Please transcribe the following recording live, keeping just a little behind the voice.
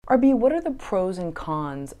RB, what are the pros and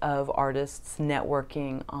cons of artists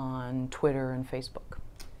networking on Twitter and Facebook?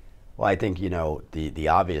 Well, I think, the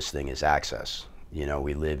obvious thing is access.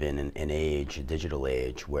 We live in an age, a digital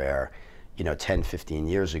age, where, 10, 15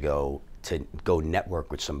 years ago, to go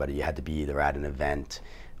network with somebody, you had to be either at an event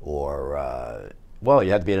or, well,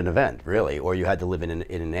 you had to be at an event, really, or you had to live in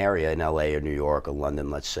an area in LA or New York or London,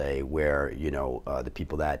 let's say, where, the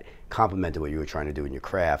people that complemented what you were trying to do in your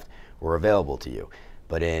craft were available to you.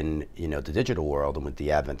 But in, the digital world and with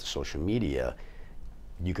the advent of social media,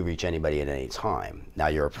 you can reach anybody at any time. Now,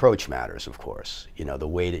 your approach matters, of course. The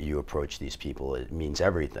way that you approach these people, it means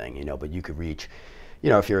everything, but you could reach,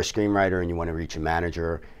 if you're a screenwriter and you want to reach a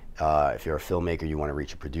manager, if you're a filmmaker, you want to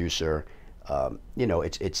reach a producer,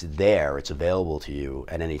 it's there, it's available to you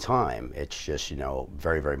at any time. It's just,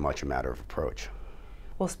 very, very much a matter of approach.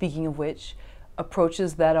 Well, speaking of which,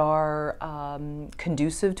 approaches that are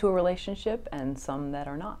conducive to a relationship and some that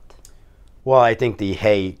are not. Well, I think the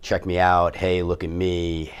hey, check me out, hey, look at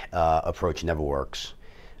me approach never works.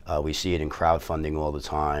 We see it in crowdfunding all the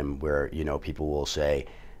time where, people will say,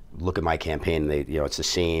 look at my campaign. They, it's the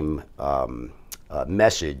same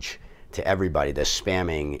message to everybody. They're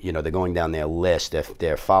spamming, they're going down their list,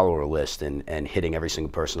 their follower list and hitting every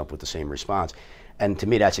single person up with the same response. And to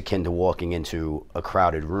me, that's akin to walking into a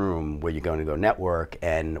crowded room where you're going to go network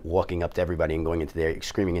and walking up to everybody and going into their,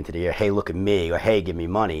 screaming into the air, hey, look at me, or hey, give me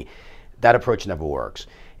money. That approach never works.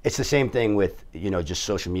 It's the same thing with, just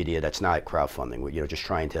social media that's not crowdfunding, just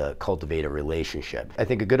trying to cultivate a relationship. I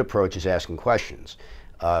think a good approach is asking questions.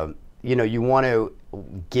 You want to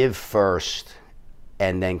give first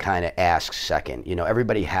and then kind of ask second.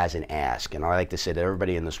 Everybody has an ask, and I like to say that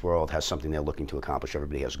everybody in this world has something they're looking to accomplish.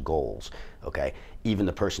 Everybody has goals, okay? Even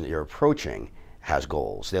the person that you're approaching has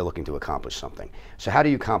goals. They're looking to accomplish something. So how do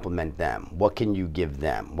you compliment them? What can you give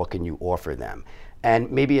them? What can you offer them?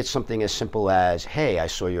 And maybe it's something as simple as, hey, I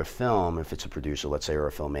saw your film, if it's a producer, let's say, or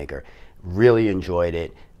a filmmaker, really enjoyed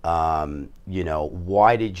it.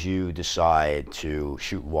 Why did you decide to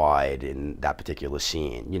shoot wide in that particular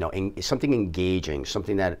scene? Something engaging,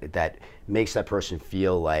 something that makes that person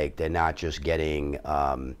feel like they're not just getting,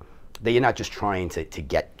 that you're not just trying to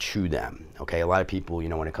get to them, okay? A lot of people,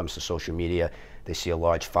 when it comes to social media, they see a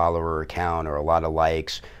large follower account or a lot of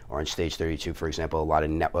likes, or on Stage 32, for example, a lot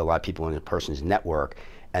of people in a person's network,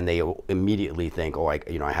 and they immediately think, oh, I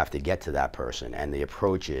have to get to that person, and the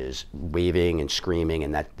approach is waving and screaming,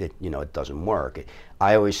 and it doesn't work.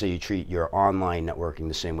 I always say you treat your online networking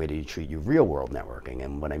the same way that you treat your real world networking,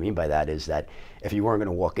 and what I mean by that is that if you weren't going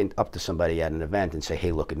to walk up to somebody at an event and say,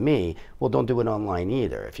 hey, look at me, well, don't do it online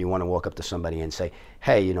either. If you want to walk up to somebody and say,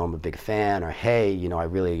 hey, I'm a big fan, or hey, I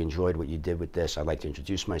really enjoyed what you did with this, I'd like to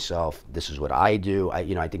introduce myself, this is what I do,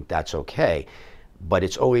 I think that's okay. But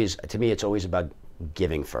it's always, to me, it's always about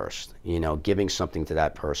giving first, giving something to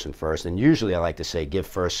that person first. And usually I like to say give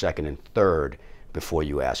first, second, and third before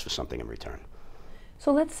you ask for something in return.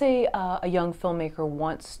 So let's say a young filmmaker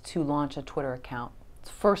wants to launch a Twitter account. It's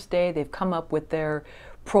first day, they've come up with their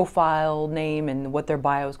profile name and what their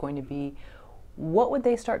bio is going to be. What would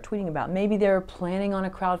they start tweeting about? Maybe they're planning on a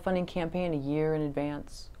crowdfunding campaign a year in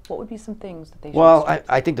advance. What would be some things that they should start?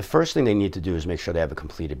 I think the first thing they need to do is make sure they have a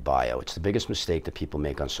completed bio. It's the biggest mistake that people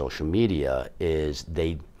make on social media is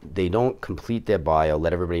they don't complete their bio,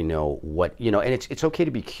 let everybody know what, and it's okay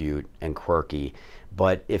to be cute and quirky,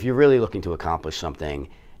 but if you're really looking to accomplish something,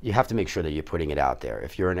 you have to make sure that you're putting it out there.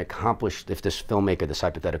 If you're if this filmmaker, this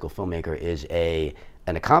hypothetical filmmaker is an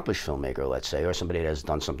accomplished filmmaker, let's say, or somebody that has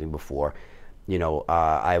done something before,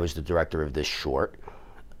 I was the director of this short,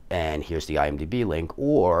 and here's the IMDb link.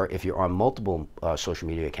 Or if you're on multiple social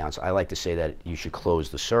media accounts, I like to say that you should close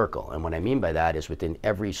the circle. And what I mean by that is within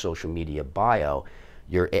every social media bio,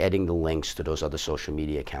 you're adding the links to those other social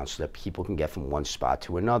media accounts so that people can get from one spot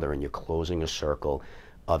to another, and you're closing a circle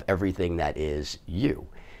of everything that is you.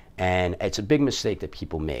 And it's a big mistake that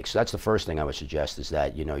people make. So that's the first thing I would suggest is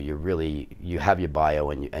that, you have your bio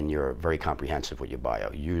and you're very comprehensive with your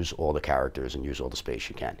bio. Use all the characters and use all the space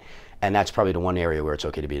you can. And that's probably the one area where it's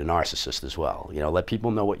okay to be a narcissist as well. Let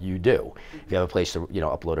people know what you do. If you have a place to,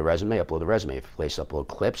 upload a resume, upload a resume. If you have a place to upload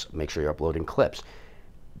clips, make sure you're uploading clips.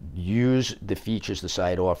 Use the features the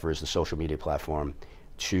site offers, the social media platform,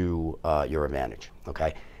 to your advantage,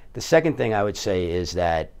 okay? The second thing I would say is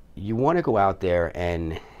that you want to go out there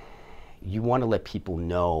and you want to let people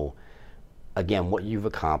know, again, what you've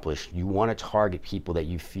accomplished. You want to target people that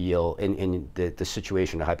you feel, in the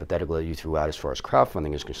situation, the hypothetical that you threw out as far as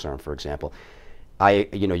crowdfunding is concerned, for example,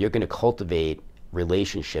 you're going to cultivate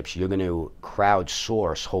relationships. You're going to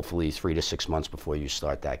crowdsource, hopefully 3 to 6 months before you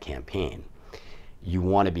start that campaign. you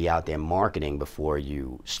want to be out there marketing before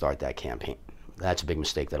you start that campaign. That's a big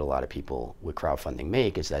mistake that a lot of people with crowdfunding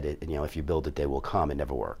make, is that if you build it, they will come. It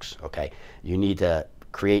never works. Okay, you need to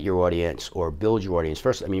create your audience or build your audience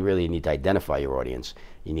first. I mean, really, you need to identify your audience.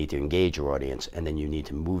 You need to engage your audience, and then you need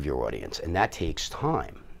to move your audience, and that takes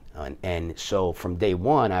time. And so from day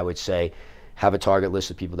one, I would say, have a target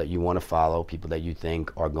list of people that you want to follow, people that you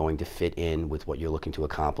think are going to fit in with what you're looking to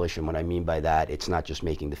accomplish. And what I mean by that, it's not just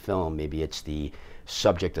making the film. Maybe it's the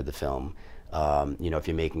subject of the film. If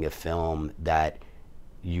you're making a film that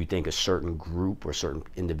you think a certain group or certain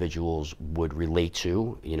individuals would relate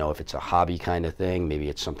to, if it's a hobby kind of thing, maybe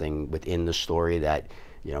it's something within the story that,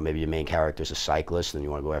 maybe your main character is a cyclist and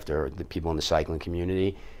you want to go after the people in the cycling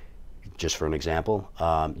community, just for an example,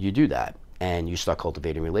 you do that. And you start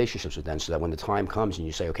cultivating relationships with them, so that when the time comes and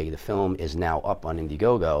you say, okay, the film is now up on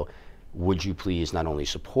Indiegogo, would you please not only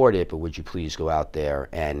support it, but would you please go out there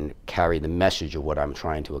and carry the message of what I'm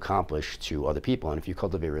trying to accomplish to other people? And if you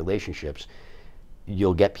cultivate relationships,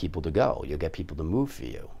 you'll get people to go. You'll get people to move for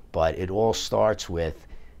you. But it all starts with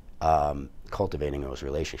cultivating those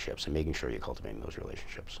relationships and making sure you're cultivating those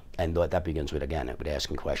relationships. And that begins with, again, with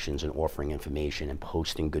asking questions and offering information and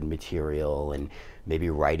posting good material and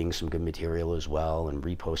maybe writing some good material as well and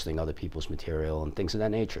reposting other people's material and things of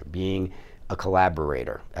that nature. Being a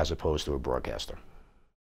collaborator as opposed to a broadcaster.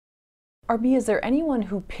 RB, is there anyone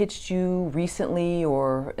who pitched you recently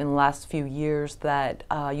or in the last few years that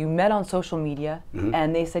you met on social media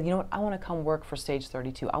and they said, you know what, I want to come work for Stage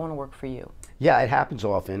 32. I want to work for you? Yeah, it happens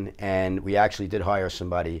often, and we actually did hire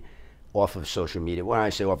somebody off of social media. When I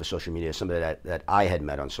say off of social media, somebody that I had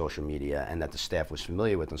met on social media and that the staff was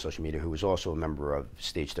familiar with on social media, who was also a member of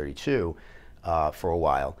Stage 32 for a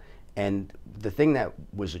while. And the thing that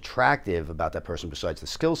was attractive about that person, besides the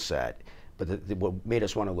skill set, but what made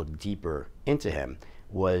us want to look deeper into him,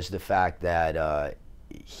 was the fact that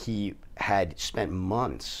he had spent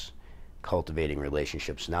months cultivating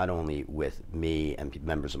relationships, not only with me and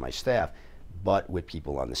members of my staff, but with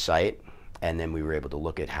people on the site. And then we were able to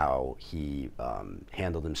look at how he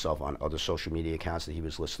handled himself on other social media accounts that he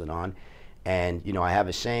was listed on. And I have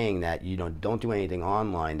a saying that don't do anything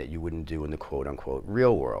online that you wouldn't do in the quote unquote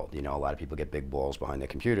real world. A lot of people get big balls behind their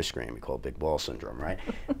computer screen. We call it big ball syndrome, right?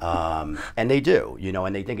 And they do,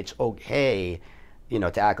 and they think it's okay,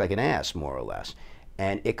 to act like an ass, more or less.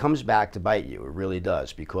 And it comes back to bite you. It really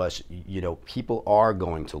does, because people are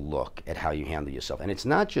going to look at how you handle yourself. And it's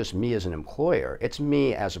not just me as an employer, it's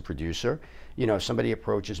me as a producer. If somebody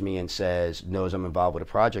approaches me and knows I'm involved with a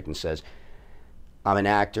project and says, I'm an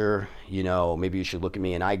actor, maybe you should look at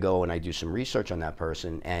me, and I go and I do some research on that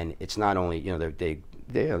person, and it's not only,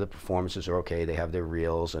 the performances are okay, they have their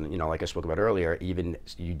reels, and like I spoke about earlier, even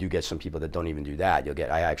you do get some people that don't even do that.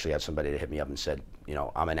 I actually had somebody that hit me up and said,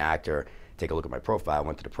 I'm an actor, take a look at my profile. I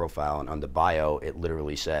went to the profile, and on the bio, it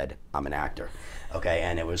literally said, I'm an actor. Okay,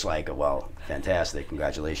 and it was like, well, fantastic,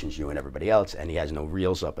 congratulations, you and everybody else, and he has no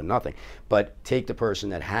reels up and nothing. But take the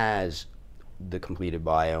person that has the completed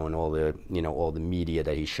bio and all the media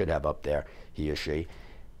that he should have up there, he or she.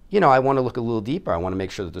 I want to look a little deeper. I want to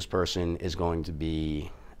make sure that this person is going to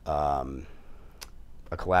be a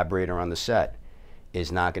collaborator on the set,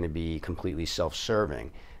 is not going to be completely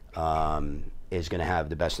self-serving, is going to have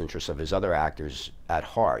the best interests of his other actors at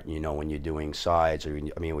heart. When you're doing sides, or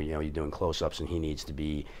when you're doing close-ups and he needs to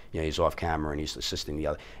be, he's off camera and he's assisting the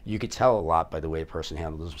other. You could tell a lot by the way a person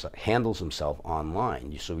handles himself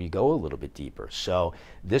online. So you go a little bit deeper. So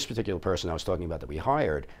this particular person I was talking about that we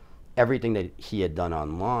hired, everything that he had done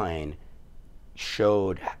online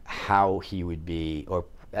showed how he would be, or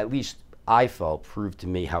at least I felt proved to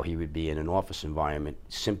me how he would be in an office environment,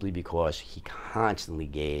 simply because he constantly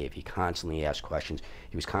gave, he constantly asked questions,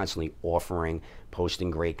 he was constantly offering, posting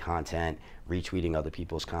great content, retweeting other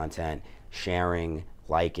people's content, sharing,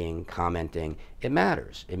 liking, commenting. It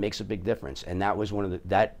matters. It makes a big difference. And that was one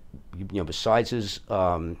of besides his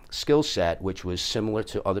skill set, which was similar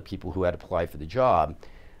to other people who had applied for the job,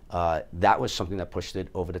 that was something that pushed it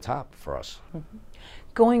over the top for us. Mm-hmm.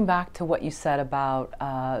 Going back to what you said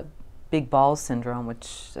about big balls syndrome,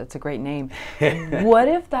 which that's a great name. What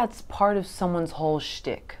if that's part of someone's whole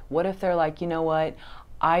shtick? What if they're like, you know what,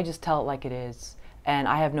 I just tell it like it is, and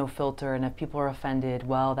I have no filter, and if people are offended,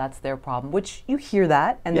 well, that's their problem, which you hear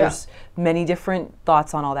that, and there's many different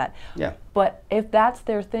thoughts on all that. Yeah. But if that's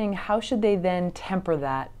their thing, how should they then temper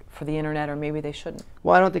that for the internet, or maybe they shouldn't?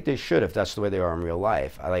 Well, I don't think they should if that's the way they are in real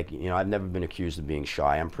life. I've never been accused of being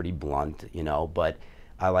shy. I'm pretty blunt, but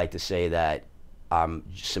I like to say that I'm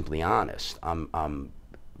simply honest. I'm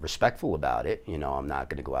respectful about it. You know, I'm not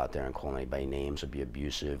going to go out there and call anybody names or be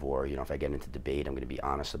abusive, or, you know, if I get into debate, I'm going to be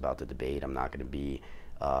honest about the debate. I'm not going to be,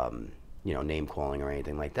 you know, name calling or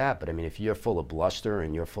anything like that. But I mean, if you're full of bluster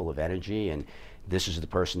and you're full of energy and this is the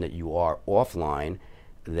person that you are offline,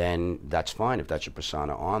 then that's fine if that's your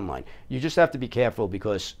persona online. You just have to be careful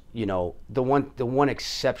because, you know, the one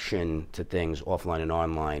exception to things offline and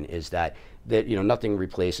online is that you know, nothing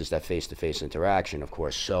replaces that face-to-face interaction, of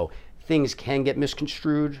course. So things can get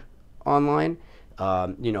misconstrued online.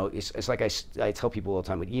 You know, it's like I tell people all the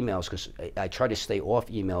time with emails, because I try to stay off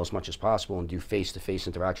email as much as possible and do face-to-face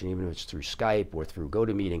interaction, even if it's through Skype or through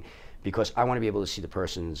GoToMeeting, because I want to be able to see the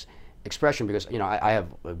person's expression, because, you know, I have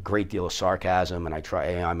a great deal of sarcasm, and I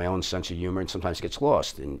have my own sense of humor, and sometimes it gets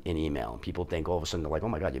lost in email. People think all of a sudden, they're like, oh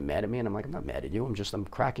my God, you're mad at me? And I'm like, I'm not mad at you, I'm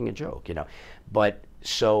cracking a joke, you know. But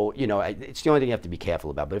so, you know, it's the only thing you have to be careful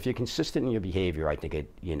about. But if you're consistent in your behavior, I think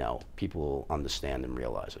you know, people will understand and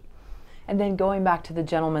realize it. And then going back to the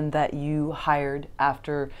gentleman that you hired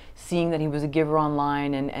after seeing that he was a giver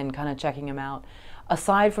online and kind of checking him out,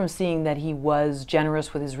 aside from seeing that he was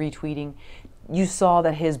generous with his retweeting, you saw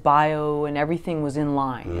that his bio and everything was in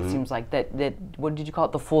line. Mm-hmm. It seems like that what did you call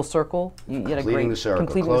it, the full circle? You had a great, the circle,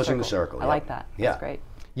 closing the circle. I like that. Yeah. That's great.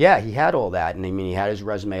 Yeah, he had all that, and I mean, he had his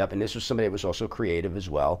resume up, and this was somebody that was also creative as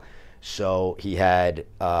well. So he had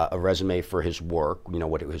a resume for his work, you know,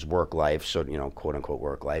 what his work life, so, you know, quote unquote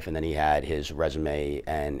work life, and then he had his resume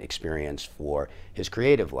and experience for his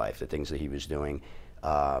creative life, the things that he was doing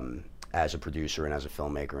as a producer and as a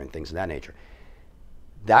filmmaker and things of that nature.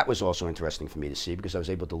 That was also interesting for me to see, because I was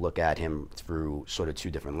able to look at him through sort of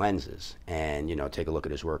two different lenses, and, you know, take a look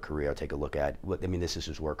at his work career, take a look at I mean, this is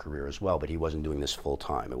his work career as well, but he wasn't doing this full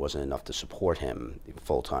time. It wasn't enough to support him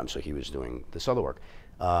full time, so he was doing this other work.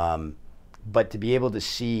 But to be able to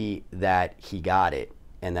see that he got it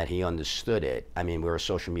and that he understood it, I mean, we're a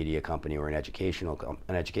social media company, we're an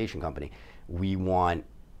education company. We want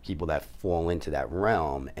people that fall into that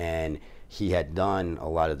realm, and he had done a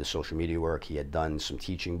lot of the social media work, he had done some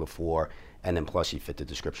teaching before, and then plus he fit the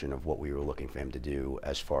description of what we were looking for him to do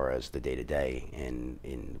as far as the day-to-day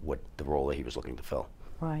in what the role that he was looking to fill.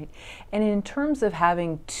 Right. And in terms of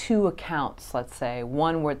having two accounts, let's say,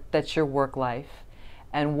 one that's your work life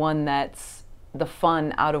and one that's the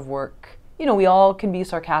fun out of work, you know, we all can be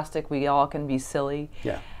sarcastic, we all can be silly.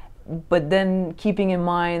 Yeah. But then keeping in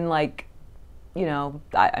mind, like, you know,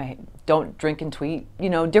 I don't drink and tweet, you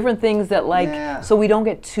know, different things that, like, yeah. So we don't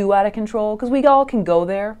get too out of control, because we all can go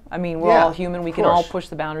there. I mean, we're all human, we can all push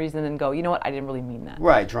the boundaries and then go, you know what, I didn't really mean that.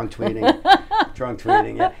 Right, drunk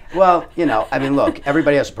tweeting, yeah. Well, you know, I mean, look,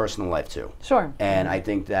 everybody has a personal life too. Sure. And I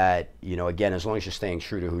think that, you know, again, as long as you're staying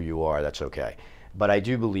true to who you are, that's okay. But I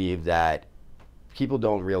do believe that people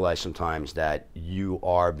don't realize sometimes that you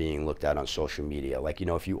are being looked at on social media. Like, you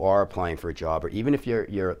know, if you are applying for a job, or even if you're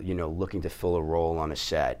you know, looking to fill a role on a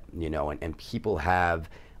set, you know, and people have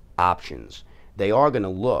options, they are going to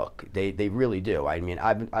look. They really do. I mean,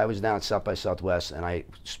 I was down at South by Southwest, and I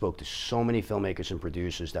spoke to so many filmmakers and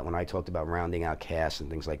producers that when I talked about rounding out casts and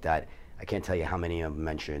things like that, I can't tell you how many of them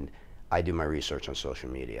mentioned, I do my research on social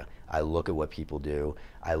media. I look at what people do.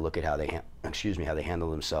 I look at how they how they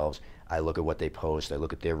handle themselves. I look at what they post. I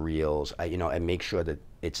look at their reels. You know, and make sure that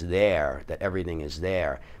it's there, that everything is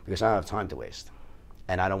there, because I don't have time to waste,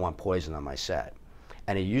 and I don't want poison on my set.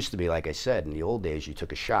 And it used to be, like I said, in the old days, you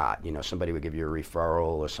took a shot. You know, somebody would give you a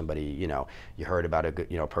referral, or somebody, you know, you heard about a good,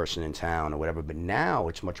 you know, person in town or whatever. But now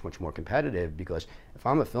it's much, much more competitive, because if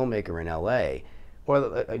I'm a filmmaker in LA,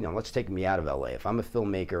 or, you know, let's take me out of LA. If I'm a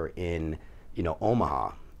filmmaker in, you know,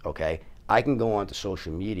 Omaha, okay, I can go onto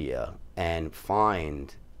social media and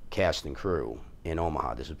find cast and crew in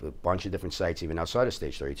Omaha. There's a bunch of different sites, even outside of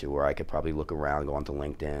Stage 32, where I could probably look around, go onto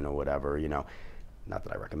LinkedIn or whatever, you know. Not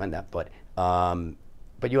that I recommend that, but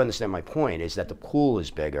you understand my point, is that the pool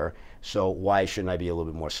is bigger, so why shouldn't I be a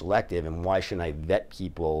little bit more selective, and why shouldn't I vet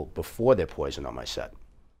people before they're poisoned on my set?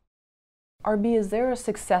 RB, is there a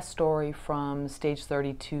success story from Stage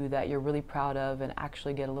 32 that you're really proud of and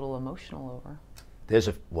actually get a little emotional over? There's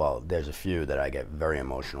a few that I get very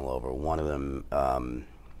emotional over. One of them,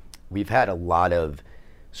 we've had a lot of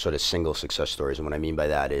sort of single success stories, and what I mean by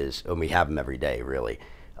that is, and we have them every day, really.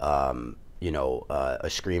 You know, a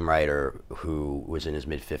screenwriter who was in his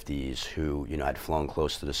mid-50s, who, you know, had flown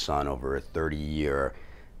close to the sun over a 30-year,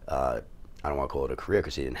 I don't want to call it a career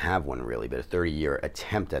because he didn't have one really, but a 30-year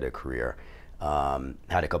attempt at a career.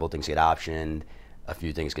 Had a couple of things get optioned, a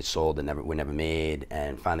few things get sold that were never made,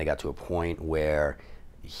 and finally got to a point where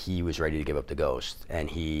he was ready to give up the ghost, and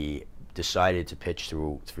he decided to pitch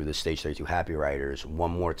through the Stage 32 Happy Writers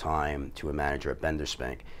one more time to a manager at Bender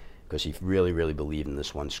Spank, because he really, really believed in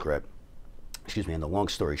this one script. Excuse me, and the long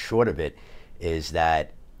story short of it is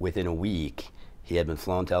that within a week, he had been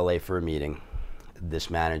flown to LA for a meeting. This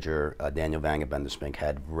manager, Daniel Van Bendesmink,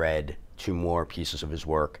 had read 2 more pieces of his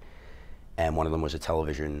work, and one of them was a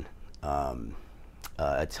television pilot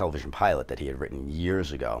that he had written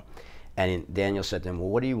years ago. And Daniel said to him, well,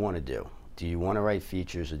 what do you want to do? Do you want to write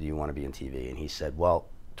features or do you want to be in TV? And he said, well,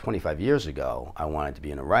 25 years ago, I wanted to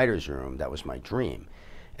be in a writer's room. That was my dream.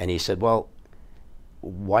 And he said, well,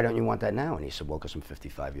 why don't you want that now? And he said, well, because I'm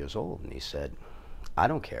 55 years old. And he said, I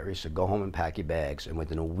don't care. He said, go home and pack your bags. And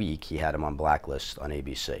within a week, he had him on Blacklist on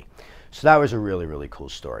ABC. So that was a really, really cool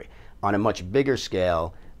story. On a much bigger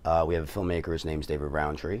scale, we have a filmmaker. His name's David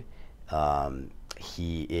Roundtree.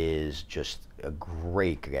 He is just a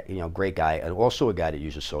great guy, and also a guy that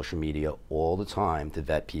uses social media all the time to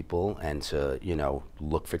vet people and to,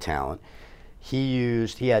 look for talent. He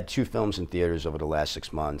had 2 films in theaters over the last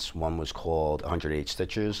 6 months. One was called 108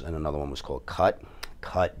 Stitches, and another one was called Cut.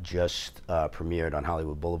 Cut just premiered on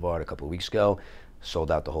Hollywood Boulevard a couple of weeks ago,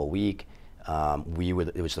 sold out the whole week.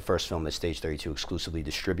 It was the first film that Stage 32 exclusively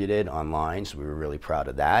distributed online, so we were really proud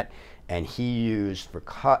of that. And he used, for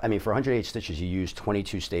 108 Stitches, he used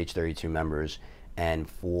 22 Stage 32 members, and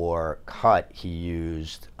for Cut, he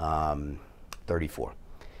used 34.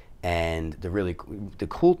 And the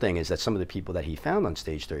cool thing is that some of the people that he found on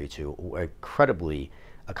Stage 32 were incredibly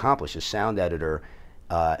accomplished. His sound editor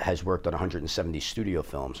has worked on 170 studio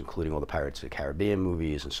films, including all the Pirates of the Caribbean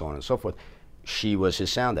movies and so on and so forth. She was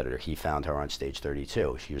his sound editor. He found her on Stage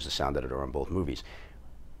 32. She was the sound editor on both movies.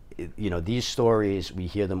 These stories, we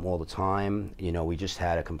hear them all the time. We just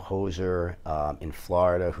had a composer in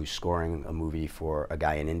Florida who's scoring a movie for a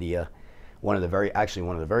guy in India. One of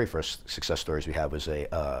the very first success stories we had was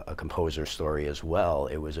a composer story as well.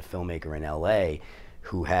 It was a filmmaker in LA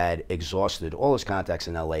who had exhausted all his contacts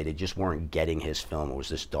in LA. They just weren't getting his film. It was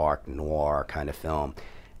this dark noir kind of film.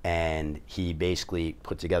 And he basically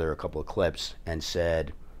put together a couple of clips and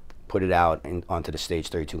put it out onto the Stage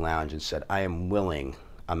 32 Lounge and said, I'm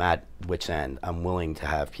at wit's end. I'm willing to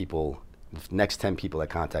have people, the next 10 people that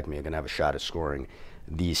contact me are going to have a shot at scoring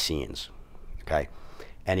these scenes, okay?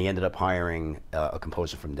 And he ended up hiring a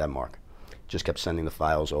composer from Denmark. Just kept sending the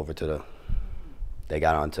files over to they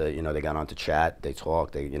got onto chat, they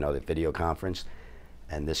talked, they video conferenced,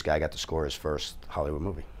 and this guy got to score his first Hollywood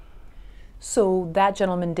movie. So that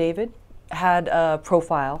gentleman, David, had a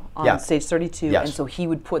profile on Stage 32, yes. And so he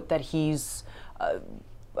would put that he's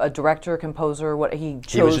a director, composer, what he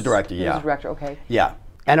chose. He was a director, yeah. He was a director, okay. Yeah,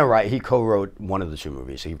 and he co-wrote one of the 2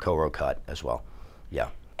 movies. He co-wrote Cut as well, yeah.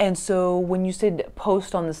 And so when you said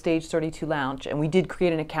post on the Stage 32 Lounge, and we did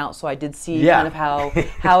create an account, so I did see kind of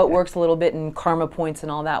how it works a little bit, and karma points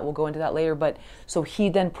and all that. We'll go into that later. But so he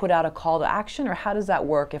then put out a call to action, or how does that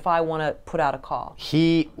work if I want to put out a call?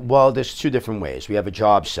 There's 2 different ways. We have a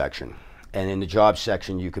job section, and in the job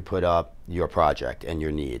section you could put up your project and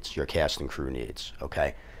your needs, your cast and crew needs,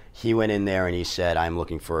 okay? He went in there and he said, I'm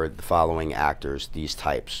looking for the following actors, these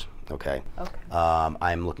types. Okay.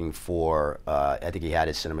 I'm looking for, I think he had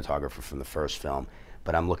his cinematographer from the first film,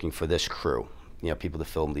 but I'm looking for this crew, people to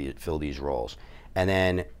fill these roles. And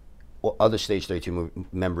then other Stage 32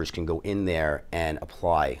 members can go in there and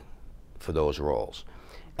apply for those roles.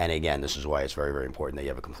 And again, this is why it's very, very important that you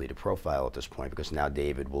have a completed profile at this point, because now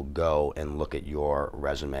David will go and look at your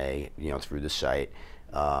resume, through the site,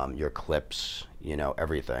 your clips,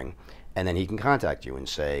 everything. And then he can contact you and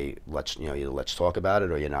say, either let's talk about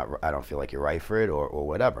it, or I don't feel like you're right for it, or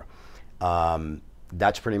whatever.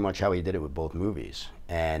 That's pretty much how he did it with both movies.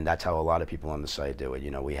 And that's how a lot of people on the site do it.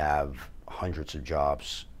 We have hundreds of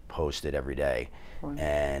jobs posted every day,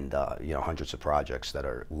 and hundreds of projects that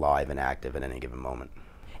are live and active at any given moment.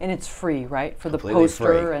 And it's free, right? For the Completely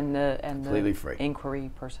poster free. and the free.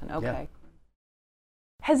 inquiry person. Okay. Yeah.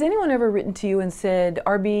 Has anyone ever written to you and said,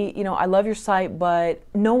 RB, I love your site, but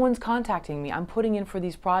no one's contacting me. I'm putting in for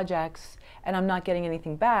these projects and I'm not getting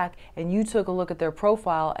anything back. And you took a look at their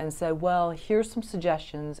profile and said, well, here's some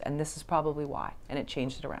suggestions and this is probably why. And it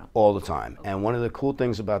changed it around. All the time. And one of the cool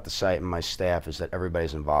things about the site and my staff is that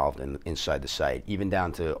everybody's involved inside the site, even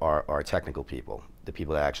down to our technical people, the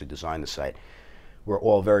people that actually design the site. We're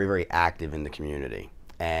all very, very active in the community.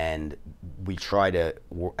 And we try to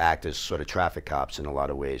act as sort of traffic cops in a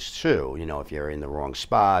lot of ways too. If you're in the wrong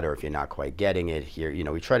spot or if you're not quite getting it here,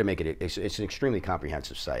 we try to make it's an extremely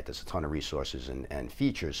comprehensive site. There's a ton of resources and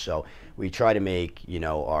features. So we try to make,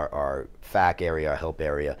 our FAQ area, our help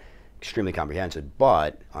area, extremely comprehensive.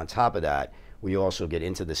 But on top of that, we also get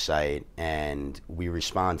into the site and we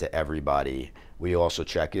respond to everybody We also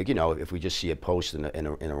check, you know, if we just see a post in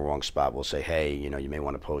a wrong spot, we'll say, hey, you know, you may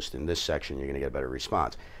want to post in this section, you're going to get a better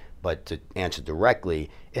response. But to answer directly,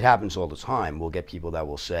 it happens all the time. We'll get people that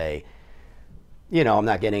will say, you know, I'm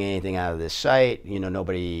not getting anything out of this site. You know,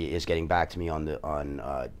 nobody is getting back to me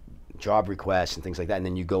on job requests and things like that. And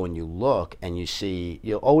then you go and you look and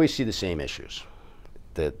you'll always see the same issues.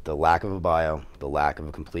 The lack of a bio, the lack of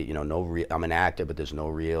a complete, you know, I'm an actor, but there's no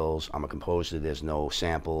reels. I'm a composer, there's no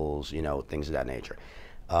samples, you know, things of that nature.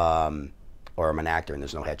 Or I'm an actor and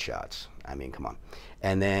there's no headshots. I mean, come on.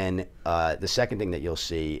 And then the second thing that you'll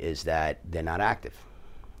see is that they're not active.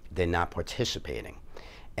 They're not participating.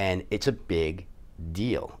 And it's a big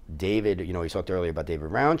deal. David, you know, we talked earlier about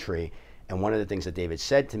David Roundtree, and one of the things that David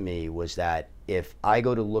said to me was that if I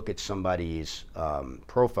go to look at somebody's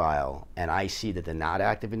profile and I see that they're not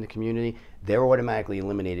active in the community, they're automatically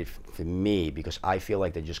eliminated for me because I feel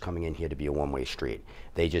like they're just coming in here to be a one-way street.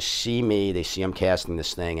 They just see me, they see I'm casting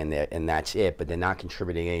this thing, and that's it, but they're not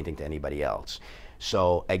contributing anything to anybody else.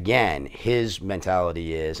 So again, his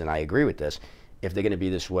mentality is, and I agree with this, if they're going to be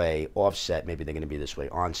this way offset, maybe they're going to be this way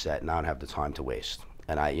onset, and I don't have the time to waste.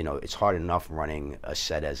 And you know, it's hard enough running a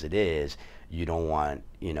set as it is. You don't want,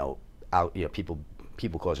 you know,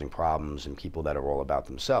 people causing problems and people that are all about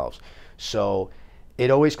themselves. So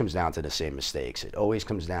it always comes down to the same mistakes. It always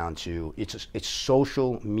comes down to it's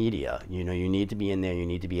social media. You know, you need to be in there. You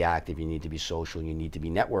need to be active. You need to be social. You need to be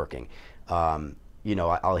networking. You know,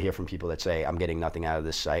 I'll hear from people that say, I'm getting nothing out of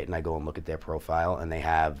this site, and I go and look at their profile, and they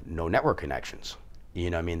have no network connections.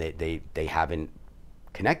 You know what I mean? They haven't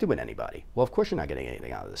connected with anybody. Well, of course you're not getting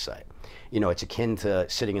anything out of this site. You know, it's akin to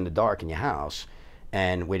sitting in the dark in your house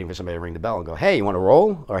and waiting for somebody to ring the bell and go, hey, you want to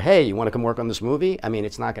roll? Or hey, you want to come work on this movie? I mean,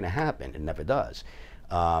 it's not going to happen. It never does.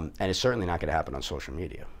 And it's certainly not going to happen on social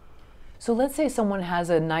media. So let's say someone has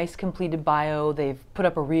a nice completed bio, they've put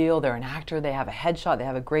up a reel, they're an actor, they have a headshot, they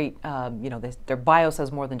have a great, you know, their bio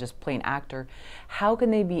says more than just plain actor. How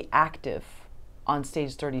can they be active on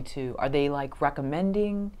Stage 32? Are they like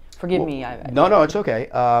recommending? Forgive me. No, it's okay.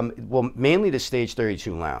 Well, mainly the Stage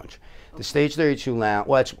 32 Lounge. Okay. The Stage 32 Lounge,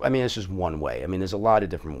 well, I mean, this is one way. I mean, there's a lot of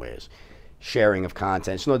different ways. Sharing of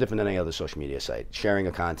content, it's no different than any other social media site. Sharing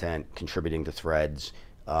of content, contributing to threads,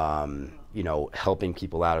 you know, helping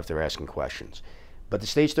people out if they're asking questions. But the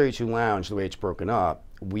Stage 32 Lounge, the way it's broken up,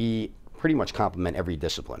 we pretty much complement every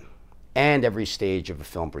discipline and every stage of a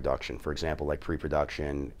film production. For example, like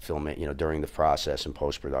pre-production, filming, you know, during the process and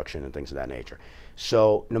post-production and things of that nature.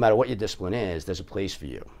 So no matter what your discipline is, there's a place for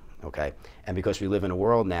you, okay? And because we live in a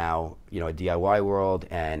world now, you know, a DIY world,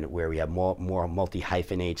 and where we have more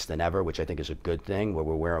multi-hyphenates than ever, which I think is a good thing, where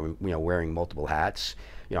we're wearing multiple hats.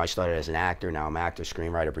 You know, I started as an actor, now I'm actor,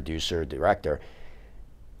 screenwriter, producer, director.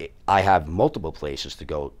 I have multiple places to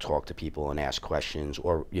go talk to people and ask questions,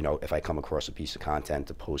 or, you know, if I come across a piece of content,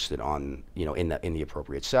 to post it on, you know, in the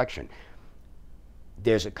appropriate section.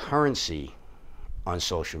 There's a currency on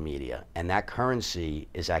social media, and that currency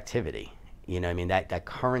is activity. You know what I mean? That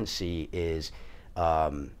currency is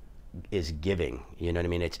giving. You know what I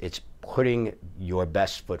mean? It's putting your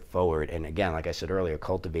best foot forward, and again, like I said earlier,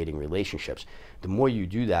 cultivating relationships. The more you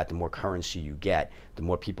do that, the more currency you get, the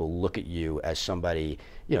more people look at you as somebody,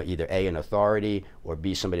 you know, either A, an authority, or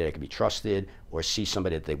B, somebody that can be trusted, or C,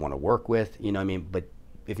 somebody that they want to work with. You know what I mean? But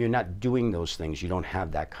if you're not doing those things, you don't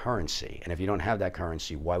have that currency. And if you don't have that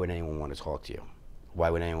currency, why would anyone want to talk to you? Why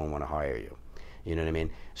would anyone want to hire you? You know what I mean?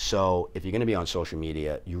 So if you're going to be on social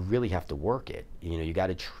media, you really have to work it. You know, you got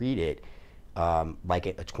to treat it like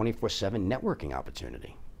a 24/7 networking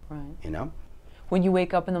opportunity. Right. You know? When you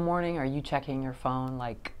wake up in the morning, are you checking your phone?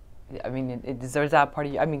 Like, I mean, is there that part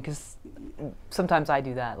of you? I mean, because sometimes I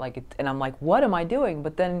do that, like, and I'm like, what am I doing?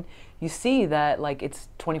 But then you see that, like, it's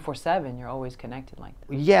 24/7. You're always connected like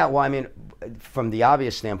that. Yeah. Well, I mean, from the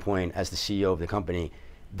obvious standpoint, as the CEO of the company,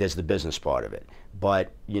 there's the business part of it.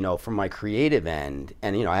 But, you know, from my creative end,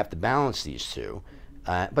 and, you know, I have to balance these two.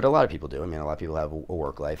 But a lot of people do. I mean, a lot of people have a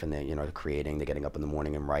work life, and they're creating, they're getting up in the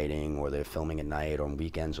morning and writing, or they're filming at night or on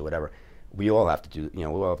weekends or whatever. We all have to do, we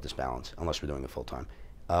all have this balance, unless we're doing it full time.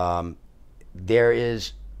 There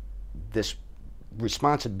is this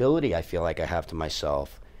responsibility I feel like I have to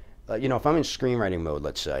myself. If I'm in screenwriting mode,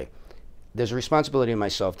 let's say, there's a responsibility to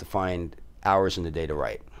myself to find hours in the day to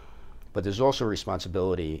write. But there's also a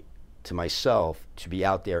responsibility to myself to be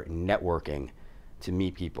out there networking, to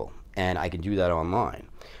meet people. And I can do that online.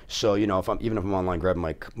 So, even if I'm online grabbing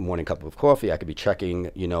my morning cup of coffee, I could be checking,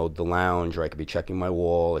 the lounge, or I could be checking my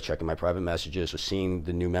wall, or checking my private messages, or seeing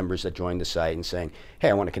the new members that joined the site and saying, hey,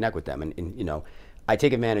 I want to connect with them. And I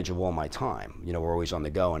take advantage of all my time. We're always on the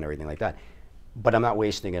go and everything like that. But I'm not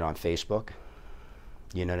wasting it on Facebook.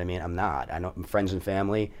 You know what I mean? I'm not. I know friends and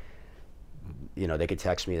family, you know, they could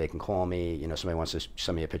text me, they can call me, you know, somebody wants to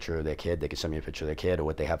send me a picture of their kid, they can send me a picture of their kid, or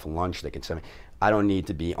what they have for lunch, they can send me. I don't need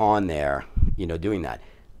to be on there, you know, doing that.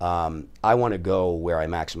 I want to go where I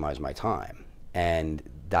maximize my time. And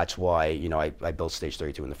that's why, you know, I built Stage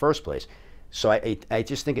 32 in the first place. So I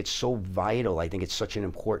just think it's so vital. I think it's such an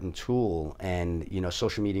important tool. And, you know,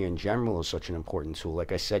 social media in general is such an important tool.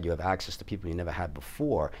 Like I said, you have access to people you never had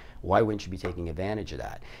before. Why wouldn't you be taking advantage of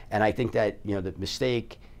that? And I think that, you know, the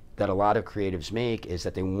mistake that a lot of creatives make is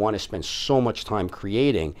that they want to spend so much time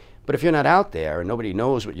creating, but if you're not out there and nobody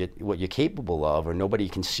knows what you're capable of, or nobody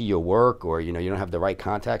can see your work, or, you know, you don't have the right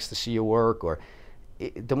contacts to see your work, or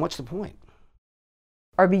then what's the point?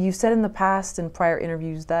 RB, you said in the past in prior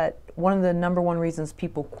interviews that one of the #1 reasons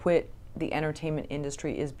people quit the entertainment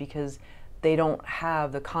industry is because they don't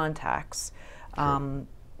have the contacts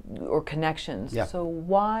or connections. Yeah. So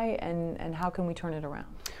why and how can we turn it around?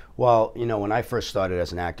 Well, you know, when I first started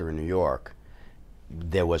as an actor in New York,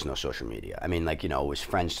 there was no social media. I mean, like, you know, it was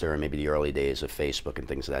Friendster and maybe the early days of Facebook and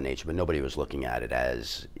things of that nature, but nobody was looking at it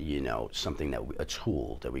as, you know, something that, a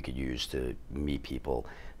tool that we could use to meet people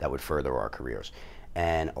that would further our careers.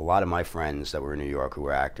 And a lot of my friends that were in New York who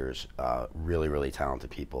were actors, really, really talented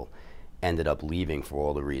people, ended up leaving for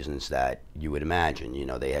all the reasons that you would imagine. You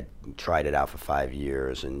know, they had tried it out for 5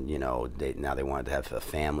 years, and, you know, now they wanted to have a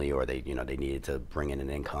family, or they, you know, they needed to bring in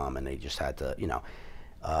an income, and they just had to, you know,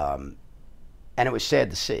 and it was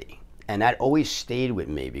sad to see. And that always stayed with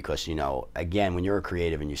me because, you know, again, when you're a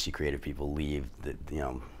creative and you see creative people leave the, you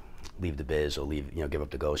know, leave the biz, or leave, you know, give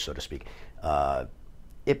up the ghost, so to speak,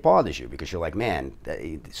 it bothers you because you're like, man,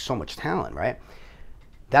 there's so much talent, right?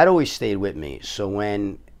 That always stayed with me. So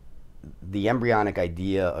when the embryonic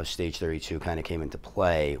idea of Stage 32 kind of came into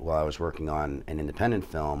play while I was working on an independent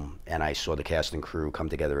film, and I saw the cast and crew come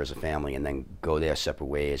together as a family and then go their separate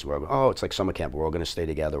ways, where, oh, it's like summer camp, we're all going to stay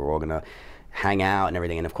together, we're all going to hang out and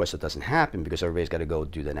everything. And of course it doesn't happen because everybody's got to go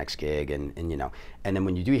do the next gig, and you know, and then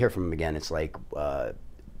when you do hear from them again, it's like,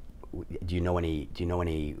 do you know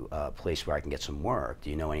any place where I can get some work? Do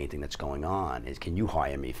you know anything that's going on? Can you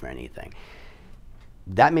hire me for anything?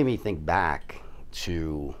 That made me think back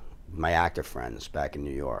to my actor friends back in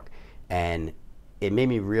New York, and it made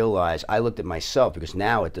me realize, I looked at myself, because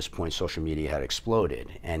now at this point social media had exploded,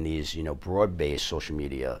 and these, you know, broad-based social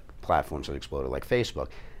media platforms had exploded like Facebook,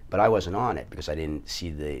 but I wasn't on it because I didn't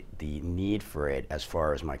see the need for it as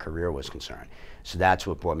far as my career was concerned. So that's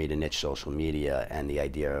what brought me to niche social media and the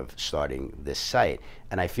idea of starting this site.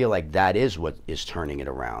 And I feel like that is what is turning it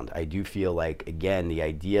around. I do feel like, again, the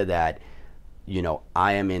idea that, you know,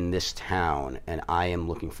 I am in this town and I am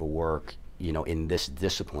looking for work, you know, in this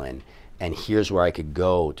discipline, and here's where I could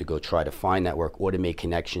go to try to find that work or to make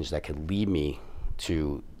connections that could lead me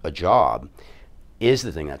to a job, is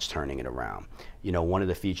the thing that's turning it around. You know, one of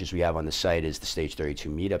the features we have on the site is the Stage 32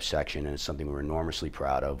 meetup section, and it's something we're enormously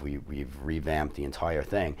proud of. We've revamped the entire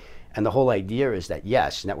thing. And the whole idea is that,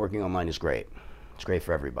 yes, networking online is great. It's great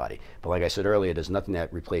for everybody. But like I said earlier, there's nothing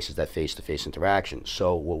that replaces that face-to-face interaction.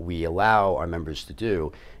 So what we allow our members to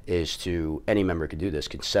do is any member could do this,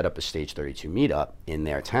 could set up a Stage 32 meetup in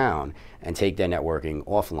their town and take their networking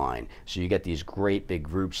offline. So you get these great big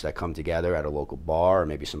groups that come together at a local bar or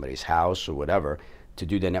maybe somebody's house or whatever to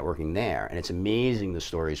do their networking there. And it's amazing the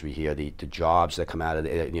stories we hear, the jobs that come out of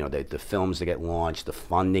it, you know, the films that get launched, the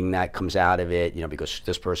funding that comes out of it, you know, because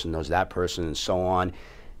this person knows that person and so on.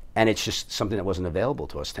 And it's just something that wasn't available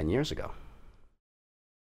to us 10 years ago.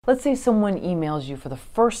 Let's say someone emails you for the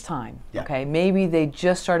first time, yeah. Okay? Maybe they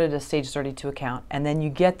just started a Stage 32 account, and then you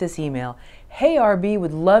get this email, hey RB,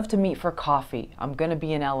 would love to meet for coffee. I'm gonna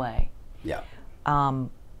be in LA. Yeah.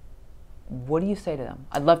 What do you say to them?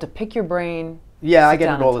 I'd love to pick your brain. Yeah, I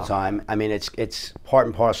get it all the time. I mean, it's part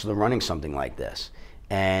and parcel of running something like this.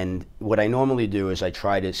 And what I normally do is I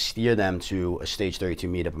try to steer them to a Stage 32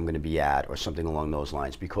 meetup I'm going to be at or something along those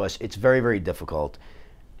lines, because it's very, very difficult.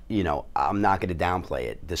 You know, I'm not going to downplay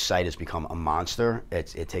it. This site has become a monster.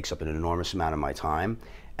 It takes up an enormous amount of my time.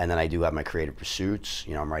 And then I do have my creative pursuits.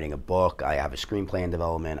 You know, I'm writing a book. I have a screenplay in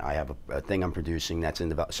development. I have a thing I'm producing that's in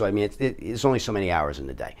development. So, I mean, it's only so many hours in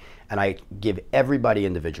the day. And I give everybody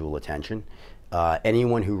individual attention.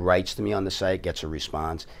 Anyone who writes to me on the site gets a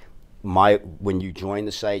response. When you join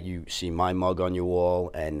the site, you see my mug on your wall,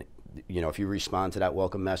 and you know, if you respond to that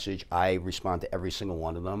welcome message, I respond to every single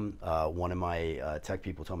one of them. One of my tech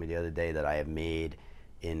people told me the other day that I have made,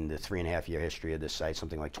 in the 3.5-year history of this site,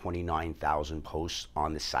 something like 29,000 posts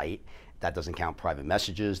on the site. That doesn't count private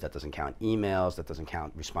messages, that doesn't count emails, that doesn't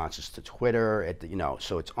count responses to Twitter, you know,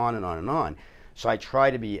 so it's on and on and on. So I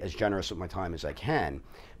try to be as generous with my time as I can.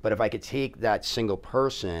 But if I could take that single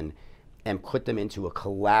person and put them into a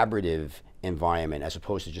collaborative environment as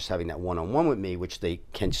opposed to just having that one-on-one with me, which they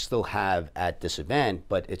can still have at this event,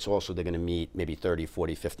 but it's also they're going to meet maybe 30,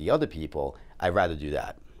 40, 50 other people, I'd rather do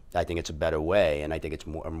that. I think it's a better way, and I think it's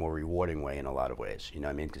a more rewarding way in a lot of ways. You know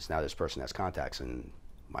what I mean? Because now this person has contacts in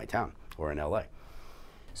my town or in LA.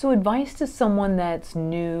 So advice to someone that's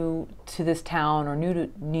new to this town or new to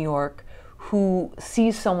New York who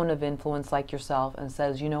sees someone of influence like yourself and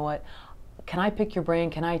says, you know what, can I pick your brain?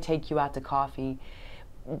 Can I take you out to coffee?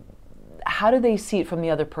 How do they see it from the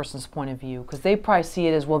other person's point of view? Because they probably see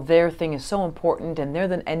it as, well, their thing is so important, and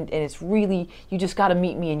and it's really, you just got to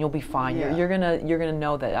meet me and you'll be fine. Yeah. You're gonna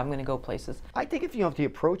know that I'm gonna go places. I think if the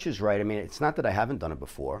approach is right, I mean, it's not that I haven't done it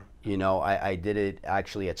before. You know, I did it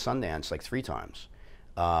actually at Sundance like 3 times,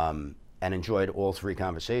 and enjoyed all 3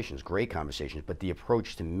 conversations, great conversations. But the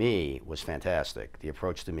approach to me was fantastic. The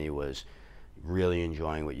approach to me was really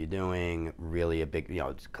enjoying what you're doing, really a big, you know,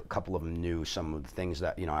 a couple of them knew some of the things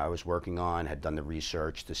that, you know, I was working on, had done the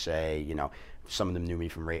research to say, you know, some of them knew me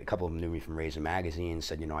from, a couple of them knew me from Razor Magazine,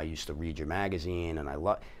 said, you know, I used to read your magazine, and I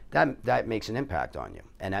love, that makes an impact on you.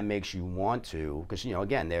 And that makes you want to, because, you know,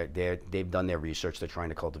 again, they've done their research, they're trying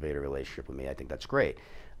to cultivate a relationship with me. I think that's great.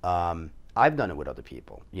 I've done it with other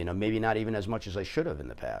people, you know, maybe not even as much as I should have in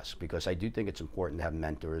the past, because I do think it's important to have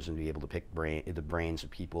mentors and be able to pick the brains of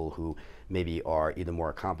people who maybe are either more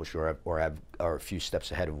accomplished or are a few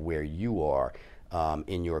steps ahead of where you are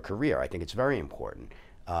in your career. I think it's very important.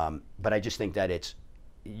 But I just think that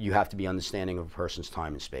you have to be understanding of a person's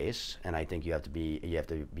time and space, and I think you have to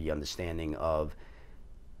be understanding of,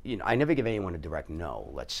 you know, I never give anyone a direct no,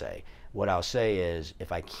 let's say. What I'll say is,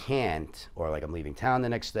 if I can't, or like I'm leaving town the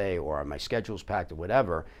next day, or my schedule's packed or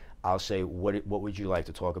whatever, I'll say, what would you like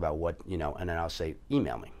to talk about? What, you know, and then I'll say,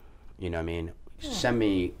 email me. You know what I mean? Send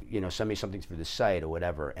me something through the site or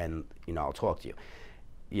whatever, and, you know, I'll talk to you.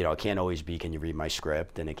 You know, it can't always be, can you read my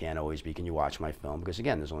script? And it can't always be, can you watch my film? Because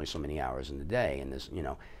again, there's only so many hours in the day, and there's, you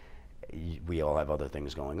know, we all have other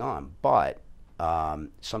things going on. But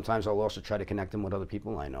sometimes I'll also try to connect them with other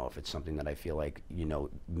people I know if it's something that I feel like, you know,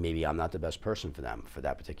 maybe I'm not the best person for them for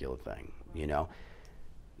that particular thing. You know,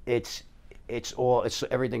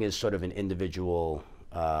 everything is sort of an individual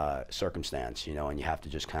circumstance, you know, and you have to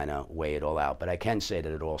just kind of weigh it all out. But I can say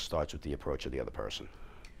that it all starts with the approach of the other person.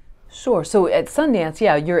 Sure. So at Sundance,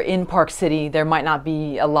 yeah, you're in Park City. There might not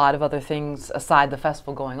be a lot of other things aside the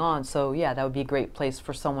festival going on. So yeah, that would be a great place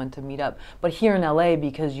for someone to meet up. But here in LA,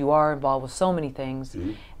 because you are involved with so many things,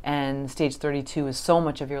 and Stage 32 is so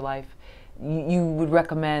much of your life, you would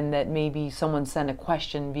recommend that maybe someone send a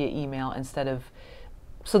question via email instead of,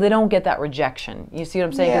 so they don't get that rejection. You see what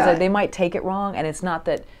I'm saying? Because they might take it wrong, and it's not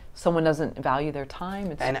that someone doesn't value their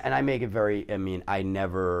time. And I make it very, I mean, I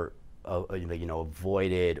never, you know,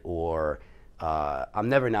 avoided or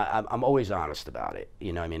I'm always honest about it.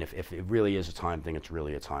 You know, I mean, if it really is a time thing, it's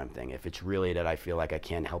really a time thing. If it's really that I feel like I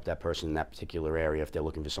can't help that person in that particular area, if they're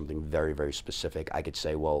looking for something very, very specific, I could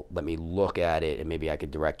say, well, let me look at it and maybe I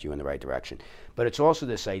could direct you in the right direction. But it's also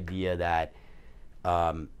this idea that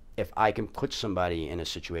if I can put somebody in a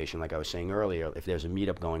situation, like I was saying earlier, if there's a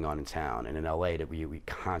meetup going on in town, and in LA that we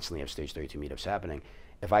constantly have Stage 32 meetups happening,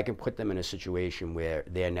 if I can put them in a situation where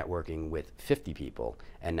they're networking with 50 people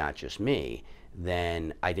and not just me,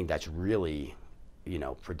 then I think that's really, you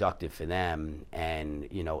know, productive for them, and,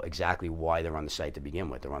 you know, exactly why they're on the site to begin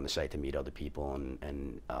with. They're on the site to meet other people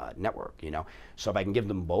and network, you know. So if I can give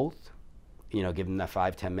them both, you know, give them that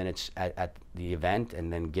 5-10 minutes at the event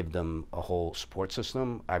and then give them a whole support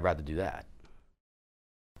system, I'd rather do that.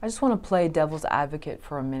 I just want to play devil's advocate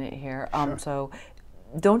for a minute here. Sure. So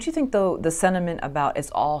don't you think, though, the sentiment about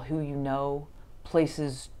it's all who you know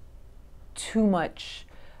places too much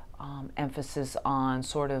emphasis on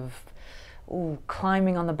sort of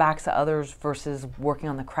climbing on the backs of others versus working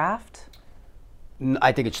on the craft?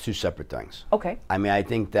 I think it's 2 separate things. Okay. I mean, I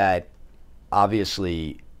think that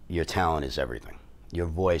obviously your talent is everything. Your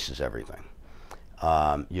voice is everything.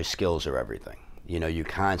 Your skills are everything. You know, you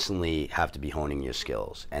constantly have to be honing your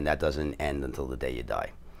skills, and that doesn't end until the day you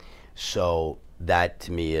die. So that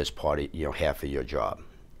to me is part of, you know, half of your job,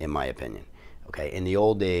 in my opinion. Okay, in the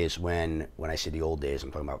old days, when I say the old days,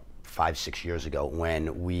 I'm talking about 5-6 years ago,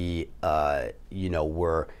 when we, you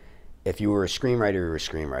know, if you were a screenwriter, you were a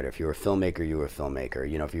screenwriter. If you were a filmmaker, you were a filmmaker.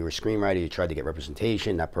 You know, if you were a screenwriter, you tried to get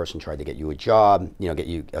representation. That person tried to get you a job, you know, get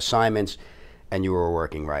you assignments, and you were a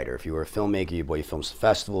working writer. If you were a filmmaker, you brought your films to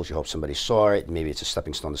festivals. You hope somebody saw it. Maybe it's a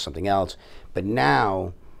stepping stone to something else. But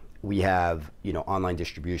now, we have, you know, online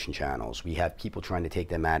distribution channels. We have people trying to take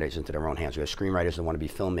their matters into their own hands. We have screenwriters that want to be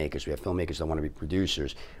filmmakers. We have filmmakers that want to be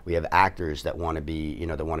producers. We have actors that want to be, you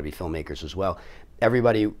know, that want to be filmmakers as well.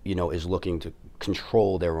 Everybody, you know, is looking to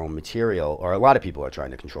control their own material, or a lot of people are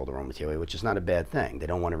trying to control their own material, which is not a bad thing. They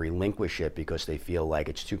don't want to relinquish it because they feel like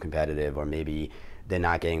it's too competitive, or maybe they're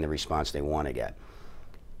not getting the response they want to get.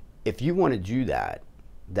 If you want to do that,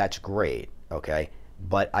 that's great, okay?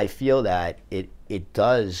 But I feel that it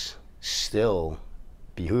does still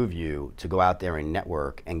behoove you to go out there and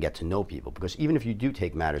network and get to know people, because even if you do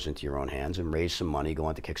take matters into your own hands and raise some money, go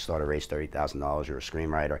onto Kickstarter, raise $30,000, you're a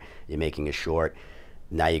screenwriter, you're making a short,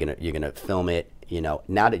 now you're gonna film it, you know,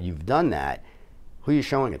 now that you've done that, who are you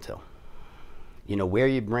showing it to? You know, where are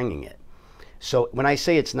you bringing it? So when I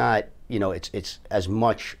say it's not, you know, it's as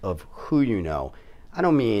much of who you know, I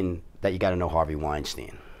don't mean that you got to know Harvey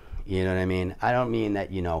Weinstein. You know what I mean? I don't mean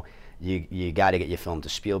that, you know, you got to get your film to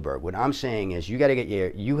Spielberg. What I'm saying is you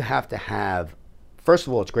have to have, first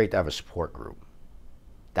of all, it's great to have a support group.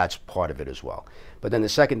 That's part of it as well. But then the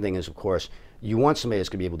second thing is, of course, you want somebody that's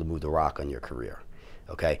going to be able to move the rock on your career.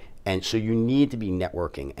 Okay? And so you need to be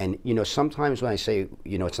networking. And, you know, sometimes when I say,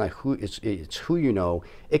 you know, it's not who, it's who you know,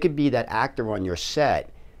 it could be that actor on your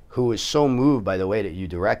set who is so moved by the way that you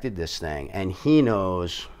directed this thing, and he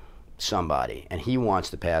knows somebody and he wants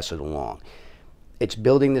to pass it along. It's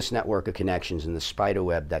building this network of connections and the spider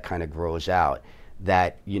web that kind of grows out,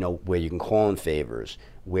 that, you know, where you can call in favors,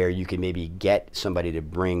 where you can maybe get somebody to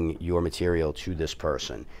bring your material to this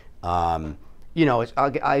person. You know,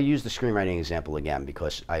 I use the screenwriting example again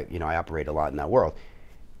because I operate a lot in that world.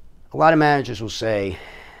 A lot of managers will say,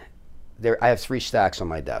 I have 3 stacks on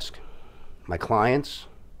my desk: my clients,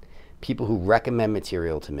 people who recommend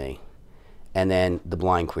material to me, and then the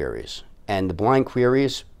blind queries. And the blind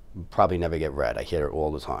queries probably never get read. I hear it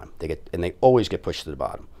all the time. They always get pushed to the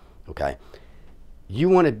bottom. Okay? You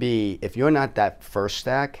want to be, if you're not that first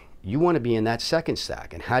stack, you want to be in that second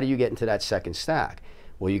stack. And how do you get into that second stack?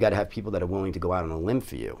 Well, you got to have people that are willing to go out on a limb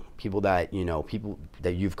for you. People that, you know, people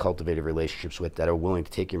that you've cultivated relationships with that are willing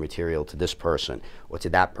to take your material to this person or to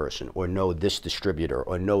that person, or know this distributor,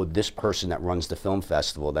 or know this person that runs the film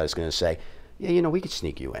festival that is going to say, yeah, you know, we could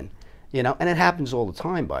sneak you in. You know, and it happens all the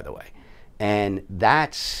time, by the way. And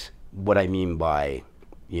that's what I mean by,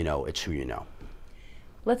 you know, it's who you know.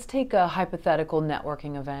 Let's take a hypothetical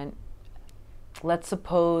networking event. Let's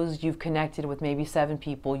suppose you've connected with maybe 7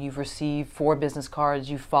 people, you've received 4 business cards,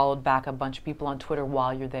 you've followed back a bunch of people on Twitter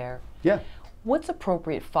while you're there. Yeah. What's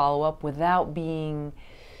appropriate follow-up without being,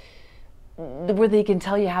 where they can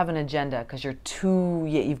tell you have an agenda because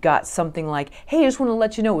you've got something like, hey, I just want to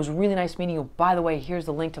let you know it was really nice meeting you. By the way, here's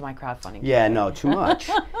the link to my crowdfunding. Yeah, no, too much.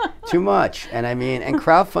 Too much. And I mean, and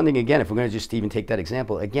crowdfunding, again, if we're going to just even take that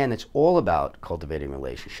example, again, it's all about cultivating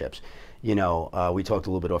relationships. You know, we talked a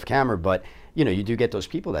little bit off camera, but, you know, you do get those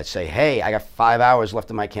people that say, hey, I got 5 hours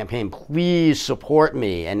left in my campaign, please support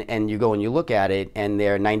me. And you go and you look at it and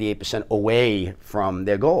they're 98% away from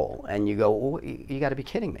their goal. And you go, oh, you got to be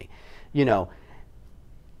kidding me. You know,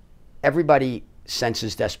 everybody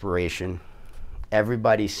senses desperation.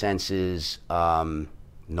 Everybody senses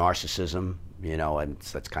narcissism, you know, and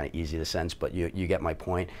that's kind of easy to sense, but you get my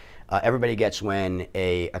point. Everybody gets when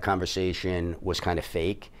a conversation was kind of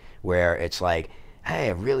fake, where it's like, hey,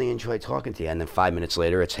 I really enjoyed talking to you. And then 5 minutes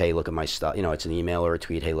later, it's, hey, look at my stuff. You know, it's an email or a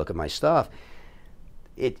tweet, hey, look at my stuff.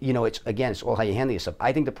 You know, it's, again, it's all how you handle yourself.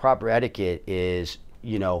 I think the proper etiquette is,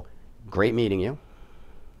 you know, great meeting you.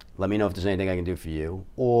 Let me know if there's anything I can do for you.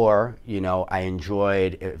 Or, you know, I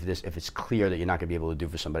enjoyed, if it's clear that you're not going to be able to do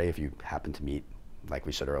for somebody, if you happen to meet, like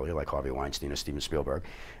we said earlier, like Harvey Weinstein or Steven Spielberg,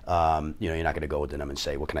 you know, you're not going to go to them and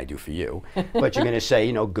say, what can I do for you? But you're going to say,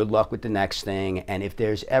 you know, good luck with the next thing. And if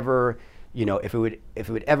there's ever, you know, if it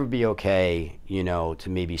would ever be okay, you know,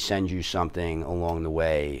 to maybe send you something along the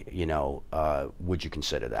way, you know, would you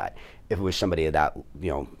consider that? If it was somebody of that,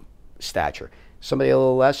 you know, stature. Somebody a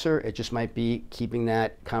little lesser, it just might be keeping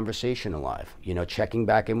that conversation alive, you know, checking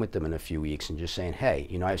back in with them in a few weeks and just saying, hey,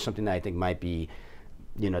 you know, I have something that I think might be,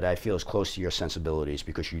 you know, that I feel is close to your sensibilities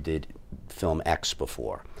because you did film X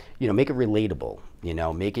before. You know, make it relatable, you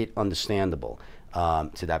know, make it understandable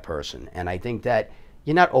to that person. And I think that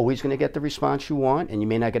you're not always going to get the response you want, and you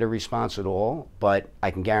may not get a response at all, but I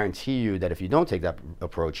can guarantee you that if you don't take that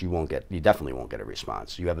approach, you definitely won't get a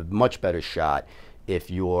response. You have a much better shot if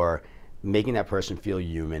you're making that person feel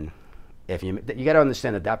human. If you got to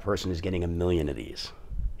understand that that person is getting 1 million of these.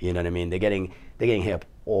 You know what I mean? They're getting hit up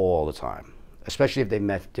all the time, especially if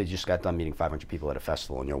they just got done meeting 500 people at a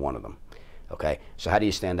festival and you're one of them. Okay, so how do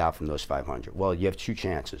you stand out from those 500? Well, you have 2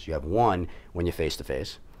 chances. You have one when you're face to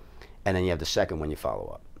face, and then you have the second when you follow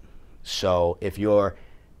up. So if you're,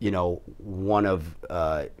 one of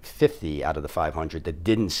 50 out of the 500 that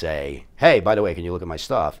didn't say, hey, by the way, can you look at my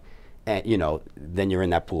stuff? And, then you're in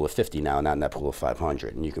that pool of 50 now, not in that pool of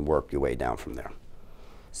 500, and you can work your way down from there.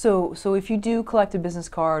 So if you do collect a business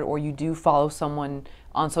card or you do follow someone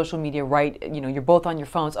on social media, right, you're both on your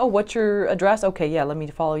phones, oh, what's your address? Okay, yeah, let me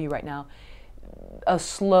follow you right now. A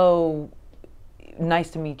slow, nice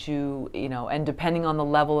to meet you, and depending on the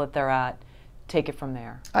level that they're at, take it from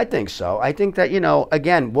there. I think so. I think that,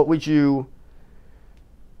 again, what would you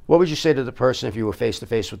say to the person if you were face to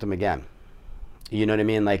face with them again? You know what I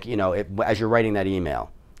mean? Like, as you're writing that email,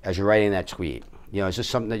 as you're writing that tweet, is this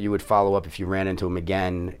something that you would follow up if you ran into them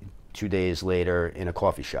again 2 days later in a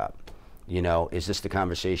coffee shop? Is this the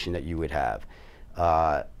conversation that you would have?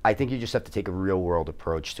 I think you just have to take a real world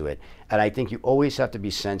approach to it. And I think you always have to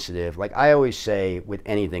be sensitive. Like I always say with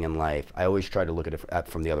anything in life, I always try to look at it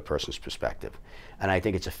from the other person's perspective. And I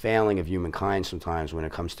think it's a failing of humankind sometimes when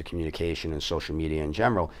it comes to communication and social media in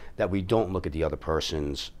general, that we don't look at the other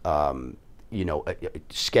person's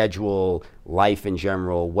schedule, life in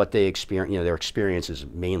general, what they experience, their experiences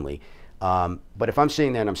mainly. But if I'm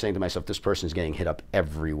sitting there and I'm saying to myself, this person's getting hit up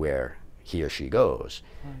everywhere he or she goes,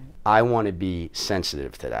 right, I want to be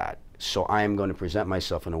sensitive to that. So I am going to present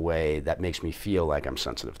myself in a way that makes me feel like I'm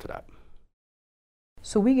sensitive to that.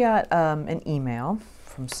 So we got an email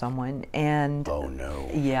from someone, and oh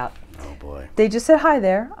no. Yeah. Oh boy. They just said, hi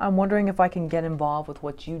there, I'm wondering if I can get involved with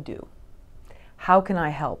what you do. How can I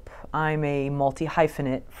help? I'm a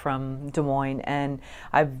multi-hyphenate from Des Moines, and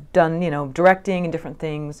I've done, directing and different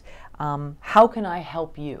things. How can I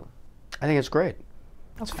help you? I think it's great.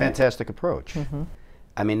 It's a fantastic approach. Mm-hmm.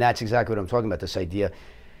 I mean, that's exactly what I'm talking about, this idea.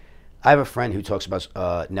 I have a friend who talks about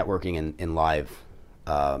networking in live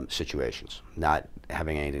situations, not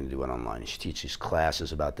having anything to do with online. She teaches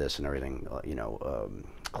classes about this and everything,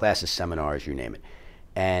 classes, seminars, you name it.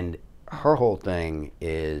 And her whole thing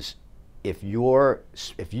is, if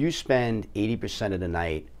you spend 80% of the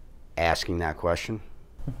night asking that question,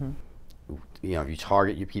 mm-hmm, if you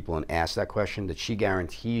target your people and ask that question, that she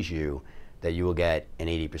guarantees you that you will get an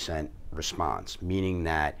 80% response, meaning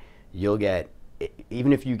that you'll get,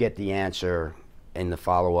 even if you get the answer in the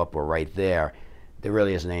follow-up or right there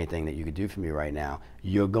really isn't anything that you could do for me right now,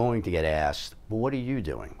 you're going to get asked, well, what are you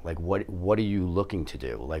doing? Like, what are you looking to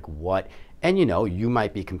do? Like, what? And you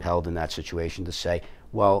might be compelled in that situation to say,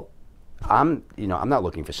 well, I'm not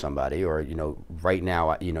looking for somebody, or, right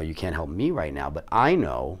now, you can't help me right now, but I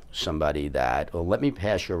know somebody that, well, let me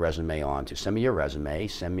pass your resume on to, send me your resume,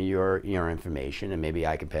 send me your information, and maybe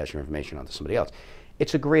I can pass your information on to somebody else.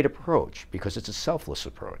 It's a great approach because it's a selfless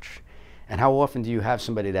approach. And how often do you have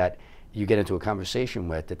somebody that you get into a conversation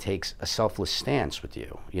with that takes a selfless stance with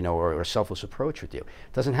you, or a selfless approach with you?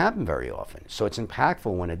 It doesn't happen very often. So it's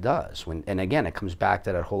impactful when it does. And again, it comes back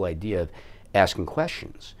to that whole idea of asking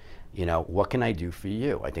questions. What can I do for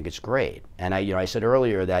you? I think it's great. And I said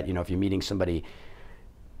earlier that, if you're meeting somebody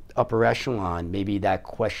upper echelon, maybe that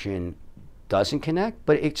question doesn't connect,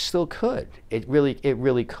 but it still could. It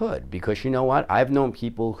really could, because you know what? I've known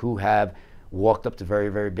people who have walked up to very,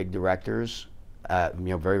 very big directors,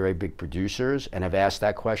 very, very big producers, and have asked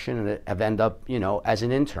that question and have ended up, as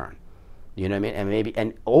an intern. You know what I mean?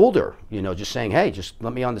 And older, just saying, hey, just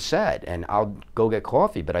let me on the set and I'll go get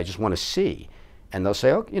coffee, but I just want to see. And they'll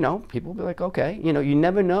say, oh, people will be like, okay, you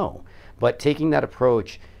never know. But taking that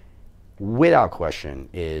approach without question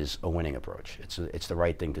is a winning approach. It's the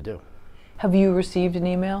right thing to do. Have you received an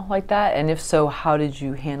email like that? And if so, how did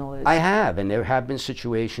you handle it? I have, and there have been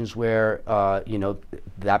situations where,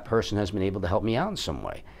 that person has been able to help me out in some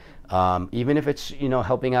way. Even if it's,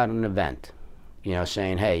 helping out an event,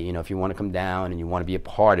 saying, hey, if you want to come down and you want to be a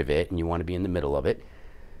part of it and you want to be in the middle of it,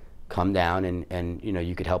 come down and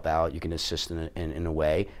you could help out, you can assist in a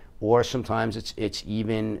way. Or sometimes it's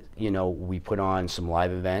even, we put on some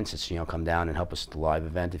live events. It's, come down and help us at the live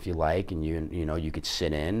event if you like, and you could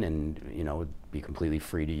sit in and, it'd be completely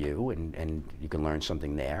free to you, and you can learn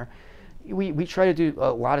something there. We try to do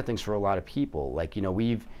a lot of things for a lot of people. Like,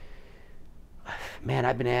 I've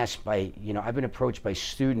been asked by, I've been approached by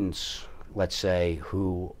students, let's say,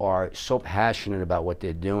 who are so passionate about what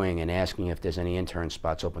they're doing and asking if there's any intern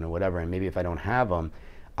spots open or whatever, and maybe if I don't have them,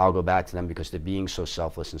 I'll go back to them because they're being so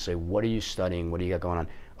selfless and say, what are you studying? What do you got going on?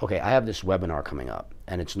 Okay, I have this webinar coming up,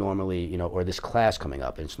 and it's normally, or this class coming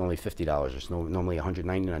up, and it's normally $50, it's normally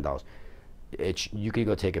 $199. You could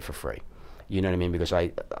go take it for free. You know what I mean? Because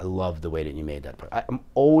I love the way that you made that.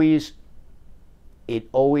 It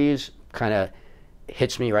always kind of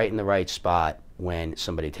hits me right in the right spot when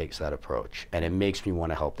somebody takes that approach, and it makes me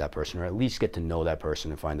want to help that person, or at least get to know that person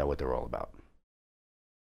and find out what they're all about.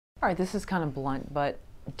 All right, this is kind of blunt, but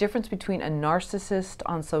difference between a narcissist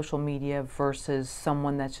on social media versus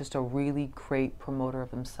someone that's just a really great promoter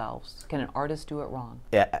of themselves. Can an artist do it wrong?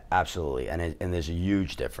 Yeah, absolutely, and there's a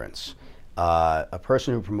huge difference. A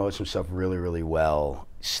person who promotes himself really, really well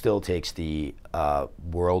still takes the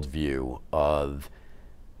worldview of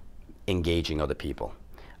engaging other people.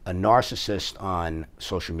 A narcissist on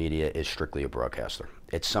social media is strictly a broadcaster.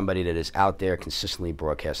 It's somebody that is out there consistently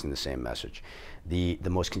broadcasting the same message. The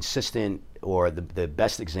most consistent, or the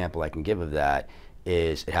best example I can give of that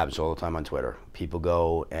is, it happens all the time on Twitter. People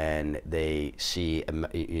go and they see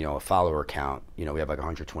a follower count. We have like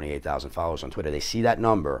 128,000 followers on Twitter. They see that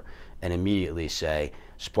number and immediately say,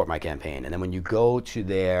 support my campaign. And then when you go to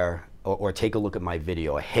their, or take a look at my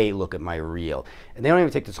video, or hey, look at my reel, and they don't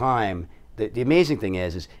even take the time. The amazing thing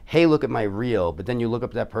is, hey, look at my reel, but then you look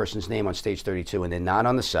up that person's name on Stage 32 and they're not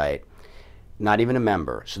on the site, not even a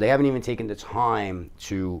member. So they haven't even taken the time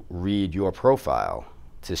to read your profile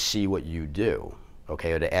to see what you do,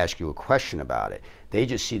 okay, or to ask you a question about it. They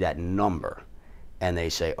just see that number and they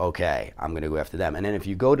say, okay, I'm going to go after them. And then if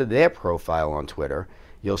you go to their profile on Twitter,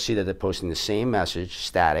 you'll see that they're posting the same message,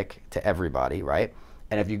 static, to everybody, right?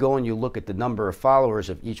 And if you go and you look at the number of followers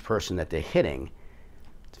of each person that they're hitting,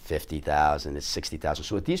 50,000, it's 60,000.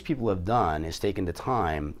 So what these people have done is taken the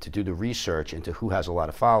time to do the research into who has a lot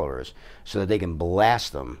of followers so that they can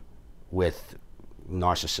blast them with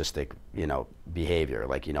narcissistic, behavior.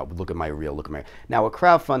 Like, look at my reel, look at my... Now, with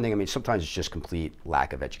crowdfunding, sometimes it's just complete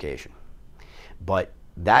lack of education. But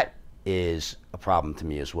that is a problem to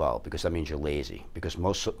me as well, because that means you're lazy. Because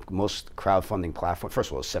most crowdfunding platforms, first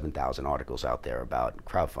of all, there's 7,000 articles out there about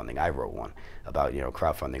crowdfunding. I wrote one about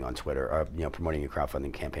crowdfunding on Twitter, or promoting your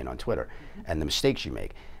crowdfunding campaign on Twitter, and the mistakes you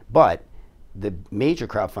make. But the major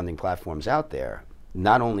crowdfunding platforms out there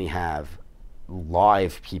not only have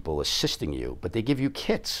live people assisting you, but they give you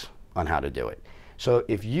kits on how to do it. So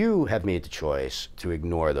if you have made the choice to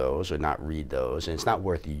ignore those or not read those, and it's not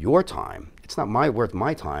worth your time, it's not worth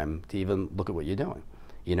my time to even look at what you're doing.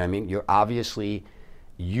 You know what I mean? You're obviously,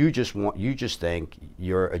 you just think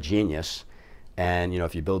you're a genius, and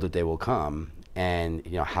if you build it, they will come. And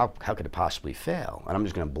how could it possibly fail? And I'm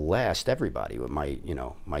just going to blast everybody with my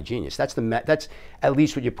my genius. That's at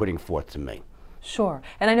least what you're putting forth to me. Sure,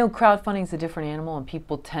 and I know crowdfunding is a different animal, and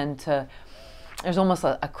people tend to. There's almost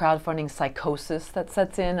a crowdfunding psychosis that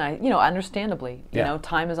sets in. Understandably,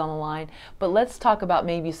 time is on the line. But let's talk about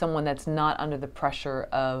maybe someone that's not under the pressure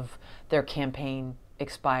of their campaign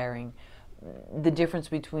expiring. The difference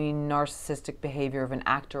between narcissistic behavior of an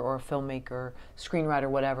actor or a filmmaker, screenwriter,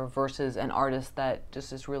 whatever, versus an artist that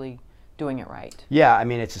just is really doing it right. Yeah,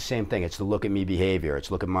 it's the same thing. It's the look at me behavior. It's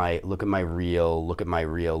look at my reel, look at my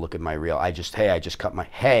reel, look at my reel. I just cut my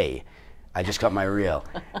reel.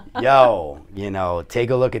 Yo, take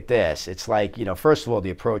a look at this. It's like, first of all, the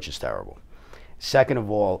approach is terrible. Second of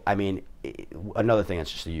all, another thing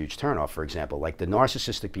that's just a huge turnoff, for example, like the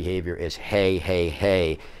narcissistic behavior is hey, hey,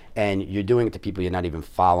 hey, and you're doing it to people you're not even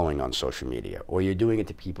following on social media, or you're doing it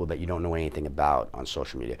to people that you don't know anything about on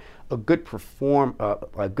social media. A good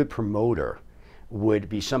promoter would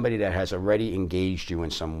be somebody that has already engaged you in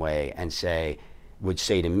some way and would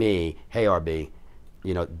say to me, hey, RB,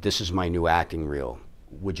 this is my new acting reel.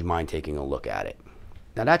 Would you mind taking a look at it?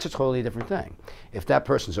 Now, that's a totally different thing. If that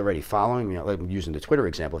person's already following me, like using the Twitter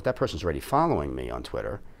example, if that person's already following me on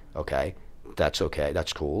Twitter, okay, that's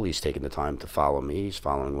cool. He's taking the time to follow me. He's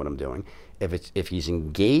following what I'm doing. If he's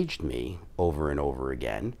engaged me over and over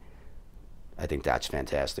again, I think that's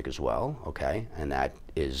fantastic as well, okay? And that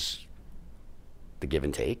is the give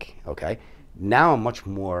and take, okay? Now I'm much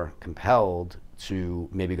more compelled to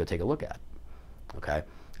maybe go take a look at it, okay?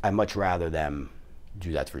 I'd much rather them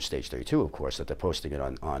do that for Stage 32, of course, that they're posting it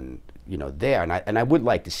on there. And I would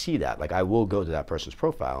like to see that. Like, I will go to that person's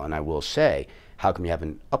profile and I will say, how come you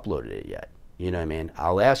haven't uploaded it yet? You know what I mean?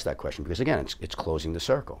 I'll ask that question because, again, it's closing the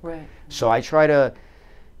circle. Right. So I try to,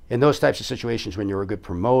 in those types of situations when you're a good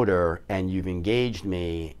promoter and you've engaged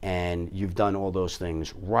me and you've done all those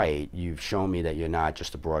things right, you've shown me that you're not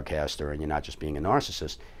just a broadcaster and you're not just being a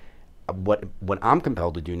narcissist. What I'm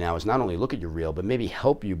compelled to do now is not only look at your reel, but maybe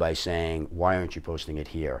help you by saying, why aren't you posting it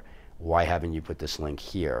here? Why haven't you put this link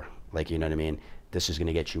here? Like, you know what I mean? This is going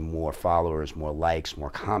to get you more followers, more likes, more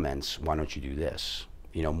comments. Why don't you do this?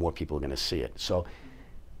 More people are going to see it. So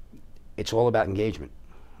it's all about engagement.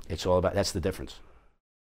 That's the difference.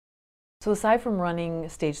 So aside from running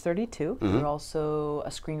Stage 32, you're also a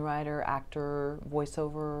screenwriter, actor,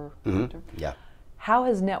 voiceover actor. Yeah. How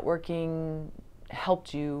has networking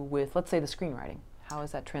helped you with, let's say, the screenwriting? How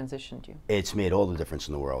has that transitioned you? It's made all the difference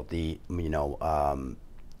in the world.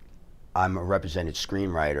 I'm a represented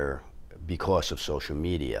screenwriter because of social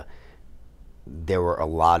media. There were a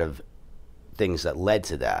lot of things that led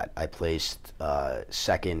to that. I placed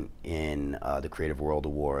second in the Creative World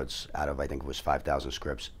Awards out of, I think it was 5,000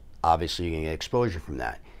 scripts. Obviously, you can get exposure from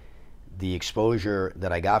that. The exposure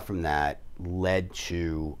that I got from that led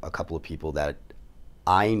to a couple of people that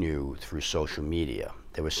I knew through social media.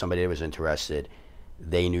 There was somebody that was interested.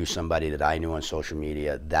 They knew somebody that I knew on social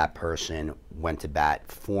media. That person went to bat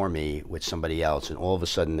for me with somebody else, and all of a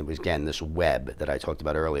sudden it was, again, this web that I talked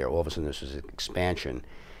about earlier. All of a sudden this was an expansion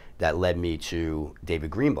that led me to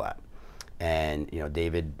David Greenblatt. And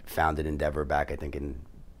David founded Endeavor back, I think, in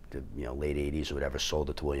the late 80s or whatever, sold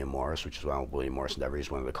it to William Morris, which is why William Morris Endeavor.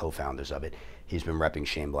 He's one of the co-founders of it. He's been repping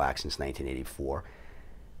Shane Black since 1984.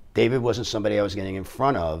 David wasn't somebody I was getting in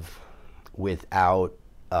front of without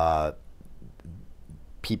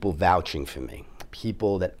people vouching for me,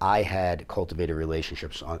 people that I had cultivated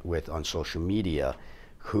relationships with on social media,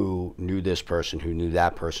 who knew this person, who knew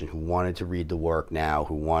that person, who wanted to read the work now,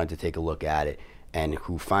 who wanted to take a look at it, and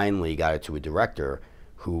who finally got it to a director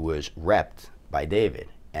who was repped by David.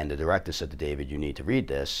 And the director said to David, "You need to read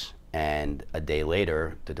this." And a day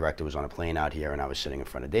later, the director was on a plane out here, and I was sitting in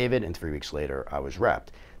front of David, and 3 weeks later, I was repped.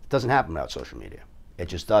 It doesn't happen without social media. It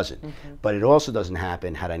just doesn't. Mm-hmm. But it also doesn't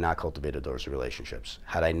happen had I not cultivated those relationships,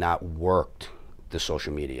 had I not worked the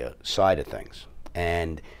social media side of things.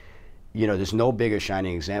 And, there's no bigger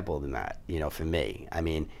shining example than that, for me. I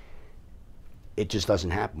mean, it just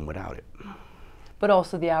doesn't happen without it. But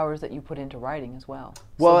also the hours that you put into writing as well.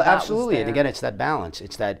 Well, so absolutely. And again, it's that balance.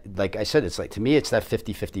 It's that, like I said, to me, it's that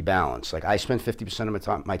 50-50 balance. Like, I spend 50%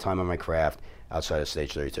 of my time on my craft, outside of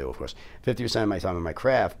Stage 32, of course. 50% of my time on my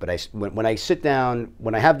craft, but when I sit down,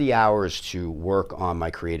 when I have the hours to work on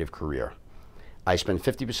my creative career, I spend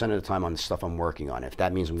 50% of the time on the stuff I'm working on. If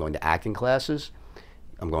that means I'm going to acting classes,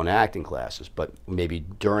 I'm going to acting classes. But maybe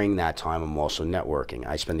during that time, I'm also networking.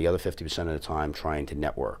 I spend the other 50% of the time trying to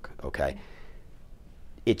network, okay?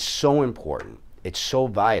 It's so important. It's so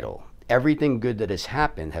vital. Everything good that has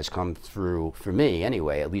happened has come through, for me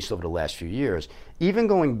anyway, at least over the last few years. Even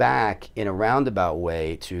going back in a roundabout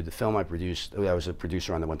way to the film I produced, I was a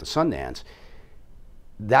producer on that went to Sundance.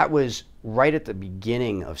 That was right at the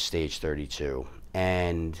beginning of Stage 32.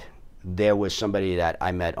 And there was somebody that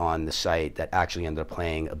I met on the site that actually ended up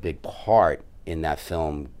playing a big part in that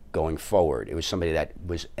film going forward. It was somebody that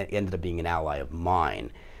ended up being an ally of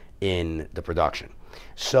mine in the production.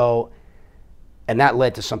 So, and that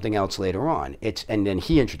led to something else later on. And then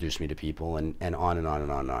he introduced me to people, and on and on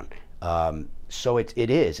and on and on. So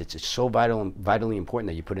it's so vitally important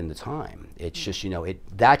that you put in the time. It's just,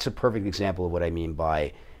 that's a perfect example of what I mean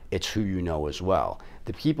by it's who you know as well.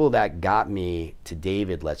 The people that got me to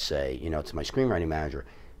David, let's say, to my screenwriting manager,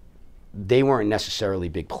 they weren't necessarily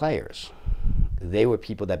big players. They were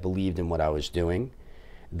people that believed in what I was doing.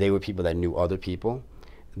 They were people that knew other people.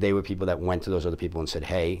 They were people that went to those other people and said,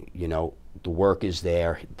 "Hey, the work is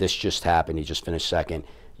there. This just happened. He just finished second.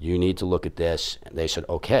 You need to look at this." And they said,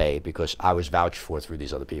 "Okay," because I was vouched for through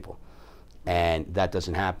these other people. And that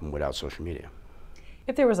doesn't happen without social media.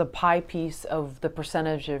 If there was a pie piece of the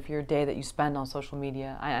percentage of your day that you spend on social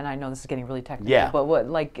media, and I know this is getting really technical, yeah, but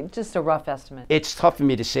what, just a rough estimate? It's tough for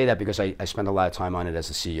me to say that because I spend a lot of time on it as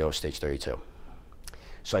the CEO of Stage 32.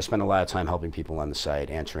 So I spend a lot of time helping people on the site,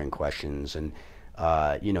 answering questions, and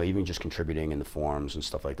even just contributing in the forums and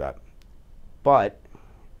stuff like that. But,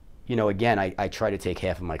 again, I try to take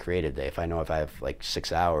half of my creative day. If I have like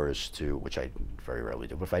 6 hours which I very rarely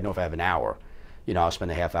do, but if I have an hour, I'll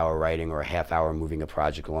spend a half hour writing or a half hour moving a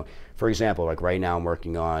project along. For example, like right now I'm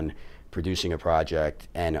working on producing a project,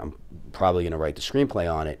 and I'm probably going to write the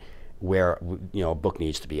screenplay on it, where a book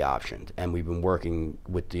needs to be optioned, and we've been working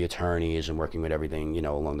with the attorneys and working with everything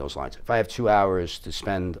along those lines. If I have 2 hours to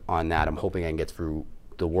spend on that, I'm hoping I can get through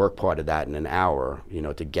the work part of that in an hour,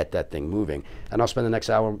 to get that thing moving, and I'll spend the next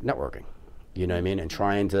hour networking, and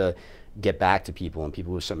trying to get back to people and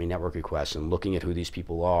people who sent me network requests and looking at who these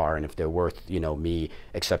people are and if they're worth me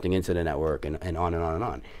accepting into the network, and on and on and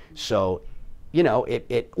on. So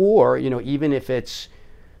even if it's,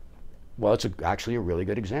 well, it's actually a really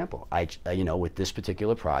good example. With this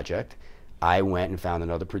particular project, I went and found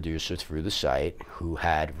another producer through the site who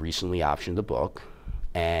had recently optioned the book.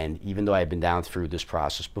 And even though I had been down through this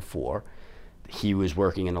process before, he was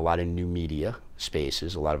working in a lot of new media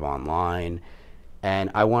spaces, a lot of online.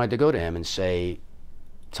 And I wanted to go to him and say,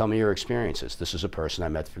 "Tell me your experiences. This is a person I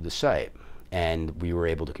met through the site." And we were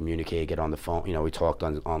able to communicate, get on the phone. We talked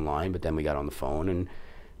online, but then we got on the phone, and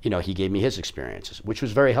he gave me his experiences, which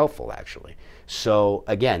was very helpful, actually. So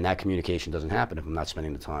again, that communication doesn't happen if I'm not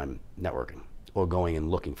spending the time networking or going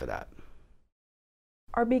and looking for that.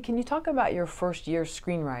 RB, can you talk about your first year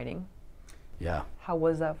screenwriting? Yeah. How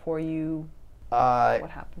was that for you? Uh,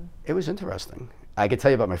 What happened? it was interesting. I could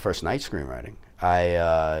tell you about my first night screenwriting.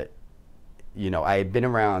 I had been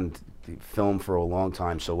around film for a long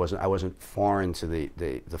time, so I wasn't foreign to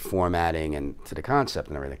the formatting and to the concept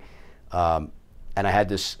and everything. And I had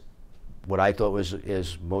this, what I thought was,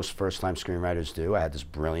 as most first-time screenwriters do, I had this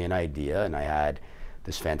brilliant idea, and I had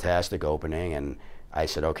this fantastic opening, and I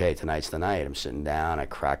said, okay, tonight's the night. I'm sitting down, I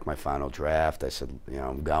cracked my final draft, I said,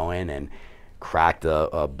 I'm going, and cracked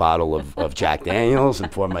a bottle of Jack Daniels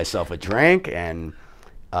and poured myself a drink, and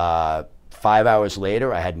 5 hours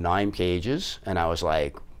later I had 9 pages, and I was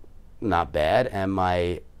like, not bad, and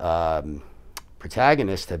my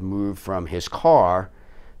protagonist had moved from his car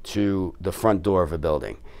to the front door of a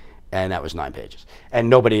building, and that was 9 pages, and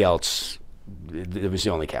nobody else, it was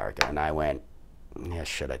the only character, and I went, yeah,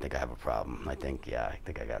 shit, I think I have a problem. I think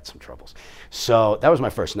I got some troubles. So that was my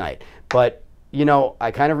first night. But,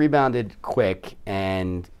 I kind of rebounded quick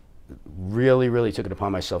and really, really took it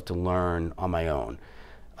upon myself to learn on my own.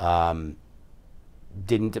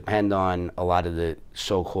 Didn't depend on a lot of the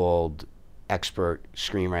so-called expert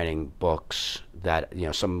screenwriting books that,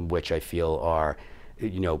 some of which I feel are,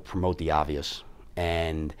 promote the obvious.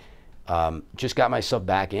 And just got myself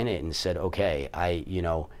back in it and said, okay,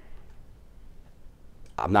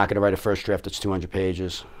 I'm not going to write a first draft that's 200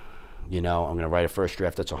 pages. I'm going to write a first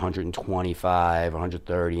draft that's 125,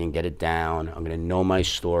 130 and get it down. I'm going to know my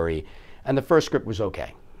story. And the first script was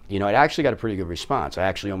okay. It actually got a pretty good response. I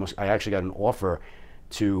actually got an offer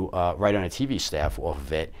to write on a TV staff off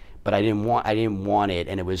of it, but I didn't want it,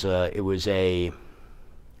 and it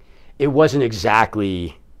wasn't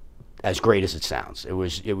exactly as great as it sounds. It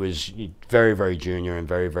was very, very junior and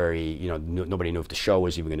very, very, nobody knew if the show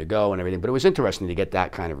was even going to go and everything, but it was interesting to get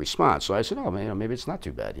that kind of response. So I said, oh, man, maybe it's not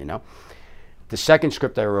too bad, The second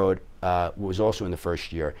script I wrote was also in the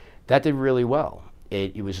first year. That did really well.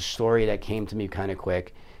 It was a story that came to me kind of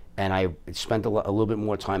quick, and I spent a little bit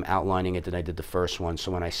more time outlining it than I did the first one.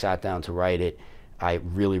 So when I sat down to write it, I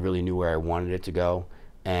really, really knew where I wanted it to go.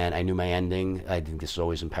 And I knew my ending. I think this is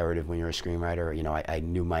always imperative when you're a screenwriter. I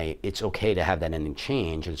knew it's okay to have that ending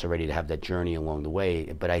change, and it's already to have that journey along the way,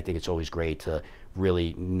 but I think it's always great to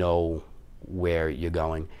really know where you're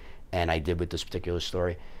going, and I did with this particular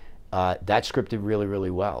story. That script did really,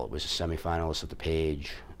 really well. It was a semifinalist at the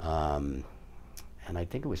Page, and I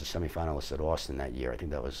think it was a semifinalist at Austin that year. I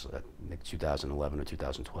think that was 2011 or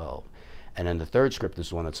 2012. And then the third script is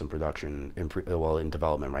the one that's in production, in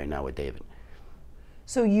development right now with David.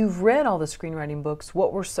 So you've read all the screenwriting books.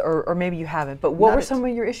 What were, or maybe you haven't, but what were some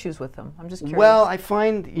of your issues with them? I'm just curious. Well, I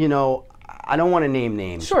find, I don't want to name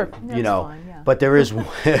names. Sure, that's fine, yeah. But there's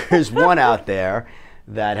one out there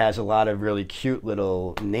that has a lot of really cute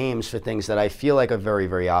little names for things that I feel like are very,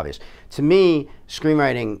 very obvious. To me,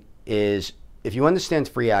 screenwriting is, if you understand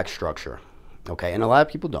 3-act structure, okay, and a lot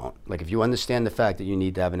of people don't. Like, if you understand the fact that you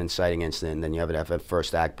need to have an inciting incident, then you have to have a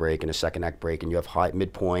first act break and a second act break, and you have high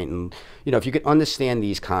midpoint, and if you could understand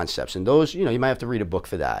these concepts, and those, you might have to read a book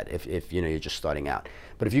for that if you're just starting out.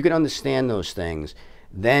 But if you could understand those things,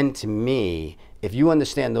 then to me, if you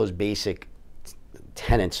understand those basic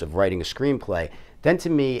tenets of writing a screenplay, then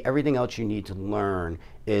to me, everything else you need to learn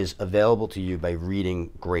is available to you by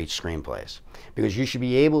reading great screenplays. Because you should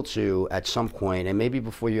be able to, at some point, and maybe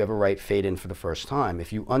before you ever write Fade In for the first time,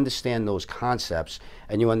 if you understand those concepts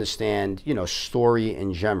and you understand, story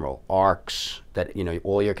in general, arcs, that,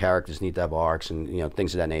 all your characters need to have arcs and,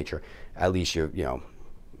 things of that nature, at least your,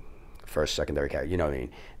 first, secondary character, you know what I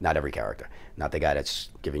mean? Not every character. Not the guy that's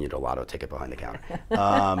giving you the lotto ticket behind the counter.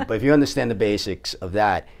 But if you understand the basics of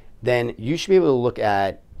that, then you should be able to look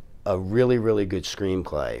at a really, really good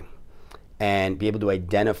screenplay and be able to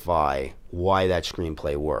identify why that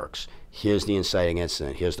screenplay works. Here's the inciting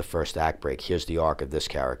incident. Here's the first act break. Here's the arc of this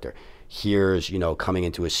character. Here's, coming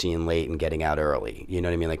into a scene late and getting out early. You know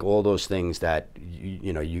what I mean? Like all those things that,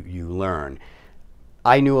 you learn.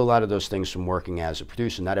 I knew a lot of those things from working as a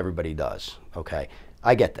producer. Not everybody does, okay?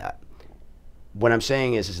 I get that. What I'm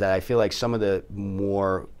saying is that I feel like some of the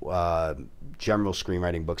more general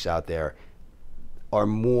screenwriting books out there are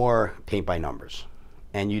more paint by numbers.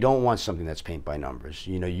 And you don't want something that's paint by numbers.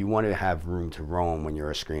 You want to have room to roam when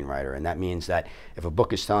you're a screenwriter. And that means that if a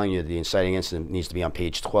book is telling you the inciting incident needs to be on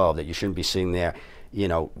page 12, that you shouldn't be sitting there,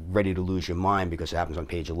 ready to lose your mind because it happens on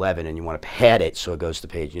page 11 and you want to pad it so it goes to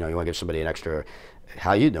page, you want to give somebody an extra,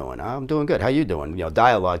 how you doing? I'm doing good. How you doing?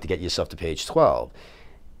 Dialogue to get yourself to page 12.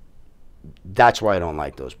 that's why I don't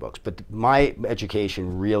like those books. But my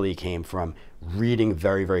education really came from reading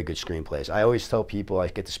very, very good screenplays. I always tell people, I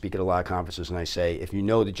get to speak at a lot of conferences, and I say, if you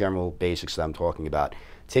know the general basics that I'm talking about,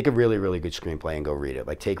 take a really, really good screenplay and go read it.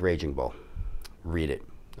 Like take Raging Bull, read it,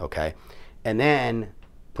 okay? And then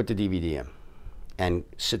put the DVD in and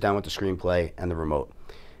sit down with the screenplay and the remote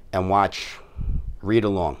and watch, read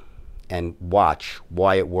along and watch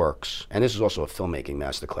why it works. And this is also a filmmaking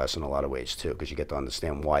masterclass in a lot of ways too, because you get to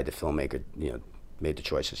understand why the filmmaker, made the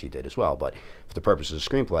choices he did as well. But for the purposes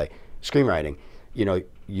of screenwriting,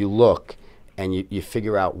 you look and you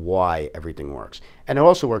figure out why everything works. And it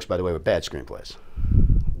also works, by the way, with bad screenplays.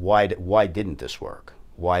 Why didn't this work?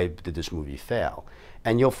 Why did this movie fail?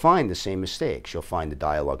 And you'll find the same mistakes. You'll find the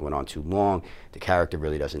dialogue went on too long. The character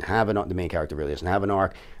really doesn't have the main character really doesn't have an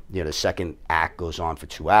arc. The second act goes on for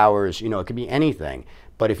 2 hours. It could be anything.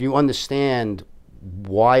 But if you understand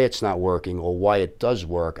why it's not working or why it does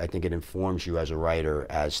work, I think it informs you as a writer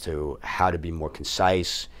as to how to be more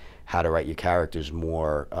concise, how to write your characters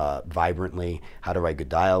more vibrantly, how to write good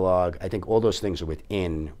dialogue. I think all those things are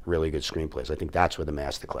within really good screenplays. I think that's where the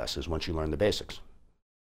masterclass is, once you learn the basics.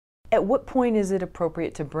 At what point is it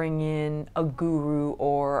appropriate to bring in a guru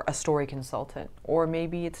or a story consultant? Or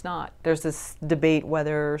maybe it's not. There's this debate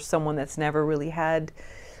whether someone that's never really had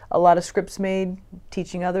a lot of scripts made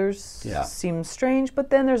teaching others seems strange,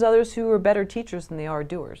 but then there's others who are better teachers than they are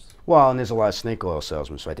doers. Well, and there's a lot of snake oil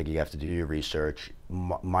salesmen, so I think you have to do your research.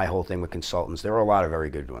 My whole thing with consultants, there are a lot of very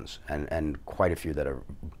good ones, and quite a few that are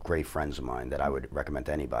great friends of mine that I would recommend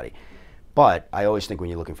to anybody. But I always think when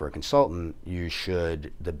you're looking for a consultant, you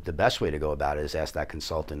should, the best way to go about it is ask that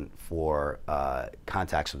consultant for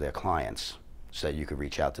contacts of their clients so that you could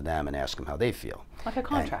reach out to them and ask them how they feel. Like a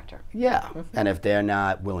contractor. And if they're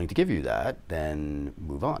not willing to give you that, then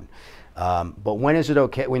move on. But when is it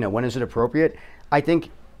okay, when is it appropriate? I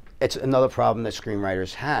think it's another problem that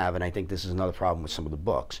screenwriters have, and I think this is another problem with some of the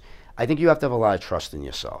books. I think you have to have a lot of trust in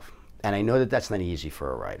yourself. And I know that that's not easy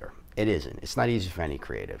for a writer. It isn't. It's not easy for any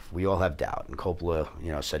creative. We all have doubt. And Coppola,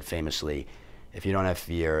 said famously, if you don't have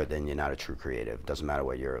fear, then you're not a true creative. It doesn't matter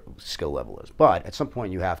what your skill level is. But at some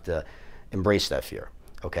point, you have to embrace that fear,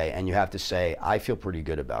 okay? And you have to say, I feel pretty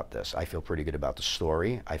good about this. I feel pretty good about the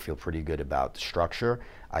story. I feel pretty good about the structure.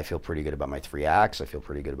 I feel pretty good about my 3 acts. I feel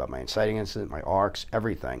pretty good about my inciting incident, my arcs,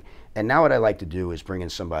 everything. And now what I like to do is bring in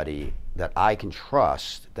somebody that I can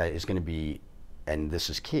trust that is going to be, and this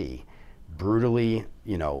is key, brutally,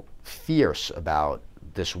 fierce about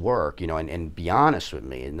this work, and be honest with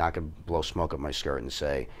me and not going to blow smoke up my skirt and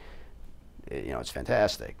say, it's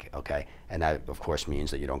fantastic, okay? And that, of course,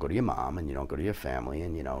 means that you don't go to your mom and you don't go to your family,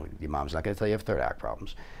 and, your mom's not going to tell you you have third act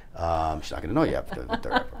problems. She's not going to know you have third act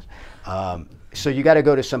problems. So you got to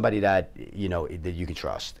go to somebody that, that you can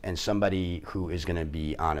trust, and somebody who is going to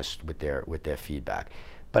be honest with their feedback.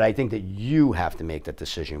 But I think that you have to make that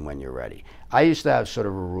decision when you're ready. I used to have sort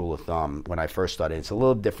of a rule of thumb when I first started. It's a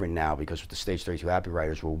little different now because with the Stage 32 Happy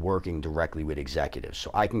Writers, we're working directly with executives. So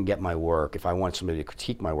I can get my work. If I want somebody to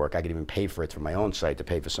critique my work, I could even pay for it through my own site to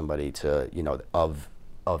pay for somebody to, of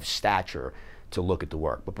stature to look at the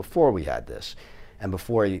work. But before we had this, and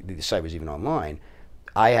before the site was even online,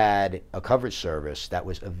 I had a coverage service that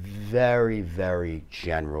was a very, very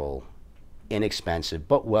general, inexpensive,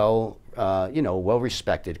 but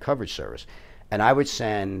well-respected coverage service. And I would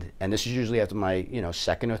send, and this is usually after my,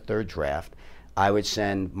 second or third draft, I would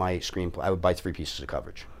send my screenplay. I would buy 3 pieces of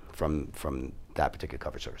coverage from that particular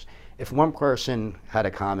coverage service. If one person had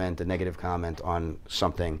a negative comment on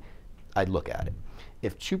something, I'd look at it.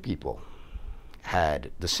 If 2 people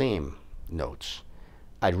had the same notes,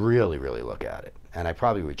 I'd really, really look at it, and I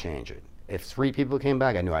probably would change it. If 3 people came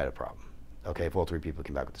back, I knew I had a problem. Okay, if all 3 people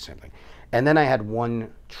came back with the same thing. And then I had one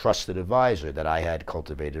trusted advisor that I had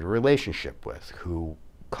cultivated a relationship with who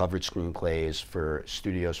covered screenplays for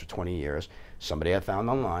studios for 20 years, somebody I found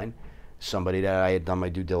online, somebody that I had done my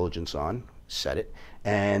due diligence on, said it,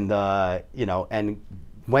 and, and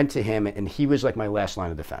went to him, and he was like my last line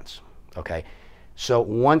of defense, okay? So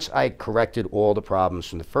once I corrected all the problems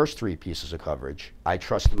from the first 3 pieces of coverage, I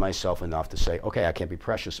trusted myself enough to say, okay, I can't be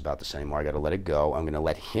precious about this anymore. I got to let it go. I'm going to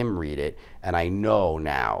let him read it, and I know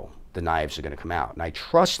now the knives are going to come out. And I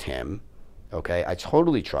trust him, okay? I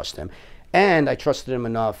totally trust him. And I trusted him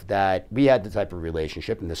enough that we had the type of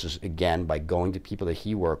relationship, and this is, again, by going to people that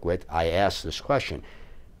he worked with, I asked this question.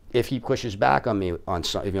 If he pushes back on me on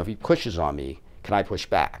something, if he pushes on me, can I push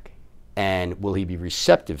back? And will he be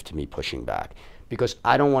receptive to me pushing back? Because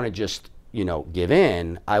I don't want to just, give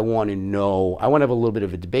in. I want to know, I want to have a little bit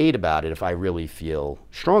of a debate about it if I really feel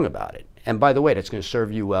strong about it. And by the way, that's going to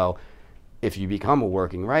serve you well if you become a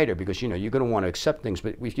working writer, because you're going to want to accept things,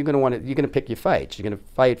 but if you're going to pick your fights. You're going to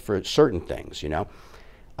fight for certain things,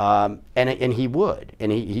 and he would,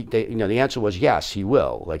 and the answer was yes, he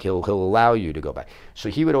will. Like he'll allow you to go back. So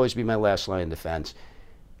he would always be my last line of defense.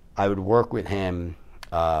 I would work with him,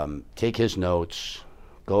 take his notes,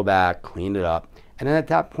 go back, clean it up, and then at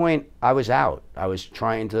that point I was out. I was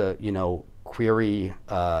trying to query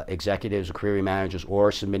executives or query managers,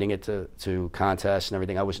 or submitting it to contests and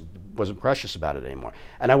everything. I wasn't precious about it anymore,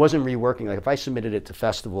 and I wasn't reworking. Like if I submitted it to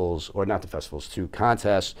festivals, or not to festivals, to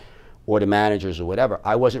contests or to managers or whatever,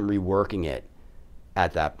 I wasn't reworking it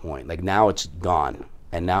at that point. Like now it's gone,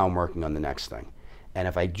 and now I'm working on the next thing. And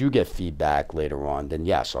if I do get feedback later on, then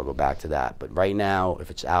yes, I'll go back to that. But right now, if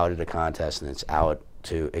it's out at a contest and it's out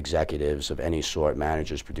to executives of any sort,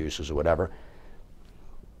 managers, producers, or whatever,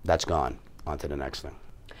 that's gone. On to the next thing.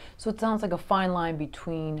 So it sounds like a fine line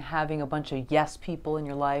between having a bunch of yes people in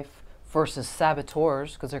your life versus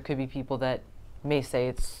saboteurs, because there could be people that may say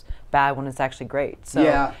it's bad when it's actually great. So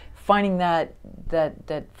yeah. Finding that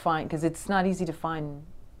fine, because it's not easy to find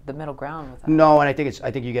the middle ground with that. No, and I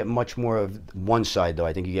think you get much more of one side, though.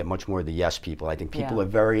 I think you get much more of the yes people. I think people are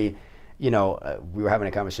very, we were having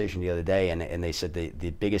a conversation the other day, and they said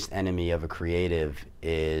the biggest enemy of a creative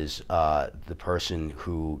is the person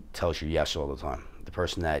who tells you yes all the time. The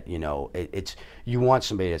person that, you want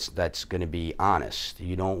somebody that's going to be honest.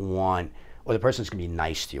 You don't want, or the person that's going to be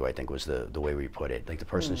nice to you, I think was the way we put it. Like the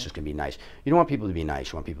person that's just going to be nice. You don't want people to be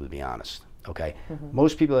nice. You want people to be honest, okay?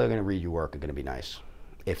 Most people that are going to read your work are going to be nice,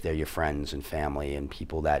 if they're your friends and family and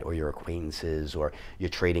people that, or your acquaintances, or you're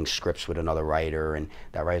trading scripts with another writer, and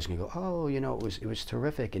that writer's gonna go, oh, it was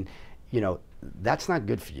terrific, and that's not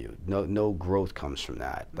good for you. No growth comes from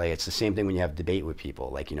that. Like it's the same thing when you have debate with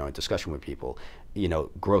people, like a discussion with people.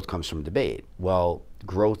 Growth comes from debate. Well,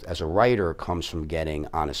 growth as a writer comes from getting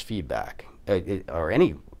honest feedback, or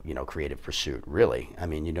any creative pursuit, really. I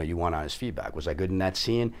mean, you want honest feedback. Was I good in that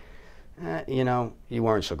scene? You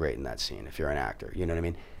weren't so great in that scene if you're an actor. You know what I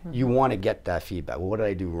mean? You want to get that feedback. Well, what did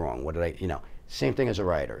I do wrong? What did I, same thing as a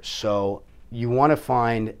writer. So you want to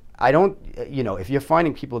find, if you're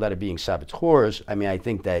finding people that are being saboteurs, I mean, I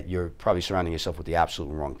think that you're probably surrounding yourself with the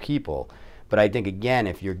absolute wrong people. But I think, again,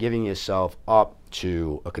 if you're giving yourself up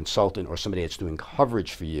to a consultant or somebody that's doing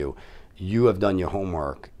coverage for you, you have done your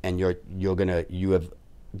homework, and you have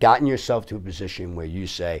gotten yourself to a position where you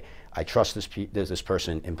say, I trust this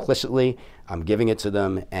person implicitly, I'm giving it to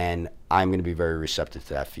them, and I'm going to be very receptive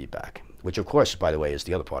to that feedback. Which, of course, by the way, is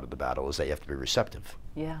the other part of the battle, is that you have to be receptive.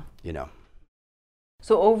 Yeah.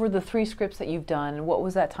 So over the 3 scripts that you've done, what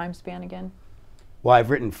was that time span again? Well, I've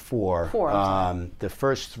written 4. 4. The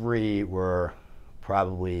first 3 were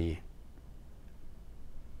probably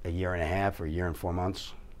a year and a half or a year and 4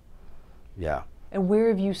 months. Yeah. And where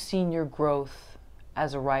have you seen your growth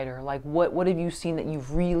as a writer? Like what have you seen that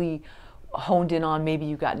you've really honed in on? Maybe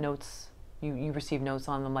you got notes, you received notes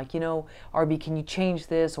on them, like, RB, can you change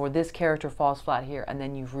this, or this character falls flat here, and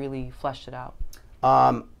then you've really fleshed it out?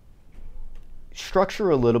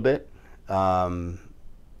 Structure a little bit.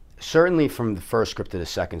 Certainly from the first script to the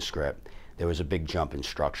second script, there was a big jump in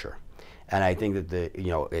structure. And I think that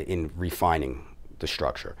in refining the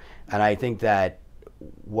structure. And I think that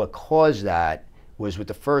what caused that was, with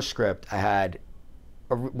the first script, I had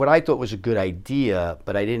what I thought was a good idea,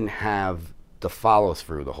 but I didn't have the follow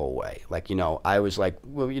through the whole way. Like, I was like,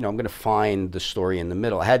 well, I'm going to find the story in the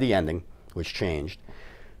middle. I had the ending, which changed.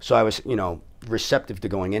 So I was, receptive to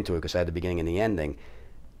going into it because I had the beginning and the ending.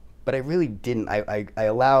 But I really didn't. I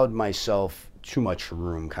allowed myself too much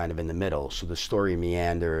room kind of in the middle. So the story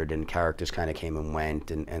meandered and characters kind of came and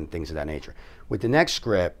went and things of that nature. With the next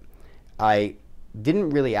script, I didn't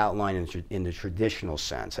really outline in the traditional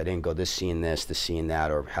sense. I didn't go this scene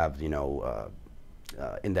that, or have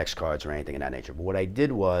index cards or anything of that nature. But what I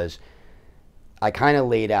did was, I kind of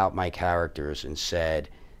laid out my characters and said,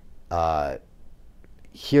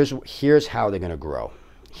 here's how they're going to grow.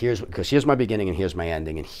 Because here's my beginning and here's my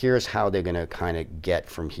ending, and here's how they're going to kind of get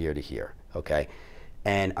from here to here. Okay,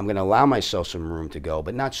 and I'm going to allow myself some room to go,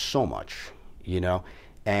 but not so much,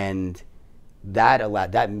 and I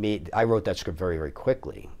wrote that script very, very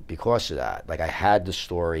quickly because of that. Like, I had the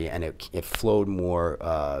story, and it flowed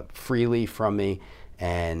more freely from me.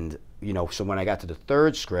 And, so when I got to the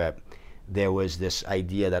third script, there was this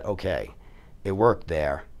idea that, okay, it worked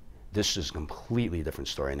there. This is a completely different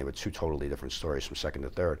story, and there were 2 totally different stories from second to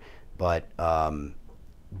third. But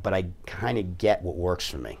I kind of get what works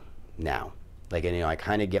for me now. Like, I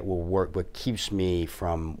kind of get what keeps me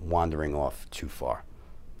from wandering off too far,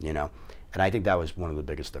 And I think that was one of the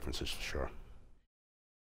biggest differences, for sure.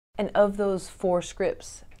 And of those 4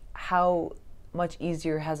 scripts, how much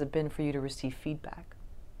easier has it been for you to receive feedback?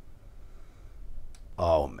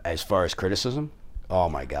 Oh, as far as criticism, oh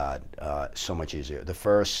my God, so much easier. The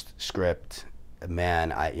first script,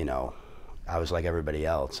 man, I was like everybody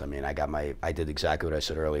else. I mean, I did exactly what I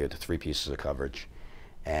said earlier, the 3 pieces of coverage.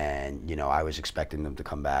 And, I was expecting them to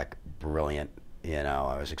come back brilliant.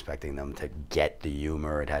 I was expecting them to get the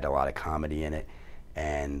humor. It had a lot of comedy in it.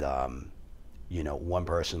 And, one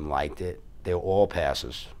person liked it. They were all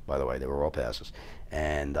passes, by the way, they were all passes.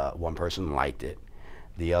 And one person liked it.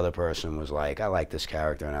 The other person was like, I like this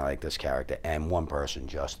character and I like this character. And one person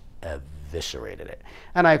just eviscerated it.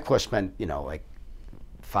 And I, of course, spent, like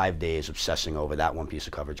 5 days obsessing over that one piece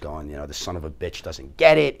of coverage going, the son of a bitch doesn't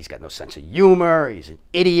get it. He's got no sense of humor. He's an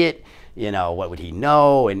idiot. What would he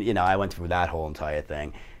know? And, I went through that whole entire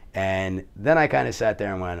thing. And then I kind of sat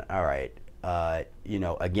there and went, all right,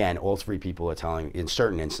 again, all 3 people are telling, in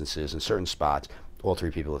certain instances, in certain spots, all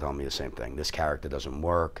 3 people are telling me the same thing. This character doesn't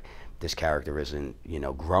work. This character isn't,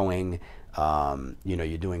 growing.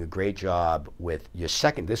 You're doing a great job with your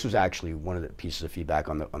second. This was actually one of the pieces of feedback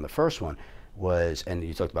on the first one was, and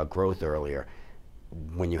you talked about growth earlier,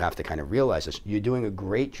 when you have to kind of realize this, you're doing a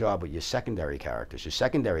great job with your secondary characters. Your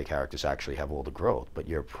secondary characters actually have all the growth, but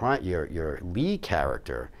your lead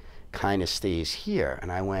character kind of stays here.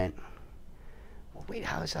 And I went, well, wait,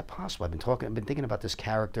 how is that possible? I've been thinking about this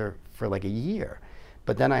character for like a year.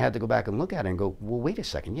 But then I had to go back and look at it and go, well, wait a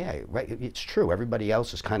second. Yeah, right. It's true. Everybody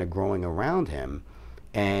else is kind of growing around him.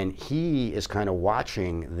 And he is kind of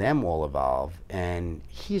watching them all evolve. And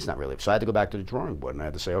he's not really. So I had to go back to the drawing board and I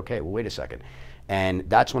had to say, okay, well, wait a second. And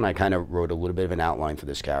that's when I kind of wrote a little bit of an outline for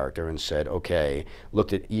this character and said, okay,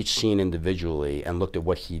 looked at each scene individually and looked at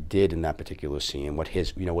what he did in that particular scene. What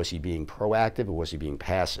his, was he being proactive or was he being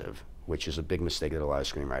passive? Which is a big mistake that a lot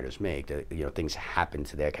of screenwriters make. That, things happen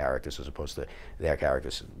to their characters as opposed to their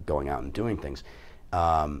characters going out and doing things,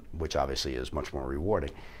 which obviously is much more rewarding.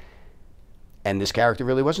 And this character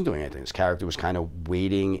really wasn't doing anything. This character was kind of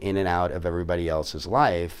wading in and out of everybody else's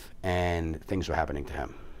life, and things were happening to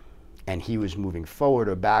him. And he was moving forward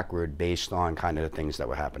or backward based on kind of the things that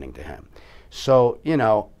were happening to him. So,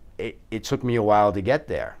 it took me a while to get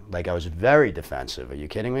there. Like, I was very defensive. Are you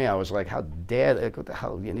kidding me? I was like, how dare they? What the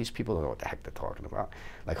hell? These people don't know what the heck they're talking about.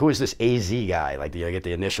 Like, who is this AZ guy? Like, I get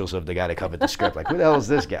the initials of the guy that covered the script. Like, who the hell is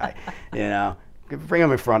this guy? Bring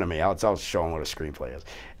him in front of me. I'll show him what a screenplay is.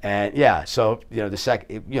 And yeah, so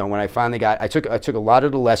when I finally I took a lot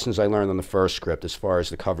of the lessons I learned on the first script as far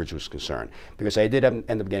as the coverage was concerned, because I did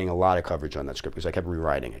end up getting a lot of coverage on that script because I kept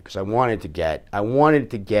rewriting it because I wanted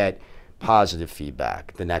to get positive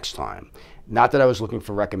feedback the next time. Not that I was looking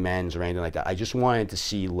for recommends or anything like that. I just wanted to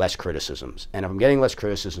see less criticisms. And if I'm getting less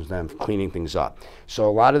criticisms, then I'm cleaning things up. So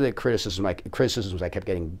a lot of the criticisms I kept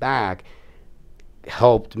getting back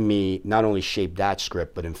helped me not only shape that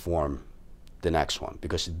script, but inform the next one.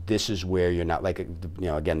 Because this is where you're not, like,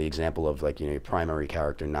 again, the example of, like, your primary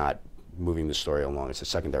character not moving the story along. It's the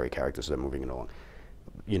secondary characters that are moving it along.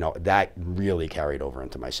 That really carried over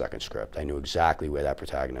into my second script. I knew exactly where that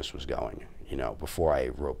protagonist was going, before I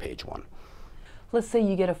wrote page 1. Let's say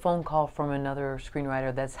you get a phone call from another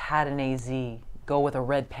screenwriter that's had an AZ go with a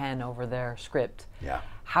red pen over their script. Yeah.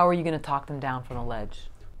 How are you going to talk them down from the ledge?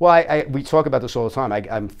 Well, we talk about this all the time.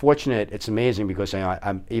 I'm fortunate. It's amazing because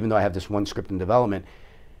even though I have this one script in development,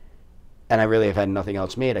 and I really have had nothing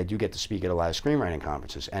else made, I do get to speak at a lot of screenwriting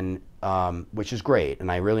conferences, and which is great,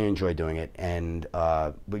 and I really enjoy doing it. And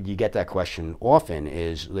but you get that question often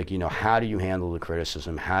is like, how do you handle the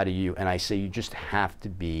criticism? How do you? And I say you just have to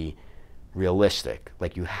be realistic.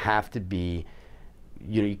 Like, you have to be,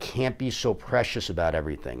 you can't be so precious about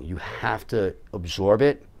everything. You have to absorb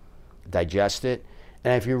it, digest it,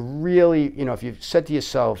 and if you're really, if you've said to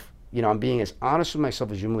yourself, I'm being as honest with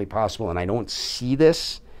myself as humanly possible, and I don't see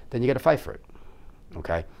this, then you got to fight for it,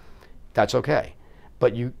 okay? That's okay.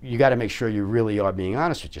 But you got to make sure you really are being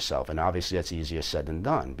honest with yourself, and obviously that's easier said than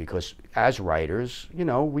done, because as writers,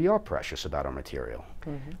 we are precious about our material.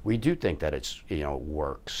 Mm-hmm. We do think that it's,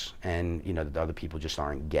 works, and, that other people just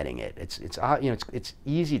aren't getting it. It's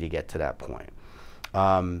easy to get to that point.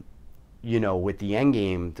 With the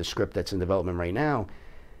Endgame, the script that's in development right now,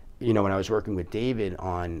 when I was working with David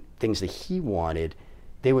on things that he wanted,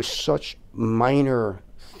 they were such minor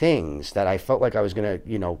things that I felt like I was going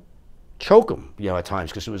to, choke him, at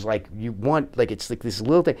times, because it was like, it's like this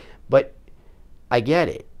little thing, but I get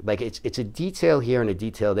it. Like, it's a detail here and a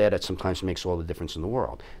detail there that sometimes makes all the difference in the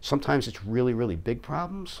world. Sometimes it's really, really big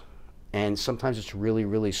problems, and sometimes it's really,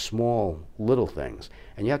 really small, little things.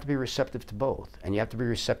 And you have to be receptive to both. And you have to be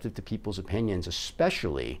receptive to people's opinions,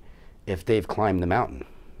 especially if they've climbed the mountain.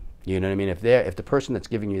 You know what I mean? If the person that's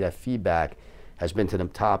giving you that feedback has been to the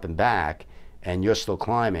top and back, and you're still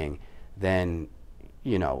climbing, then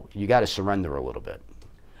you got to surrender a little bit.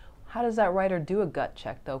 How does that writer do a gut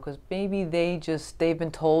check though? Because maybe they've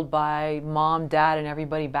been told by mom, dad, and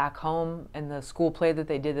everybody back home in the school play that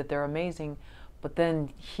they did that they're amazing, but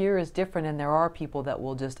then here is different, and there are people that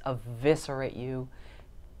will just eviscerate you.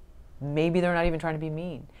 Maybe they're not even trying to be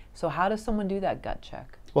mean. So how does someone do that gut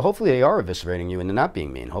check? Well, hopefully they are eviscerating you and they're not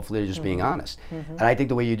being mean. Hopefully they're just being honest. And I think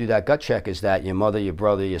the way you do that gut check is that your mother, your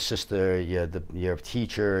brother, your sister, your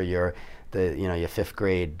teacher, your fifth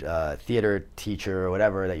grade theater teacher or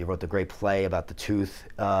whatever that you wrote the great play about the tooth,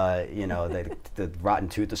 the rotten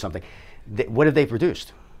tooth or something. What have they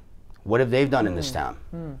produced? What have they done in this town?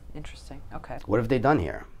 Interesting. Okay. What have they done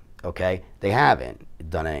here? Okay, they haven't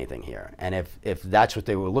done anything here. And if that's what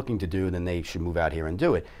they were looking to do, then they should move out here and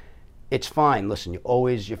do it. It's fine. Listen,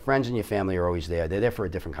 your friends and your family are always there. They're there for a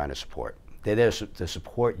different kind of support. They're there to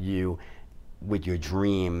support you with your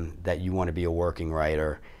dream that you want to be a working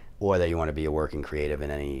writer or that you want to be a working creative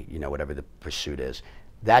in any, whatever the pursuit is.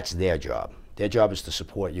 That's their job. Their job is to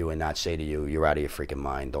support you and not say to you, you're out of your freaking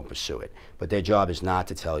mind, don't pursue it. But their job is not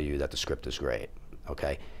to tell you that the script is great,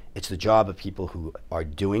 okay? It's the job of people who are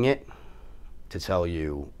doing it to tell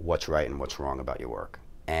you what's right and what's wrong about your work.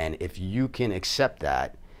 And if you can accept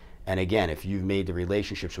that, and again, if you've made the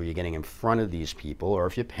relationships where you're getting in front of these people, or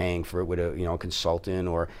if you're paying for it with a consultant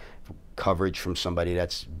or coverage from somebody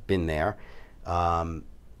that's been there,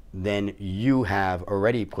 then you have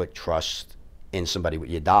already put trust in somebody with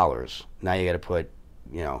your dollars. Now you got to put,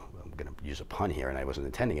 I'm going to use a pun here, and I wasn't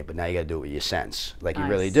intending it, but now you got to do it with your sense, like you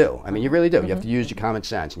really do. I mean, you really do. You have to use your common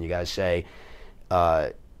sense, and you got to say,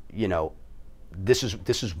 this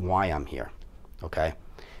is why I'm here. Okay.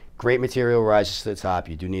 Great material rises to the top.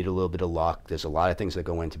 You do need a little bit of luck. There's a lot of things that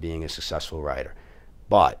go into being a successful writer.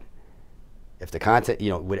 But if the content,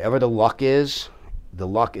 whatever the luck is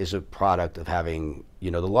a product of having,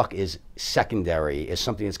 the luck is secondary, is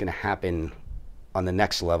something that's going to happen on the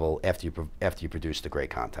next level after you produce the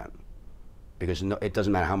great content. Because it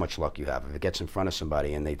doesn't matter how much luck you have. If it gets in front of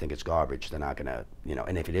somebody and they think it's garbage, they're not going to,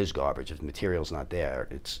 and if it is garbage, if the material's not there,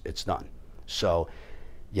 it's done. So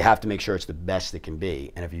you have to make sure it's the best it can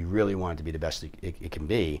be. And if you really want it to be the best it can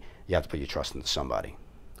be, you have to put your trust into somebody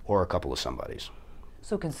or a couple of somebodies.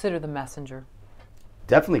 So consider the messenger.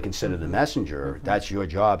 Definitely consider the messenger. That's your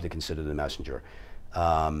job to consider the messenger.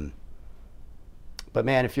 But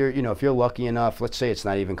man, if you're lucky enough, let's say it's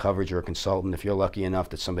not even coverage or a consultant, if you're lucky enough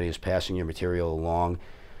that somebody is passing your material along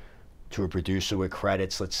to a producer with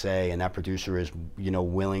credits, let's say, and that producer is,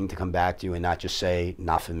 willing to come back to you and not just say,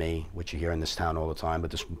 not for me, which you hear in this town all the time,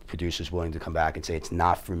 but this producer is willing to come back and say, it's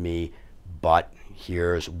not for me, but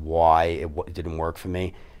here's why it didn't work for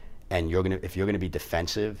me. And if you're gonna be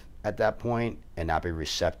defensive at that point and not be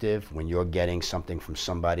receptive when you're getting something from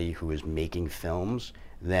somebody who is making films,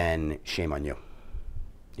 then shame on you.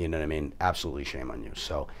 You know what I mean? Absolutely shame on you.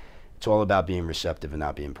 So it's all about being receptive and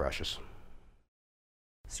not being precious.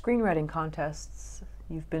 Screenwriting contests,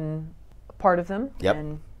 you've been a part of them. Yep.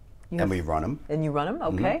 And we run them. And you run them,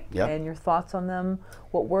 okay. Yep. And your thoughts on them,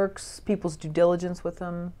 what works, people's due diligence with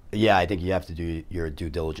them? Yeah, I think you have to do your due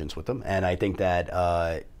diligence with them. And I think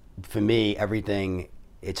that for me, everything,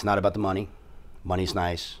 it's not about the money. Money's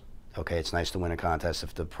nice. Okay, it's nice to win a contest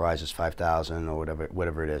if the prize is $5,000 or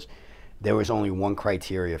whatever it is. There was only one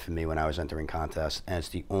criteria for me when I was entering contests, and it's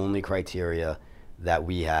the only criteria that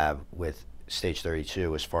we have with Stage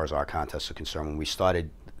 32 as far as our contests are concerned. When we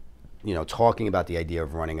started, talking about the idea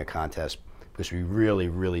of running a contest, because we really,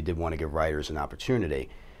 really did want to give writers an opportunity,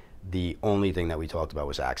 the only thing that we talked about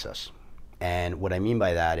was access. And what I mean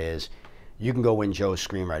by that is, you can go win Joe's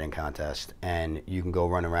screenwriting contest, and you can go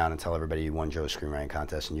run around and tell everybody you won Joe's screenwriting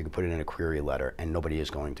contest, and you can put it in a query letter, and nobody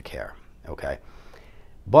is going to care, okay?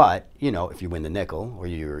 But, if you win the nickel, or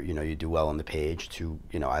you do well on the page,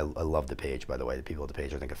 I love the page, by the way, the people at the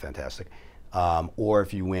page I think are fantastic, or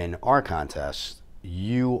if you win our contest,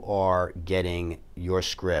 you are getting your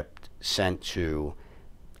script sent to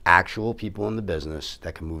actual people in the business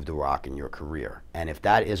that can move the rock in your career. And if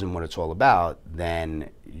that isn't what it's all about, then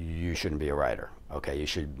you shouldn't be a writer. Okay, you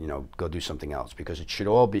should, go do something else, because it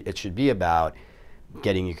should be about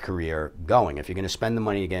getting your career going. If you're going to spend the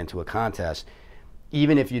money to get into a contest,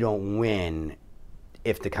 even if you don't win,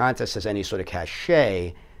 if the contest has any sort of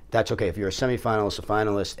cachet, that's okay. If you're a semifinalist, a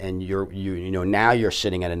finalist, and now you're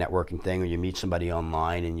sitting at a networking thing, or you meet somebody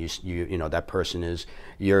online, and that person is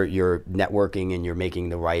you're networking, and you're making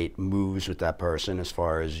the right moves with that person as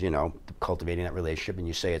far as cultivating that relationship, and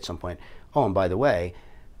you say at some point, oh, and by the way,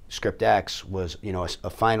 Script X was, you know, a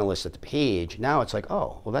finalist at the page. Now it's like,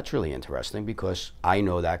 oh, well, that's really interesting because I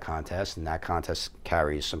know that contest and that contest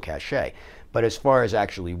carries some cachet. But as far as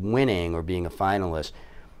actually winning or being a finalist,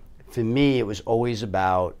 for me, it was always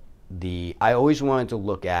about I always wanted to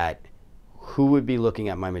look at who would be looking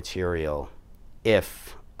at my material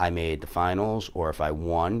if I made the finals or if I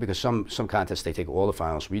won, because some contests, they take all the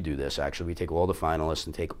finalists. We do this, actually. We take all the finalists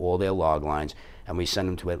and take all their log lines, and we send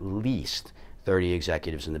them to at least 30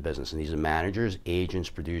 executives in the business. And these are managers, agents,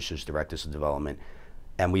 producers, directors of development,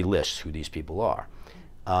 and we list who these people are.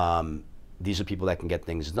 These are people that can get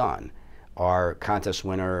things done. Our contest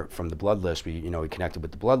winner from the Blood List, we connected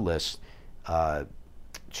with the Blood List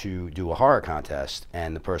to do a horror contest,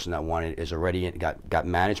 and the person that won it is already got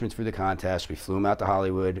management through the contest. We flew him out to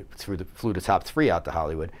Hollywood, flew the top 3 out to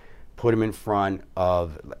Hollywood, put him in front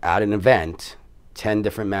of, at an event, 10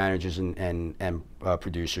 different managers and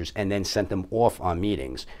producers, and then sent them off on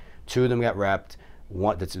meetings. 2 of them got repped.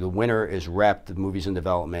 The winner is repped, the movie's in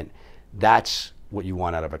development. That's what you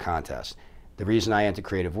want out of a contest. The reason I entered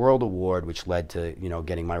Creative World Award, which led to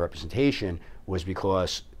getting my representation, was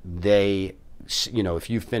because they, if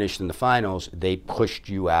you finished in the finals, they pushed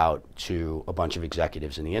you out to a bunch of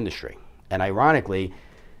executives in the industry. And ironically,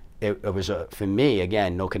 it was, for me,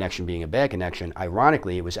 again, no connection being a bad connection,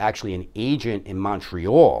 ironically, it was actually an agent in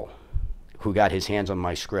Montreal who got his hands on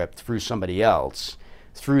my script through somebody else,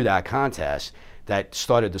 through that contest, that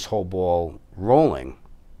started this whole ball rolling.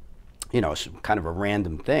 It's kind of a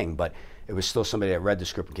random thing, but it was still somebody that read the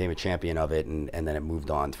script and became a champion of it, and then it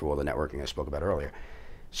moved on through all the networking I spoke about earlier.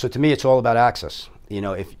 So to me, it's all about access.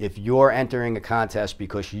 If you're entering a contest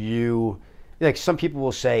because like some people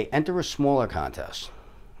will say, enter a smaller contest,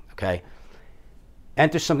 okay?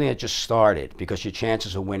 Enter something that just started because your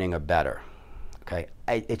chances of winning are better, okay?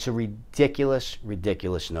 It's a ridiculous,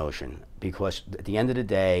 ridiculous notion, because at the end of the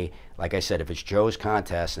day, like I said, if it's Joe's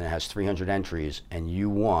contest and it has 300 entries and you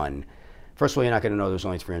won, first of all, you're not going to know there's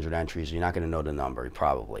only 300 entries. You're not going to know the number,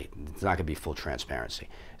 probably. It's not going to be full transparency.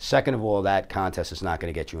 Second of all, that contest is not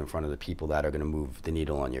going to get you in front of the people that are going to move the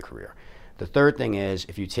needle on your career. The third thing is,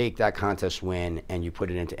 if you take that contest win and you put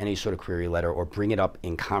it into any sort of query letter or bring it up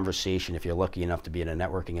in conversation, if you're lucky enough to be at a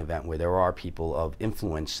networking event where there are people of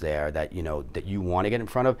influence there that that you want to get in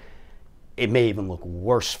front of, it may even look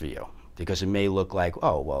worse for you, because it may look like,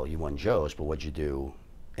 oh, well, you won Joe's, but what'd you do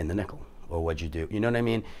in the nickel? Or what'd you do? You know what I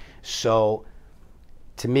mean? So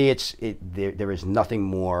to me, there is nothing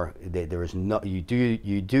more. There is no, you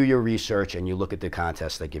do your research and you look at the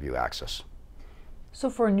contests that give you access. So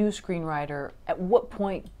for a new screenwriter, at what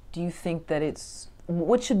point do you think that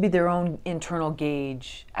what should be their own internal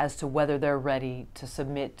gauge as to whether they're ready to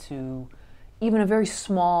submit to even a very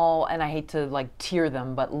small, and I hate to like tier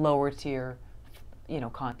them, but lower tier,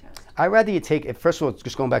 contest? I'd rather you take, first of all,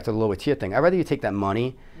 just going back to the lower tier thing, I'd rather you take that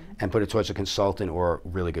money and put it towards a consultant or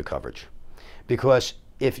really good coverage. Because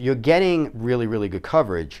if you're getting really, really good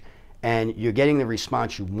coverage and you're getting the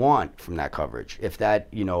response you want from that coverage, if that,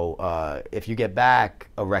 if you get back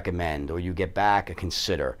a recommend or you get back a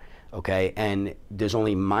consider, okay, and there's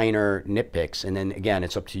only minor nitpicks, and then again,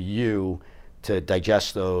 it's up to you to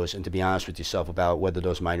digest those and to be honest with yourself about whether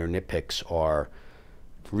those minor nitpicks are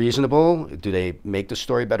reasonable, do they make the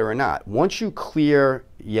story better or not. Once you clear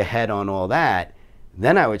your head on all that,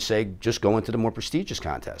 then I would say just go into the more prestigious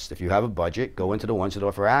contests. If you have a budget, go into the ones that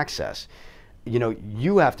offer access.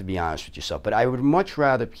 You have to be honest with yourself, but I would much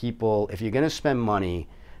rather people, if you're going to spend money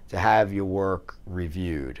to have your work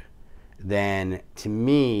reviewed, then to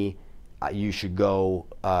me, you should go,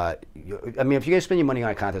 if you're going to spend your money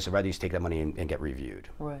on a contest, I'd rather you take that money and get reviewed.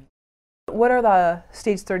 Right. What are the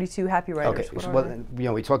Stage 32 Happy Writers? Okay,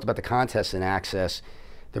 so, we talked about the contest and access.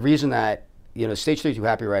 The reason that Stage 32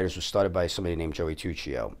 Happy Writers was started by somebody named Joey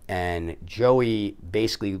Tuccio, and Joey,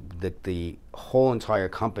 basically the whole entire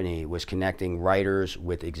company was connecting writers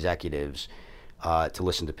with executives to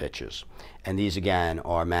listen to pitches. And these, again,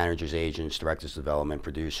 are managers, agents, directors of development,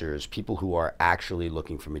 producers, people who are actually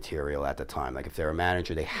looking for material at the time. Like if they're a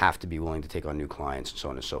manager, they have to be willing to take on new clients and so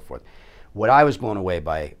on and so forth. What I was blown away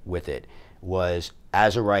by with it was,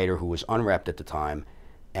 as a writer who was unrepped at the time,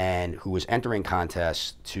 and who was entering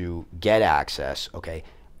contests to get access, okay,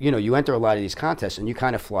 you enter a lot of these contests and you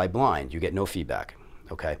kind of fly blind. You get no feedback,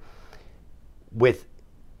 okay?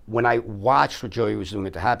 When I watched what Joey was doing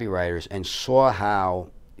with the Happy Writers and saw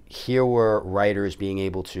how here were writers being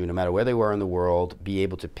able to, no matter where they were in the world, be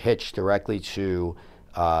able to pitch directly to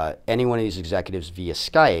any one of these executives via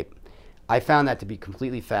Skype, I found that to be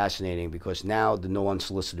completely fascinating, because now the no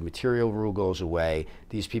unsolicited material rule goes away.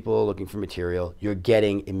 These people are looking for material. You're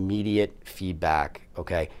getting immediate feedback,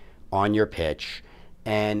 okay, on your pitch.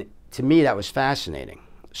 And to me, that was fascinating.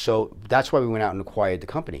 So that's why we went out and acquired the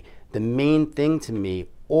company. The main thing to me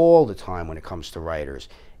all the time when it comes to writers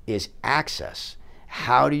is access.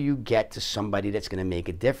 How do you get to somebody that's going to make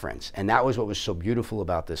a difference? And that was what was so beautiful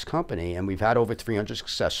about this company. And we've had over 300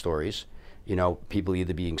 success stories. You know, people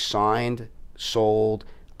either being signed, sold,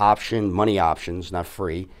 optioned, money options, not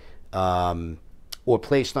free, or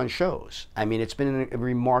placed on shows. I mean, it's been a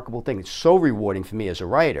remarkable thing. It's so rewarding for me as a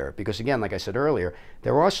writer because, again, like I said earlier,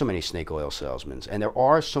 there are so many snake oil salesmen, and there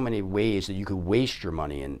are so many ways that you could waste your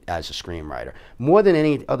money in as a screenwriter, more than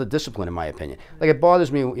any other discipline, in my opinion. Like, it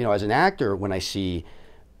bothers me, you know, as an actor when I see,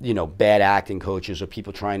 you know, bad acting coaches or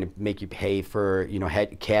people trying to make you pay for, you know,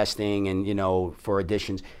 head casting and, you know, for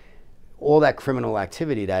auditions, all that criminal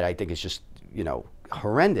activity that I think is just, you know,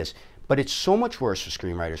 horrendous. But it's so much worse for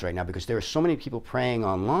screenwriters right now because there are so many people praying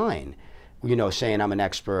online, you know, saying I'm an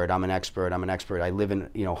expert, I'm an expert, I'm an expert. I live in,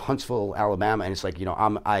 you know, Huntsville, Alabama, and it's like, you know,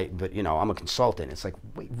 I'm a consultant. It's like,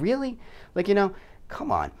 wait, really? Like, you know,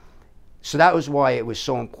 come on. So that was why it was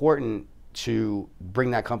so important to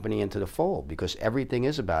bring that company into the fold, because everything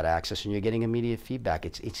is about access and you're getting immediate feedback.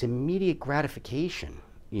 It's immediate gratification,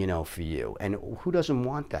 you know, for you. And who doesn't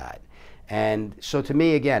want that? And so to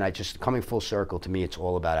me, again, I just coming full circle, to me, it's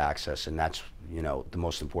all about access. And that's, you know, the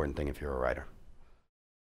most important thing if you're a writer.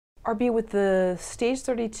 RB, with the Stage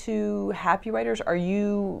 32 happy writers,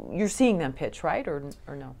 you're seeing them pitch, right, or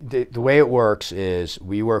no? The way it works is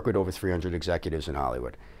we work with over 300 executives in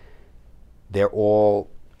Hollywood. They're all,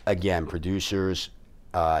 again, producers,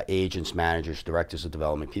 agents, managers, directors of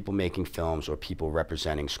development, people making films or people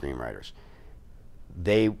representing screenwriters.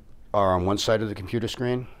 They are on one side of the computer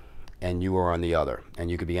screen and you are on the other, and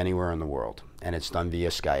you could be anywhere in the world, and it's done via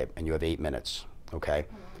Skype, and you have 8 minutes, okay?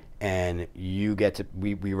 And you get to,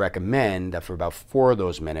 we recommend that for about 4 of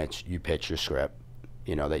those minutes, you pitch your script,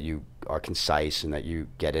 you know, that you are concise and that you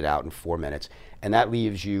get it out in 4 minutes, and that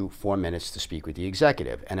leaves you 4 minutes to speak with the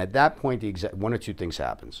executive. And at that point, one or two things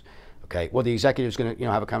happens. Okay, well, the executive is going to, you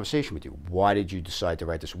know, have a conversation with you. Why did you decide to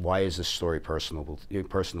write this? Why is this story personal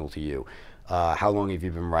to you? How long have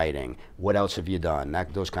you been writing? What else have you done?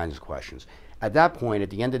 Those kinds of questions. At that point, at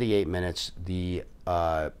the end of the 8 minutes, the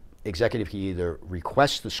executive can either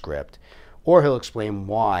request the script or he'll explain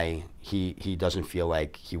why he doesn't feel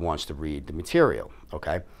like he wants to read the material,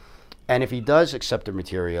 okay? And if he does accept the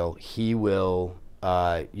material, he will,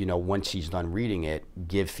 you know, once he's done reading it,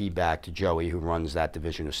 give feedback to Joey, who runs that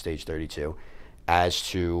division of Stage 32, as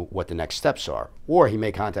to what the next steps are. Or he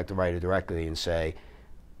may contact the writer directly and say,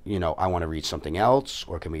 you know, I want to read something else,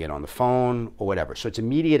 or can we get on the phone, or whatever. So it's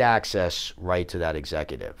immediate access right to that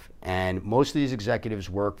executive. And most of these executives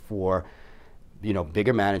work for, you know,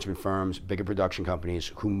 bigger management firms, bigger production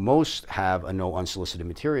companies, who most have a no unsolicited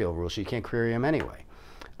material rule, so you can't query them anyway.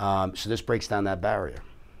 So this breaks down that barrier.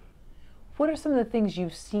 What are some of the things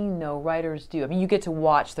you've seen, though, writers do? I mean, you get to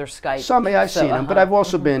watch their Skype. Some, I've seen them, but I've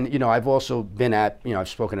also been, you know, I've been at, you know, I've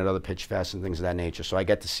spoken at other pitch fests and things of that nature, so I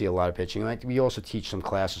get to see a lot of pitching. Like, we also teach some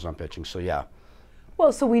classes on pitching, so yeah.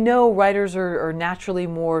 Well, so we know writers are naturally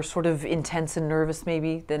more sort of intense and nervous,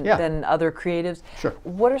 maybe, than other creatives. Sure.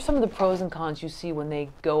 What are some of the pros and cons you see when they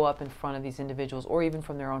go up in front of these individuals, or even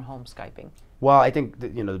from their own home Skyping? Well, I think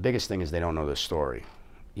that, you know, the biggest thing is they don't know the story.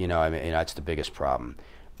 You know, I mean, that's the biggest problem.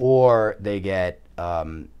 Or they get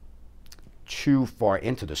too far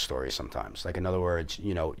into the story sometimes. Like, in other words,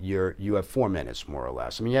 you know, you have 4 minutes more or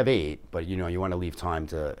less. I mean, you have 8, but you know, you want to leave time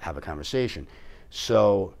to have a conversation.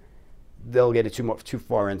 So they'll get it too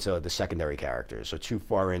far into the secondary characters, or too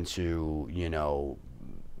far into, you know,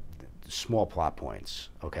 small plot points.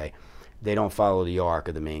 Okay, they don't follow the arc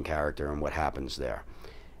of the main character and what happens there.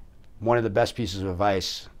 One of the best pieces of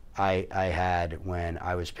advice I had when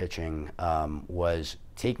I was pitching was,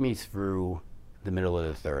 take me through the middle of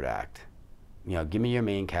the 3rd act. You know, give me your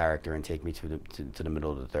main character and take me to the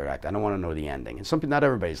middle of the 3rd act. I don't want to know the ending. And not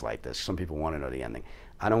everybody's like this. Some people want to know the ending.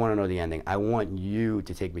 I don't want to know the ending. I want you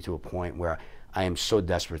to take me to a point where I am so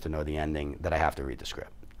desperate to know the ending that I have to read the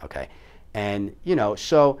script. Okay, and you know,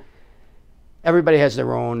 so everybody has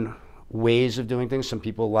their own ways of doing things. Some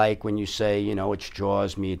people like when you say, you know, it's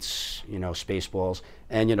Jaws meets, you know, Spaceballs,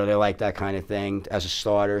 and you know, they like that kind of thing as a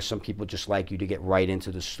starter. Some people just like you to get right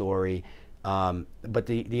into the story, but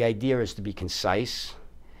the idea is to be concise,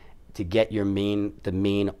 to get the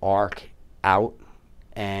main arc out,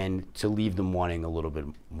 and to leave them wanting a little bit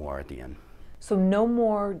more at the end. So no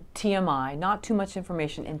more TMI, not too much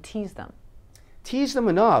information, and tease them. Tease them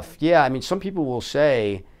enough, yeah. I mean, some people will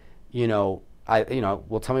say, you know,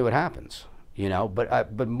 well, tell me what happens, you know. But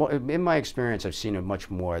in my experience, I've seen it much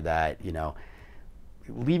more that, you know,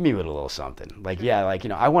 leave me with a little something. Like, yeah, like,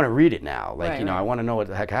 I want to read it now. Like, Right, right. I want to know what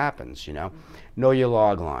the heck happens, Know your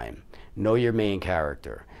log line, know your main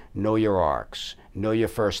character, know your arcs, know your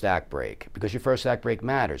first act break, because your first act break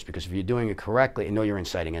matters, because if you're doing it correctly, and know your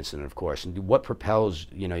inciting incident, of course, and what propels,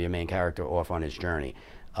 your main character off on his journey.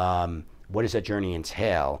 What does that journey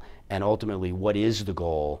entail? And ultimately, what is the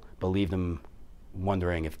goal? But leave them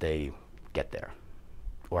wondering if they get there,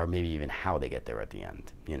 or maybe even how they get there at the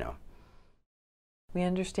end, We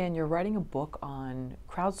understand you're writing a book on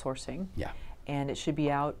crowdsourcing. Yeah. And it should be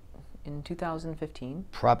out in 2015.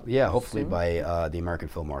 Yeah, hopefully Soon. by the American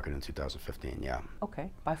Film Market in 2015, yeah. Okay,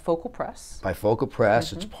 by Focal Press. By Focal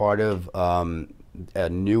Press, it's part of a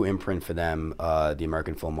new imprint for them, the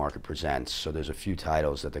American Film Market Presents. So there's a few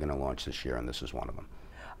titles that they're going to launch this year, and this is one of them.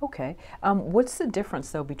 Okay. What's the difference,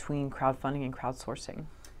 though, between crowdfunding and crowdsourcing?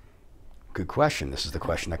 Good question. This is the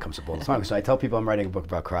question that comes up all the time. So I tell people I'm writing a book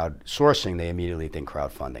about crowdsourcing, they immediately think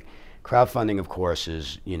crowdfunding. Crowdfunding, of course,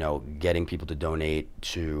 is, getting people to donate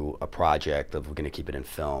to a project, if we're going to keep it in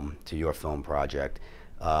film, to your film project.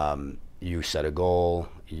 You set a goal,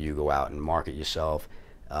 you go out and market yourself,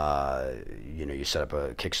 you set up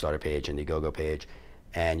a Kickstarter page, Indiegogo page,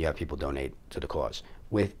 and you have people donate to the cause.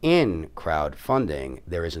 Within crowdfunding,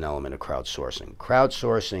 there is an element of crowdsourcing.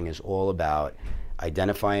 Crowdsourcing is all about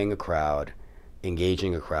identifying a crowd,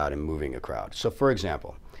 engaging a crowd, and moving a crowd. So for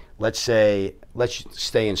example, let's stay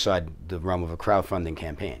inside the realm of a crowdfunding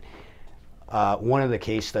campaign. One of the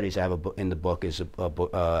case studies I have in the book is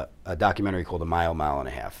a documentary called A Mile, Mile and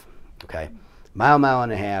a Half. Okay, Mile, Mile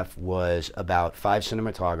and a Half was about 5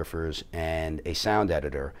 cinematographers and a sound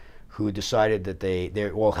editor who decided that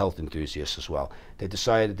they're all health enthusiasts as well. They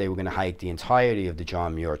decided that they were going to hike the entirety of the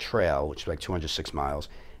John Muir Trail, which is like 206 miles,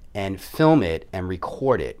 and film it and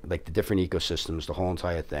record it, like the different ecosystems, the whole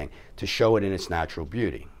entire thing, to show it in its natural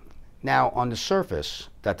beauty. Now, on the surface,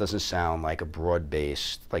 that doesn't sound like a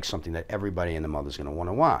broad-based, like something that everybody and the mother's going to want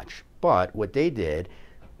to watch. But what they did,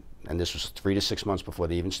 and this was 3 to 6 months before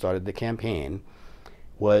they even started the campaign,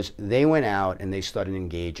 was they went out and they started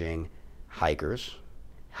engaging hikers,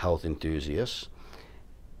 health enthusiasts,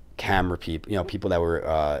 camera people, people that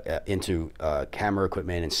were into camera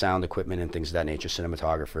equipment and sound equipment and things of that nature,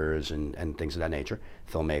 cinematographers and things of that nature,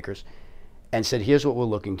 filmmakers, and said, here's what we're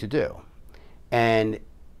looking to do. And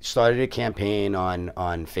started a campaign on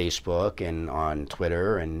Facebook and on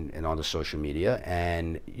Twitter and on the social media,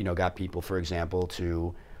 and got people, for example,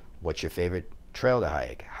 to, what's your favorite trail to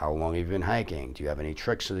hike? How long have you been hiking? Do you have any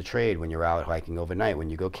tricks of the trade when you're out hiking overnight? When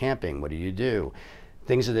you go camping, what do you do?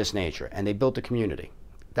 Things of this nature. And they built a community.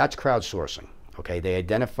 That's crowdsourcing. Okay, they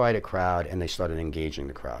identified a crowd and they started engaging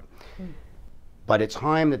the crowd. By the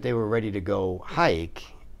time that they were ready to go hike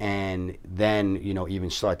and then even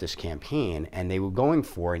start this campaign, and they were going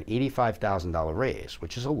for an $85,000 raise,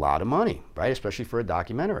 which is a lot of money, right? Especially for a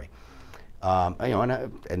documentary,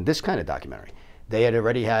 and this kind of documentary. They had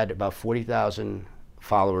already had about 40,000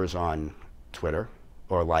 followers on Twitter,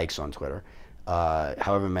 or likes on Twitter,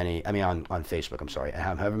 however many, on Facebook, I'm sorry,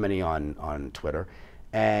 however many on Twitter.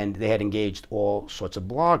 And they had engaged all sorts of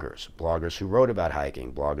bloggers who wrote about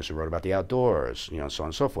hiking, bloggers who wrote about the outdoors, so on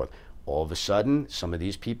and so forth. All of a sudden, some of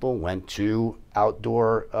these people went to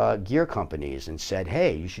outdoor gear companies and said,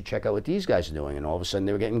 hey, you should check out what these guys are doing. And all of a sudden,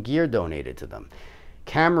 they were getting gear donated to them,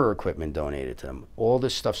 camera equipment donated to them. All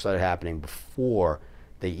this stuff started happening before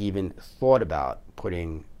they even thought about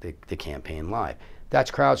putting the campaign live. That's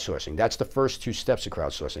crowdsourcing. That's the first 2 steps of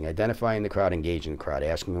crowdsourcing: identifying the crowd, engaging the crowd,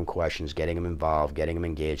 asking them questions, getting them involved, getting them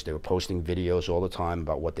engaged. They were posting videos all the time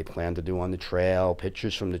about what they planned to do on the trail,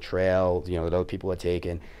 pictures from the trail, that other people had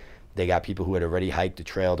taken. They got people who had already hiked the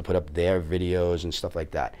trail to put up their videos and stuff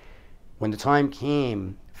like that. When the time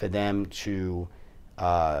came for them to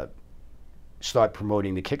start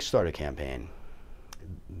promoting the Kickstarter campaign,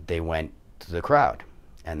 they went to the crowd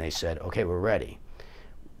and they said, okay, we're ready.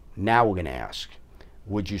 Now we're going to ask,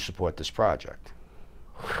 would you support this project?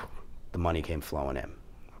 The money came flowing in.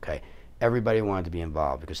 Okay, everybody wanted to be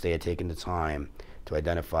involved because they had taken the time to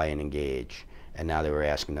identify and engage, and now they were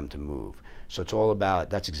asking them to move. So it's all about,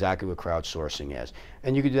 that's exactly what crowdsourcing is.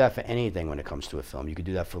 And you could do that for anything when it comes to a film. You could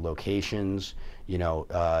do that for locations, you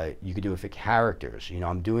could do it for characters.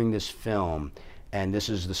 I'm doing this film and this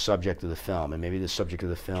is the subject of the film, and maybe the subject of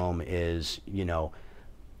the film is,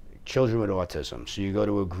 children with autism. So you go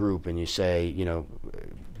to a group and you say,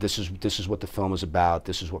 this is what the film is about,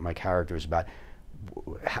 this is what my character is about.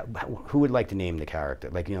 Who would like to name the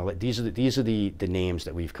character? These are the names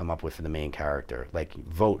that we've come up with for the main character.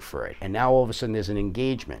 Vote for it. And now all of a sudden there's an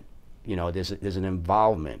engagement. There's an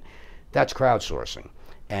involvement. That's crowdsourcing.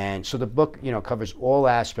 And so the book, covers all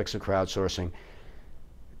aspects of crowdsourcing.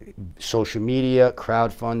 social media,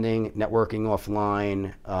 crowdfunding, networking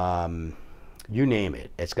offline, you name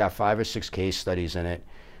it. It's got 5 or 6 case studies in it,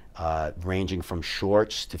 ranging from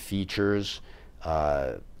shorts to features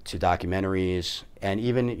to documentaries, and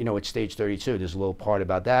even, you know, at Stage 32, there's a little part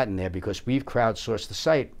about that in there because we've crowdsourced the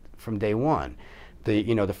site from day one.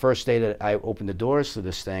 The first day that I opened the doors to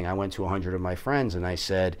this thing, I went to 100 of my friends and I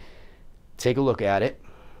said, take a look at it.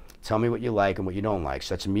 Tell me what you like and what you don't like.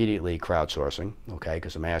 So that's immediately crowdsourcing, okay?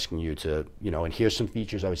 Because I'm asking you to, you know, and here's some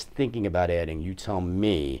features I was thinking about adding. You tell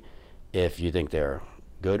me if you think they're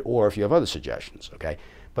good or if you have other suggestions, okay?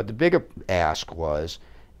 But the bigger ask was,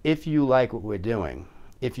 if you like what we're doing,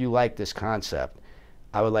 if you like this concept,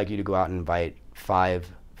 I would like you to go out and invite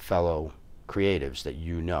 5 fellow creatives that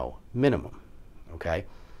you know, minimum, okay?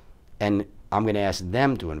 And I'm going to ask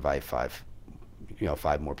them to invite 5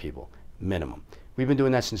 more people, minimum. We've been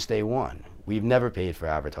doing that since day one. We've never paid for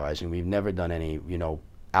advertising. We've never done any, you know,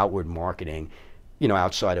 outward marketing, you know,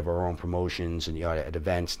 outside of our own promotions and, you know, at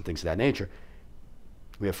events and things of that nature.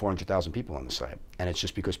 We have 400,000 people on the site, and it's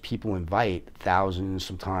just because people invite thousands,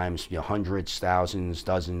 sometimes, you know, hundreds, thousands,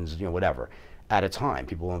 dozens, you know, whatever, at a time.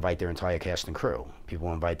 People will invite their entire cast and crew. People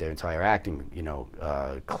will invite their entire acting, you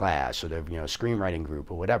know, class or their, you know, screenwriting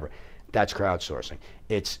group or whatever. That's crowdsourcing.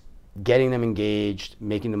 It's getting them engaged,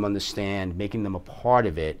 making them understand, making them a part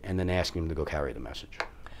of it, and then asking them to go carry the message.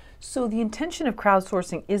 So the intention of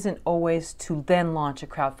crowdsourcing isn't always to then launch a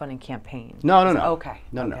crowdfunding campaign? No. Okay.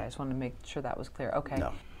 No. I just wanted to make sure that was clear. Okay.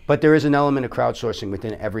 No. But there is an element of crowdsourcing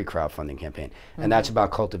within every crowdfunding campaign, and that's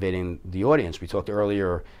about cultivating the audience. We talked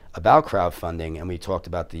earlier about crowdfunding, and we talked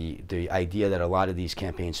about the idea that a lot of these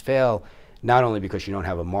campaigns fail, not only because you don't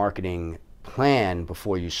have a marketing plan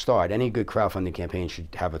before you start. Any good crowdfunding campaign should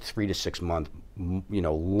have a 3 to 6 month, you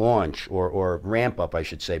know, launch or ramp up, I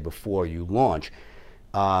should say, before you launch.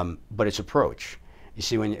 But it's approach. You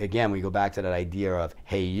see, when again we go back to that idea of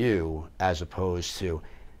hey you, as opposed to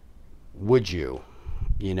would you,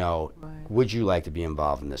 you know, right. Would you like to be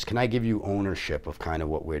involved in this? Can I give you ownership of kind of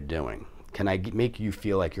what we're doing? Can I make you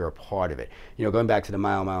feel like you're a part of it? You know, going back to the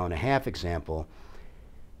mile and a half example,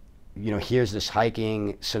 you know, here's this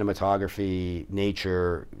hiking, cinematography,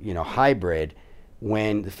 nature, you know, hybrid.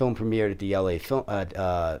 When the film premiered at the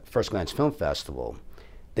LA First Glance Film Festival,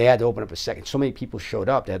 they had to open up a second. So many people showed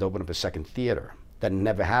up, they had to open up a second theater. That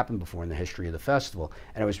never happened before in the history of the festival.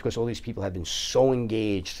 And it was because all these people had been so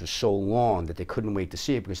engaged for so long that they couldn't wait to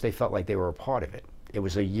see it because they felt like they were a part of it. It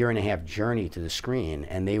was a 1.5-year journey to the screen,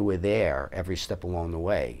 and they were there every step along the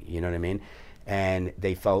way. You know what I mean? And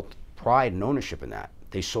they felt pride and ownership in that.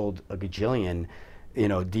 They sold a gajillion, you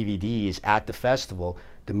know, DVDs at the festival.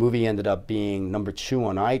 The movie ended up being #2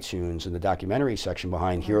 on iTunes in the documentary section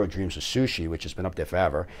behind Hero Dreams of Sushi, which has been up there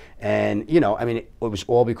forever. And, you know, I mean, it was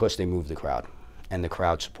all because they moved the crowd, and the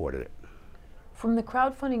crowd supported it. From the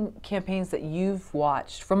crowdfunding campaigns that you've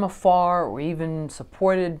watched from afar or even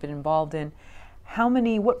supported, been involved in,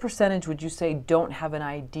 what percentage would you say don't have an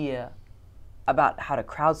idea about how to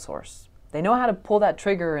crowdsource? They know how to pull that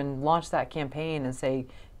trigger and launch that campaign and say,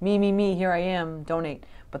 me, here I am, donate.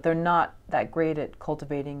 But they're not that great at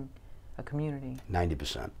cultivating a community.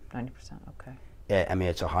 90%. 90%, okay. I mean,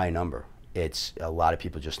 it's a high number. It's a lot of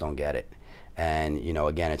people just don't get it. And, you know,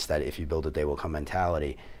 again, it's that if you build it, they will come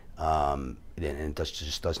mentality. And it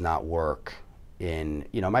just does not work in,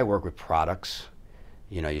 you know, it might work with products.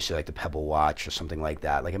 You know, you see like the Pebble watch or something like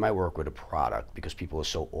that. Like it might work with a product because people are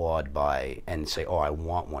so awed by and say, oh, I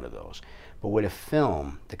want one of those. But with a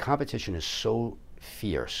film, the competition is so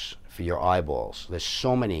fierce for your eyeballs. There's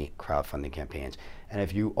so many crowdfunding campaigns. And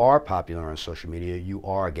if you are popular on social media, you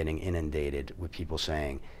are getting inundated with people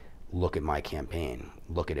saying, look at my campaign,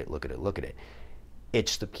 look at it, look at it, look at it.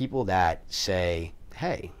 It's the people that say,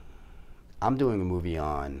 hey, I'm doing a movie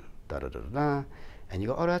on da-da-da-da-da, and you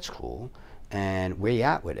go, oh, that's cool. And where you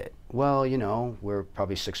at with it? Well, you know, we're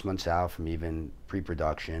probably 6 months out from even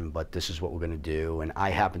pre-production, but this is what we're going to do. And I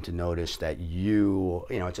happen to notice that you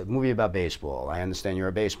know, it's a movie about baseball. I understand you're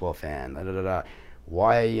a baseball fan. Da, da, da, da.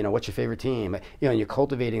 Why, you know, what's your favorite team? You know, and you're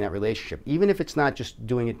cultivating that relationship. Even if it's not just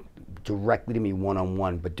doing it directly to me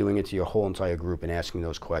one-on-one, but doing it to your whole entire group and asking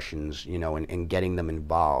those questions, you know, and getting them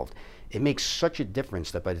involved. It makes such a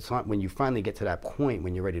difference that by the time, when you finally get to that point,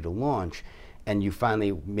 when you're ready to launch, and you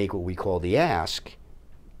finally make what we call the ask,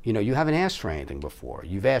 you know, you haven't asked for anything before.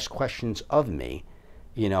 You've asked questions of me,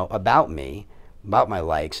 you know, about my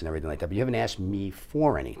likes and everything like that, but you haven't asked me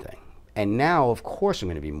for anything. And now, of course, I'm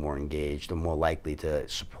going to be more engaged and more likely to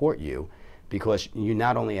support you because you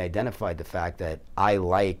not only identified the fact that I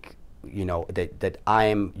like, you know, that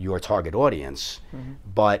I'm your target audience,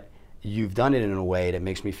 but you've done it in a way that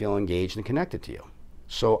makes me feel engaged and connected to you.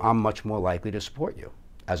 so I'm much more likely to support you,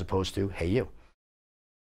 as opposed to, hey, you.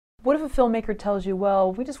 What if a filmmaker tells you,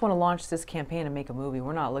 well, we just want to launch this campaign and make a movie.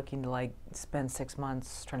 We're not looking to like spend 6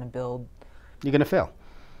 months trying to build. You're going to fail.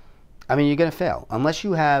 I mean, you're going to fail. Unless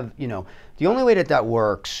you have, the only way that that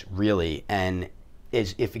works really, and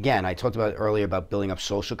is if, again, I talked about earlier about building up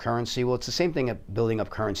social currency. Well, it's the same thing of building up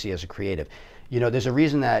currency as a creative. There's a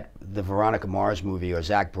reason that the Veronica Mars movie or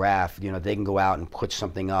Zach Braff, they can go out and put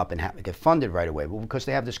something up and get funded right away. Well, because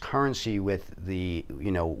they have this currency with the,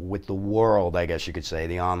 with the world, I guess you could say,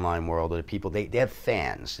 the online world, or the people. They have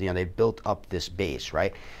fans. They've built up this base,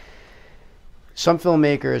 right? Some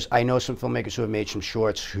filmmakers, I know some filmmakers who have made some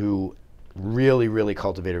shorts who really, really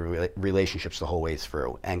cultivated relationships the whole way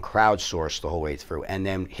through and crowdsourced the whole way through and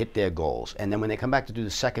then hit their goals. And then when they come back to do the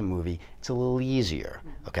second movie, it's a little easier,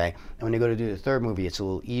 okay? And when they go to do the third movie, it's a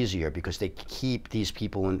little easier because they keep these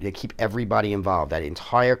people and they keep everybody involved, that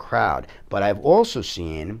entire crowd. But I've also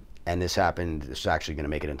seen, and this happened, this is actually going to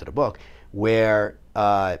make it into the book, where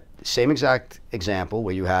same exact example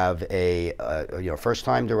where you have a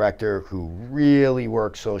first-time director who really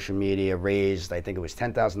worked social media, raised, I think it was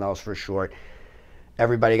 $10,000 for a short.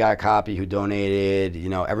 Everybody got a copy who donated,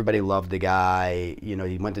 everybody loved the guy.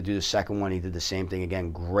 He went to do the second one, he did the same thing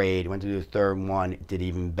again, great. He went to do the third one, did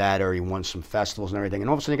even better. He won some festivals and everything, and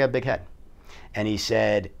all of a sudden he got a big head. And he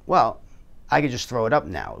said, well, I could just throw it up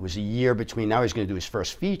now. It was a year between, now he's going to do his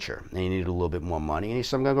first feature, and he needed a little bit more money, and he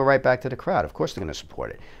said, I'm going to go right back to the crowd. Of course they're going to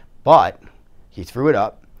support it. But he threw it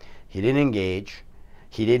up. He didn't engage.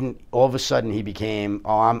 He didn't, all of a sudden he became,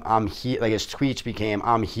 oh, I'm here, like his tweets became,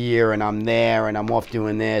 I'm here and I'm there and I'm off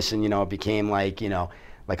doing this, and, it became like,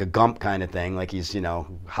 like a Gump kind of thing, like he's,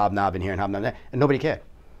 hobnobbing here and hobnobbing there, and nobody cared.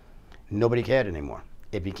 Nobody cared anymore.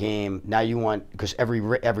 It became, now you want, because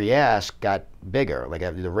every ask got bigger, like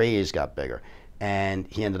the raise got bigger, and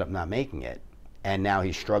he ended up not making it, and now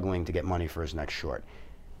he's struggling to get money for his next short.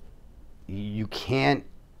 You can't,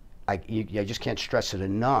 I just can't stress it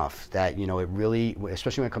enough that, it really,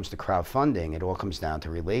 especially when it comes to crowdfunding, it all comes down to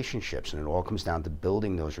relationships, and it all comes down to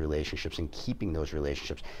building those relationships and keeping those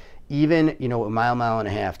relationships. Even, a mile and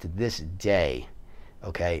a half to this day,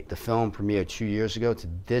 okay, the film premiered 2 years ago, to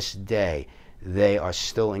this day, they are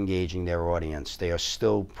still engaging their audience. They are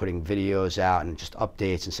still putting videos out and just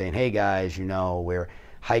updates and saying, hey guys, we're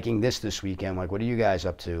hiking this weekend. Like, what are you guys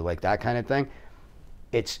up to? Like that kind of thing.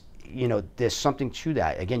 It's, there's something to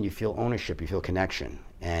that. Again, you feel ownership, you feel connection.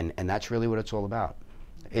 And that's really what it's all about.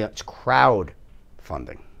 It's crowd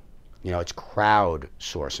funding. It's crowd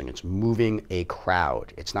sourcing. It's moving a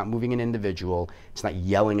crowd. It's not moving an individual. It's not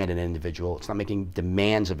yelling at an individual. It's not making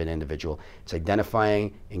demands of an individual. It's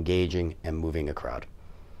identifying, engaging, and moving a crowd.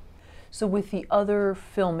 So with the other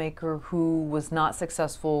filmmaker who was not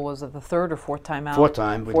successful, was it the third or fourth time out? Fourth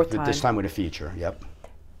time. This time with a feature, yep.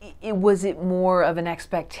 Was it more of an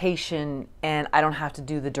expectation and I don't have to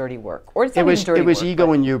do the dirty work? Or it was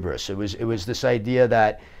ego and hubris. It was this idea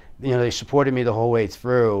that, they supported me the whole way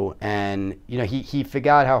through, and he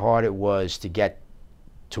forgot how hard it was to get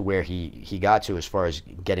to where he got to as far as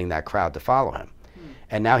getting that crowd to follow him.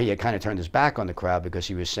 And now he had kind of turned his back on the crowd because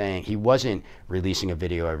he was saying he wasn't releasing a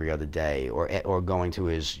video every other day or going to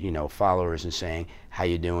his followers and saying how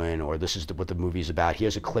you doing, or this is what the movie's about.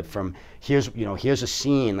 Here's a clip from here's a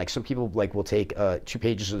scene. Like some people will take 2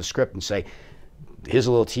 pages of the script and say, here's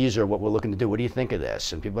a little teaser of what we're looking to do. What do you think of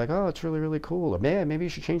this? And people are like, oh, it's really, really cool. Or maybe you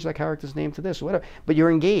should change that character's name to this or whatever. But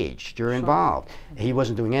you're engaged. You're involved. He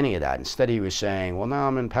wasn't doing any of that. Instead, he was saying, well, now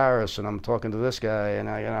I'm in Paris and I'm talking to this guy,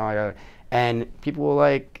 and and people were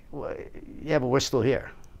like, well, yeah, but we're still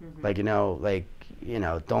here.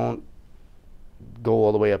 Don't go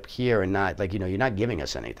all the way up here and not, you're not giving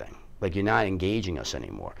us anything. You're not engaging us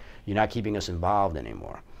anymore. You're not keeping us involved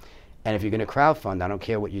anymore. And if you're going to crowdfund, I don't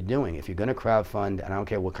care what you're doing. If you're going to crowdfund, and I don't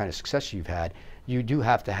care what kind of success you've had, you do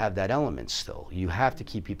have to have that element still. You have to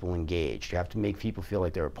keep people engaged. You have to make people feel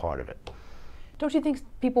like they're a part of it. Don't you think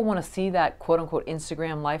people want to see that quote-unquote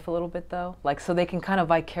Instagram life a little bit, though? So they can kind of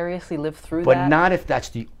vicariously live through that? But not if that's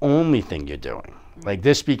the only thing you're doing.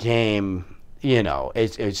 This became,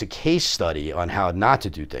 it's a case study on how not to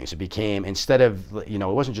do things. It became, instead of, it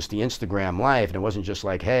wasn't just the Instagram life, and it wasn't just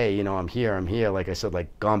like, hey, I'm here, like I said,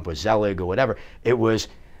 like Gump or Zelig or whatever. It was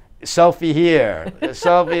selfie here,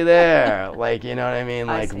 selfie there, you know what I mean?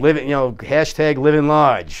 Living, hashtag living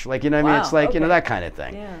large, you know what I mean? It's like, that kind of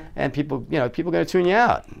thing. Yeah. And people, people are going to tune you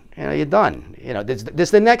out. You're done.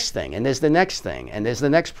 There's the next thing, and there's the next thing, and there's the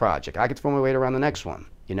next project. I could throw my weight around the next one.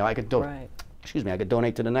 I could I could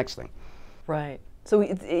donate to the next thing. Right. So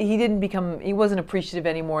he didn't become, he wasn't appreciative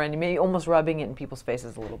anymore, and maybe almost rubbing it in people's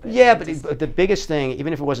faces a little bit. Yeah, but the biggest thing,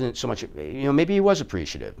 even if it wasn't so much, maybe he was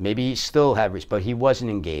appreciative. Maybe he still had, but he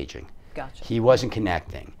wasn't engaging. Gotcha. He wasn't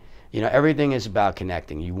connecting. Everything is about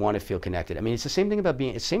connecting. You want to feel connected. I mean, it's the same thing about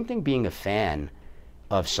being, it's the same thing being a fan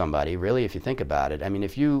of somebody, really, if you think about it. I mean,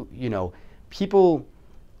 if people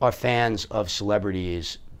are fans of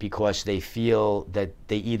celebrities because they feel that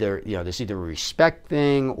they either, there's either a respect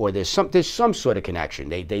thing or there's some sort of connection.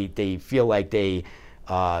 They feel like they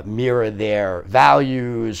mirror their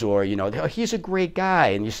values, or, oh, he's a great guy.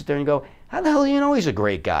 And you sit there and go, how the hell do you know he's a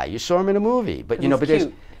great guy? You saw him in a movie. But,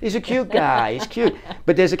 he's a cute guy. He's cute.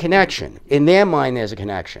 But there's a connection. In their mind, there's a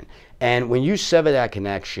connection. And when you sever that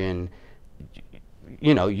connection,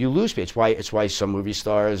 you lose people. It's why some movie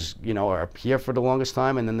stars, are here for the longest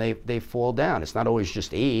time and then they fall down. It's not always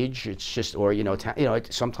just age. It's just, or,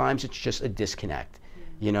 sometimes it's just a disconnect.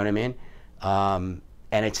 You know what I mean?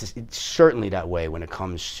 And it's certainly that way when it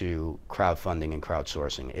comes to crowdfunding and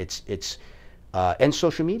crowdsourcing. It's and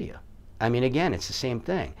social media. I mean, again, it's the same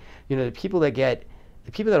thing. The people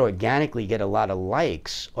that organically get a lot of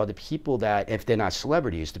likes are the people that, if they're not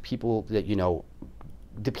celebrities, the people that,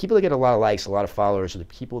 the people that get a lot of likes, a lot of followers, are the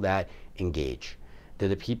people that engage. They're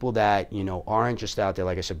the people that, aren't just out there,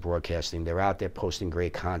 like I said, broadcasting. They're out there posting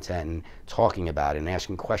great content and talking about it and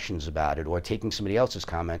asking questions about it, or taking somebody else's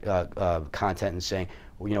content and saying,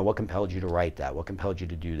 what compelled you to write that? What compelled you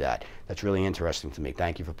to do that? That's really interesting to me.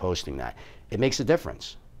 Thank you for posting that. It makes a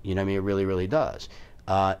difference. You know what I mean? It really, really does.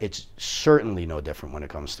 It's certainly no different when it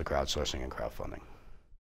comes to crowdsourcing and crowdfunding.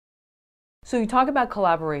 So you talk about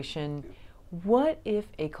collaboration. What if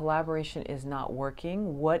a collaboration is not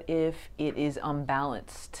working? What if it is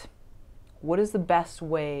unbalanced? What is the best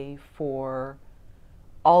way for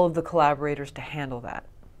all of the collaborators to handle that?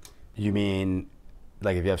 You mean,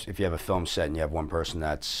 like if you have a film set and you have one person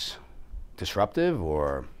that's disruptive,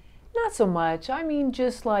 or? Not so much. I mean,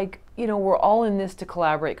 just like, we're all in this to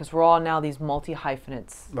collaborate because we're all now these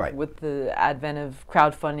multi-hyphenates, right, with the advent of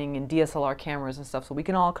crowdfunding and DSLR cameras and stuff. So we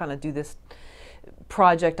can all kind of do this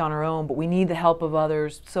project on our own, but we need the help of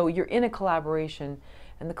others. So you're in a collaboration,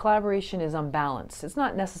 and the collaboration is unbalanced. It's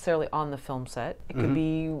not necessarily on the film set. It could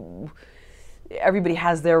be, everybody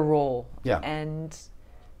has their role. Yeah. And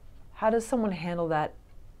how does someone handle that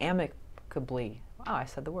amicably? Oh, I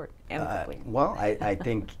said the word, amicably. Well, I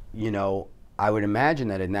think, I would imagine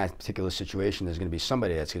that in that particular situation, there's going to be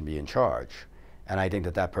somebody that's going to be in charge. And I think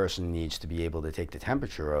that person needs to be able to take the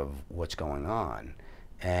temperature of what's going on.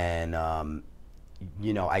 And,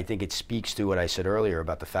 I think it speaks to what I said earlier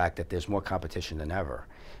about the fact that there's more competition than ever.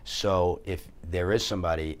 So if there is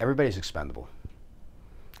somebody, everybody's expendable.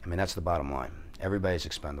 I mean, that's the bottom line. Everybody's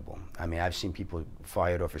expendable. I mean, I've seen people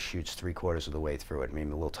fired off of shoots 3/4 of the way through it. I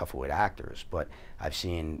mean, a little tougher with actors, but I've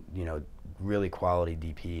seen, really quality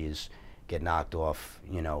DPs get knocked off,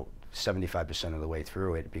 75% of the way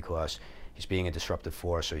through it because he's being a disruptive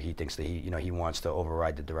force, or he thinks that he wants to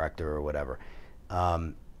override the director or whatever.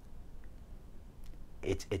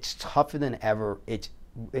 It's tougher than ever.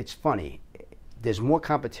 It's funny. There's more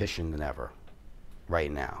competition than ever right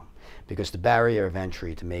now, because the barrier of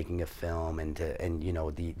entry to making a film and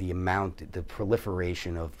the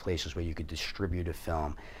proliferation of places where you could distribute a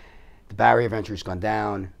film, the barrier of entry has gone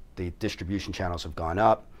down. The distribution channels have gone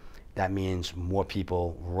up. That means more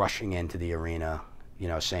people rushing into the arena,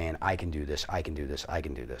 saying, I can do this, I can do this, I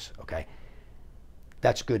can do this. Okay,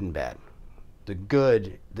 that's good and bad.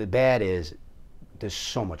 The bad is there's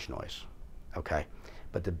so much noise. Okay,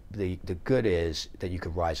 but the good is that you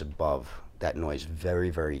could rise above that noise very,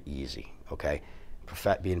 very easy. Okay,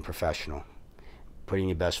 being professional, putting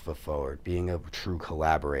your best foot forward, being a true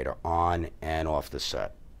collaborator on and off the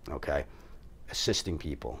set. Okay, assisting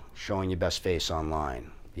people, showing your best face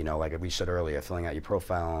online. Like we said earlier, filling out your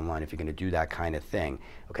profile online if you're going to do that kind of thing.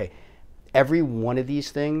 Okay, every one of these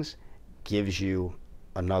things gives you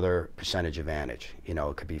another percentage advantage. It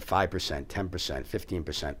could be 5%, 10%,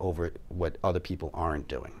 15% over what other people aren't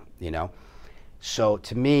doing. So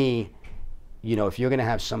to me, if you're going to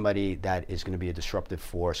have somebody that is going to be a disruptive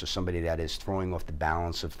force, or somebody that is throwing off the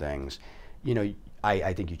balance of things,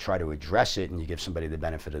 I think you try to address it and you give somebody the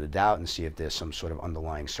benefit of the doubt and see if there's some sort of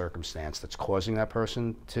underlying circumstance that's causing that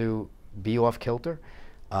person to be off kilter.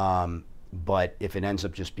 But if it ends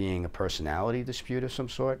up just being a personality dispute of some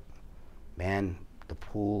sort, man, the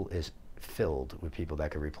pool is filled with people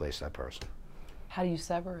that could replace that person. How do you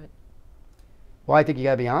sever it? Well, I think you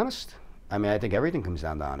got to be honest. I mean, I think everything comes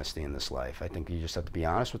down to honesty in this life. I think you just have to be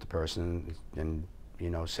honest with the person and,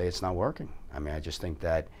 say it's not working. I mean, I just think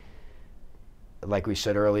that like we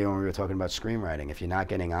said earlier when we were talking about screenwriting, if you're not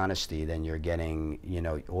getting honesty, then you're getting,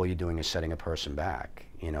 all you're doing is setting a person back.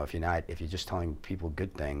 If you're just telling people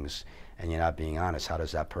good things and you're not being honest, how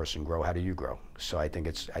does that person grow? How do you grow? So I think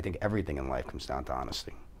everything in life comes down to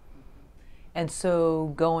honesty. And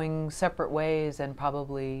so going separate ways and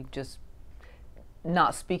probably just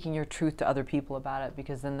not speaking your truth to other people about it,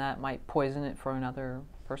 because then that might poison it for another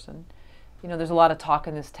person. There's a lot of talk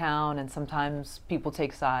in this town, and sometimes people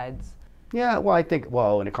take sides. Yeah, well, I think,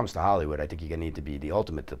 when it comes to Hollywood, I think you need to be the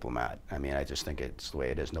ultimate diplomat. I mean, I just think it's the way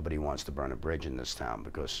it is. Nobody wants to burn a bridge in this town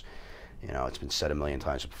because, it's been said a million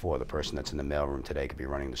times before, the person that's in the mailroom today could be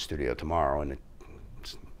running the studio tomorrow, and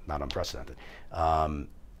it's not unprecedented.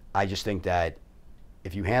 I just think that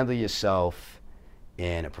if you handle yourself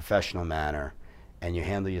in a professional manner and you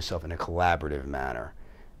handle yourself in a collaborative manner,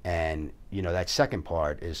 and, that second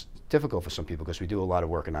part is difficult for some people because we do a lot of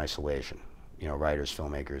work in isolation. Writers,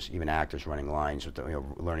 filmmakers, even actors running lines, with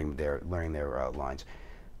learning their lines.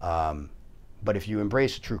 But if you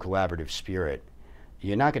embrace a true collaborative spirit,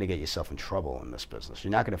 you're not going to get yourself in trouble in this business.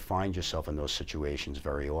 You're not going to find yourself in those situations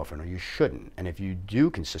very often, or you shouldn't. And if you do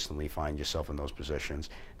consistently find yourself in those positions,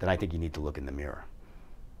 then I think you need to look in the mirror.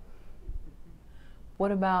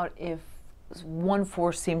 What about if one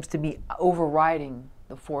force seems to be overriding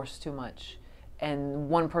the force too much, and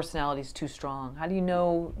one personality is too strong? How do you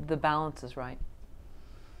know the balance is right?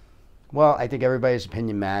 Well, I think everybody's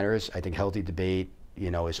opinion matters. I think healthy debate,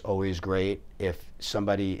 is always great. If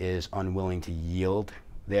somebody is unwilling to yield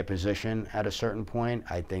their position at a certain point,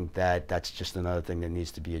 I think that that's just another thing that needs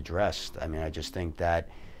to be addressed. I mean, I just think that,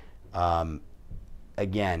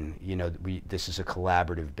 again, this is a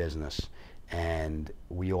collaborative business, and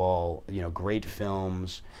we all, great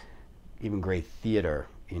films, even great theater,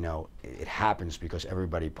 it happens because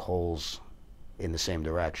everybody pulls in the same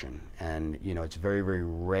direction. And, it's very, very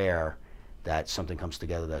rare that something comes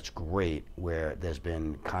together that's great where there's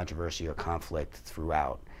been controversy or conflict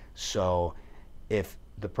throughout. So if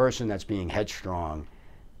the person that's being headstrong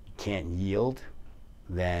can't yield,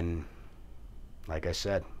 then, like I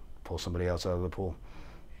said, pull somebody else out of the pool.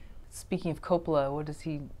 Speaking of Coppola, what does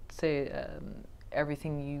he say?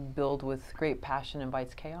 Everything you build with great passion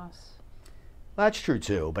invites chaos? Well, that's true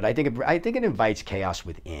too, but I think it invites chaos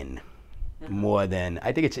within more than,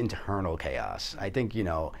 I think it's internal chaos. I think,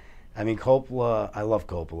 Coppola, I love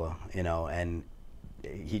Coppola, and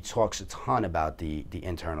he talks a ton about the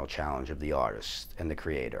internal challenge of the artist and the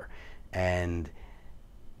creator. And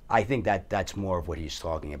I think that's more of what he's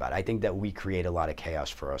talking about. I think that we create a lot of chaos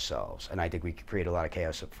for ourselves, and I think we create a lot of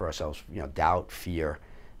chaos for ourselves, doubt, fear.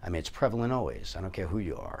 I mean, it's prevalent always. I don't care who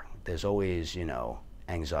you are. There's always,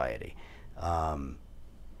 anxiety.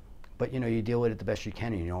 But, you deal with it the best you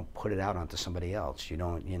can, and you don't put it out onto somebody else. You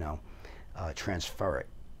don't, transfer it,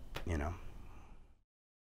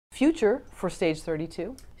 Future for Stage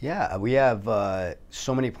 32? Yeah, we have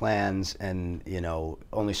so many plans and,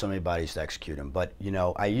 only so many bodies to execute them. But,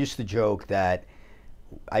 I used to joke that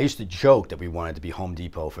we wanted to be Home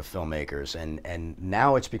Depot for filmmakers, and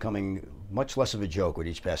now it's becoming much less of a joke with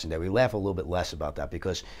each passing day. We laugh a little bit less about that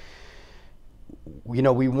because, we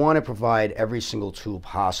want to provide every single tool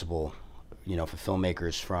possible, for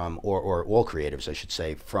filmmakers or all creatives, I should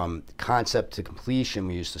say, from concept to completion,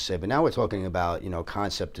 we used to say, but now we're talking about,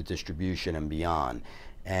 concept to distribution and beyond.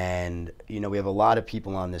 And, we have a lot of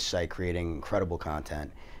people on this site creating incredible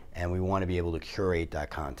content, and we want to be able to curate that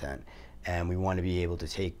content. And we want to be able to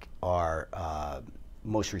take our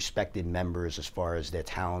most respected members as far as their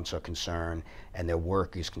talents are concerned and their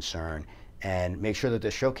work is concerned, and make sure that they're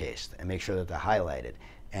showcased and make sure that they're highlighted.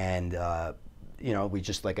 And,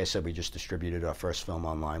 like I said, we just distributed our first film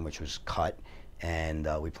online, which was Cut, and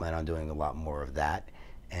we plan on doing a lot more of that.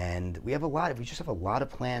 And we just have a lot of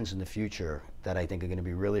plans in the future that I think are going to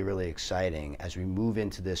be really, really exciting as we move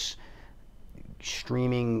into this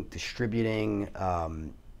streaming, distributing,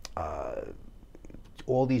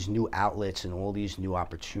 all these new outlets and all these new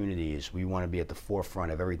opportunities. We want to be at the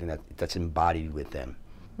forefront of everything that's embodied with them.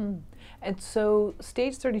 And so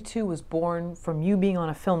Stage 32 was born from you being on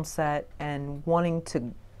a film set and wanting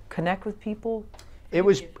to connect with people? It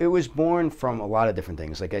was born from a lot of different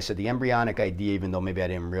things. Like I said, the embryonic idea, even though maybe I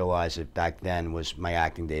didn't realize it back then, was my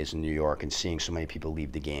acting days in New York and seeing so many people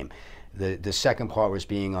leave the game. The second part was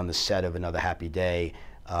being on the set of Another Happy Day,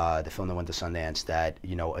 the film that went to Sundance, that,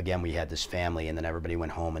 again, we had this family and then everybody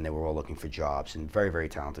went home and they were all looking for jobs, and very, very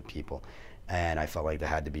talented people. And I felt like there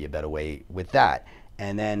had to be a better way with that.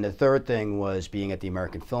 And then the third thing was being at the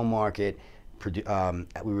American Film Market.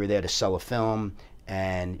 We were there to sell a film,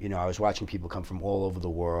 and I was watching people come from all over the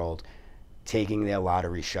world, taking their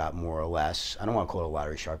lottery shot, more or less. I don't want to call it a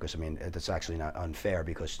lottery shot because I mean that's actually not unfair,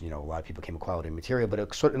 because a lot of people came with quality material, but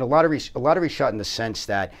it sort of a lottery shot in the sense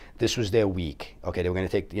that this was their week. Okay, they were going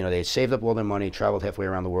to take, they had saved up all their money, traveled halfway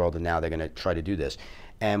around the world, and now they're going to try to do this.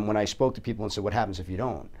 And when I spoke to people and said, what happens if you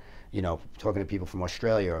don't? Talking to people from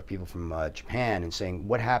Australia or people from Japan and saying,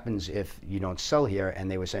 what happens if you don't sell here?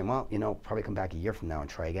 And they were saying, well, probably come back a year from now and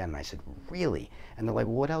try again. And I said, really? And they're like,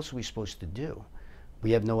 well, what else are we supposed to do?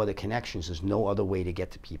 We have no other connections. There's no other way to get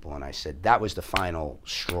to people. And I said, that was the final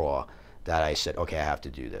straw that I said, okay, I have to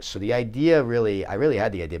do this. So the idea I really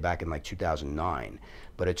had the idea back in like 2009,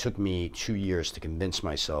 but it took me 2 years to convince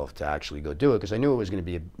myself to actually go do it, because I knew it was going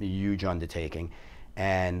to be a huge undertaking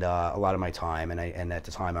and a lot of my time. And at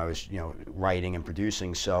the time I was, writing and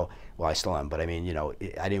producing. So, well, I still am, but I mean,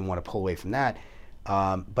 I didn't want to pull away from that.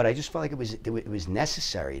 But I just felt like it was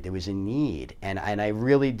necessary. There was a need. And I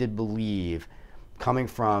really did believe, coming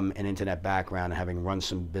from an internet background and having run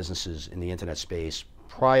some businesses in the internet space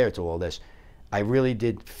prior to all this, I really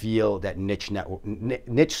did feel that niche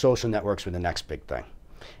social networks were the next big thing.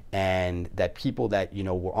 And that people that,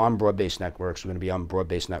 were on broad-based networks were going to be on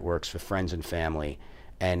broad-based networks for friends and family,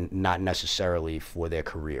 and not necessarily for their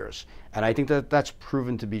careers. And I think that that's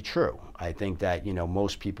proven to be true. I think that,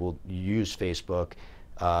 most people use Facebook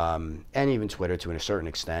and even Twitter to a certain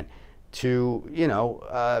extent to,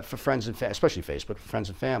 for friends and especially Facebook, for friends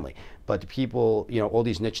and family. But the people, all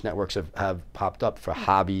these niche networks have popped up for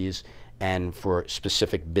hobbies and for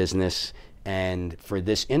specific business. And for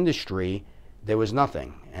this industry, there was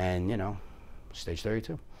nothing. And, stage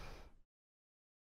 32.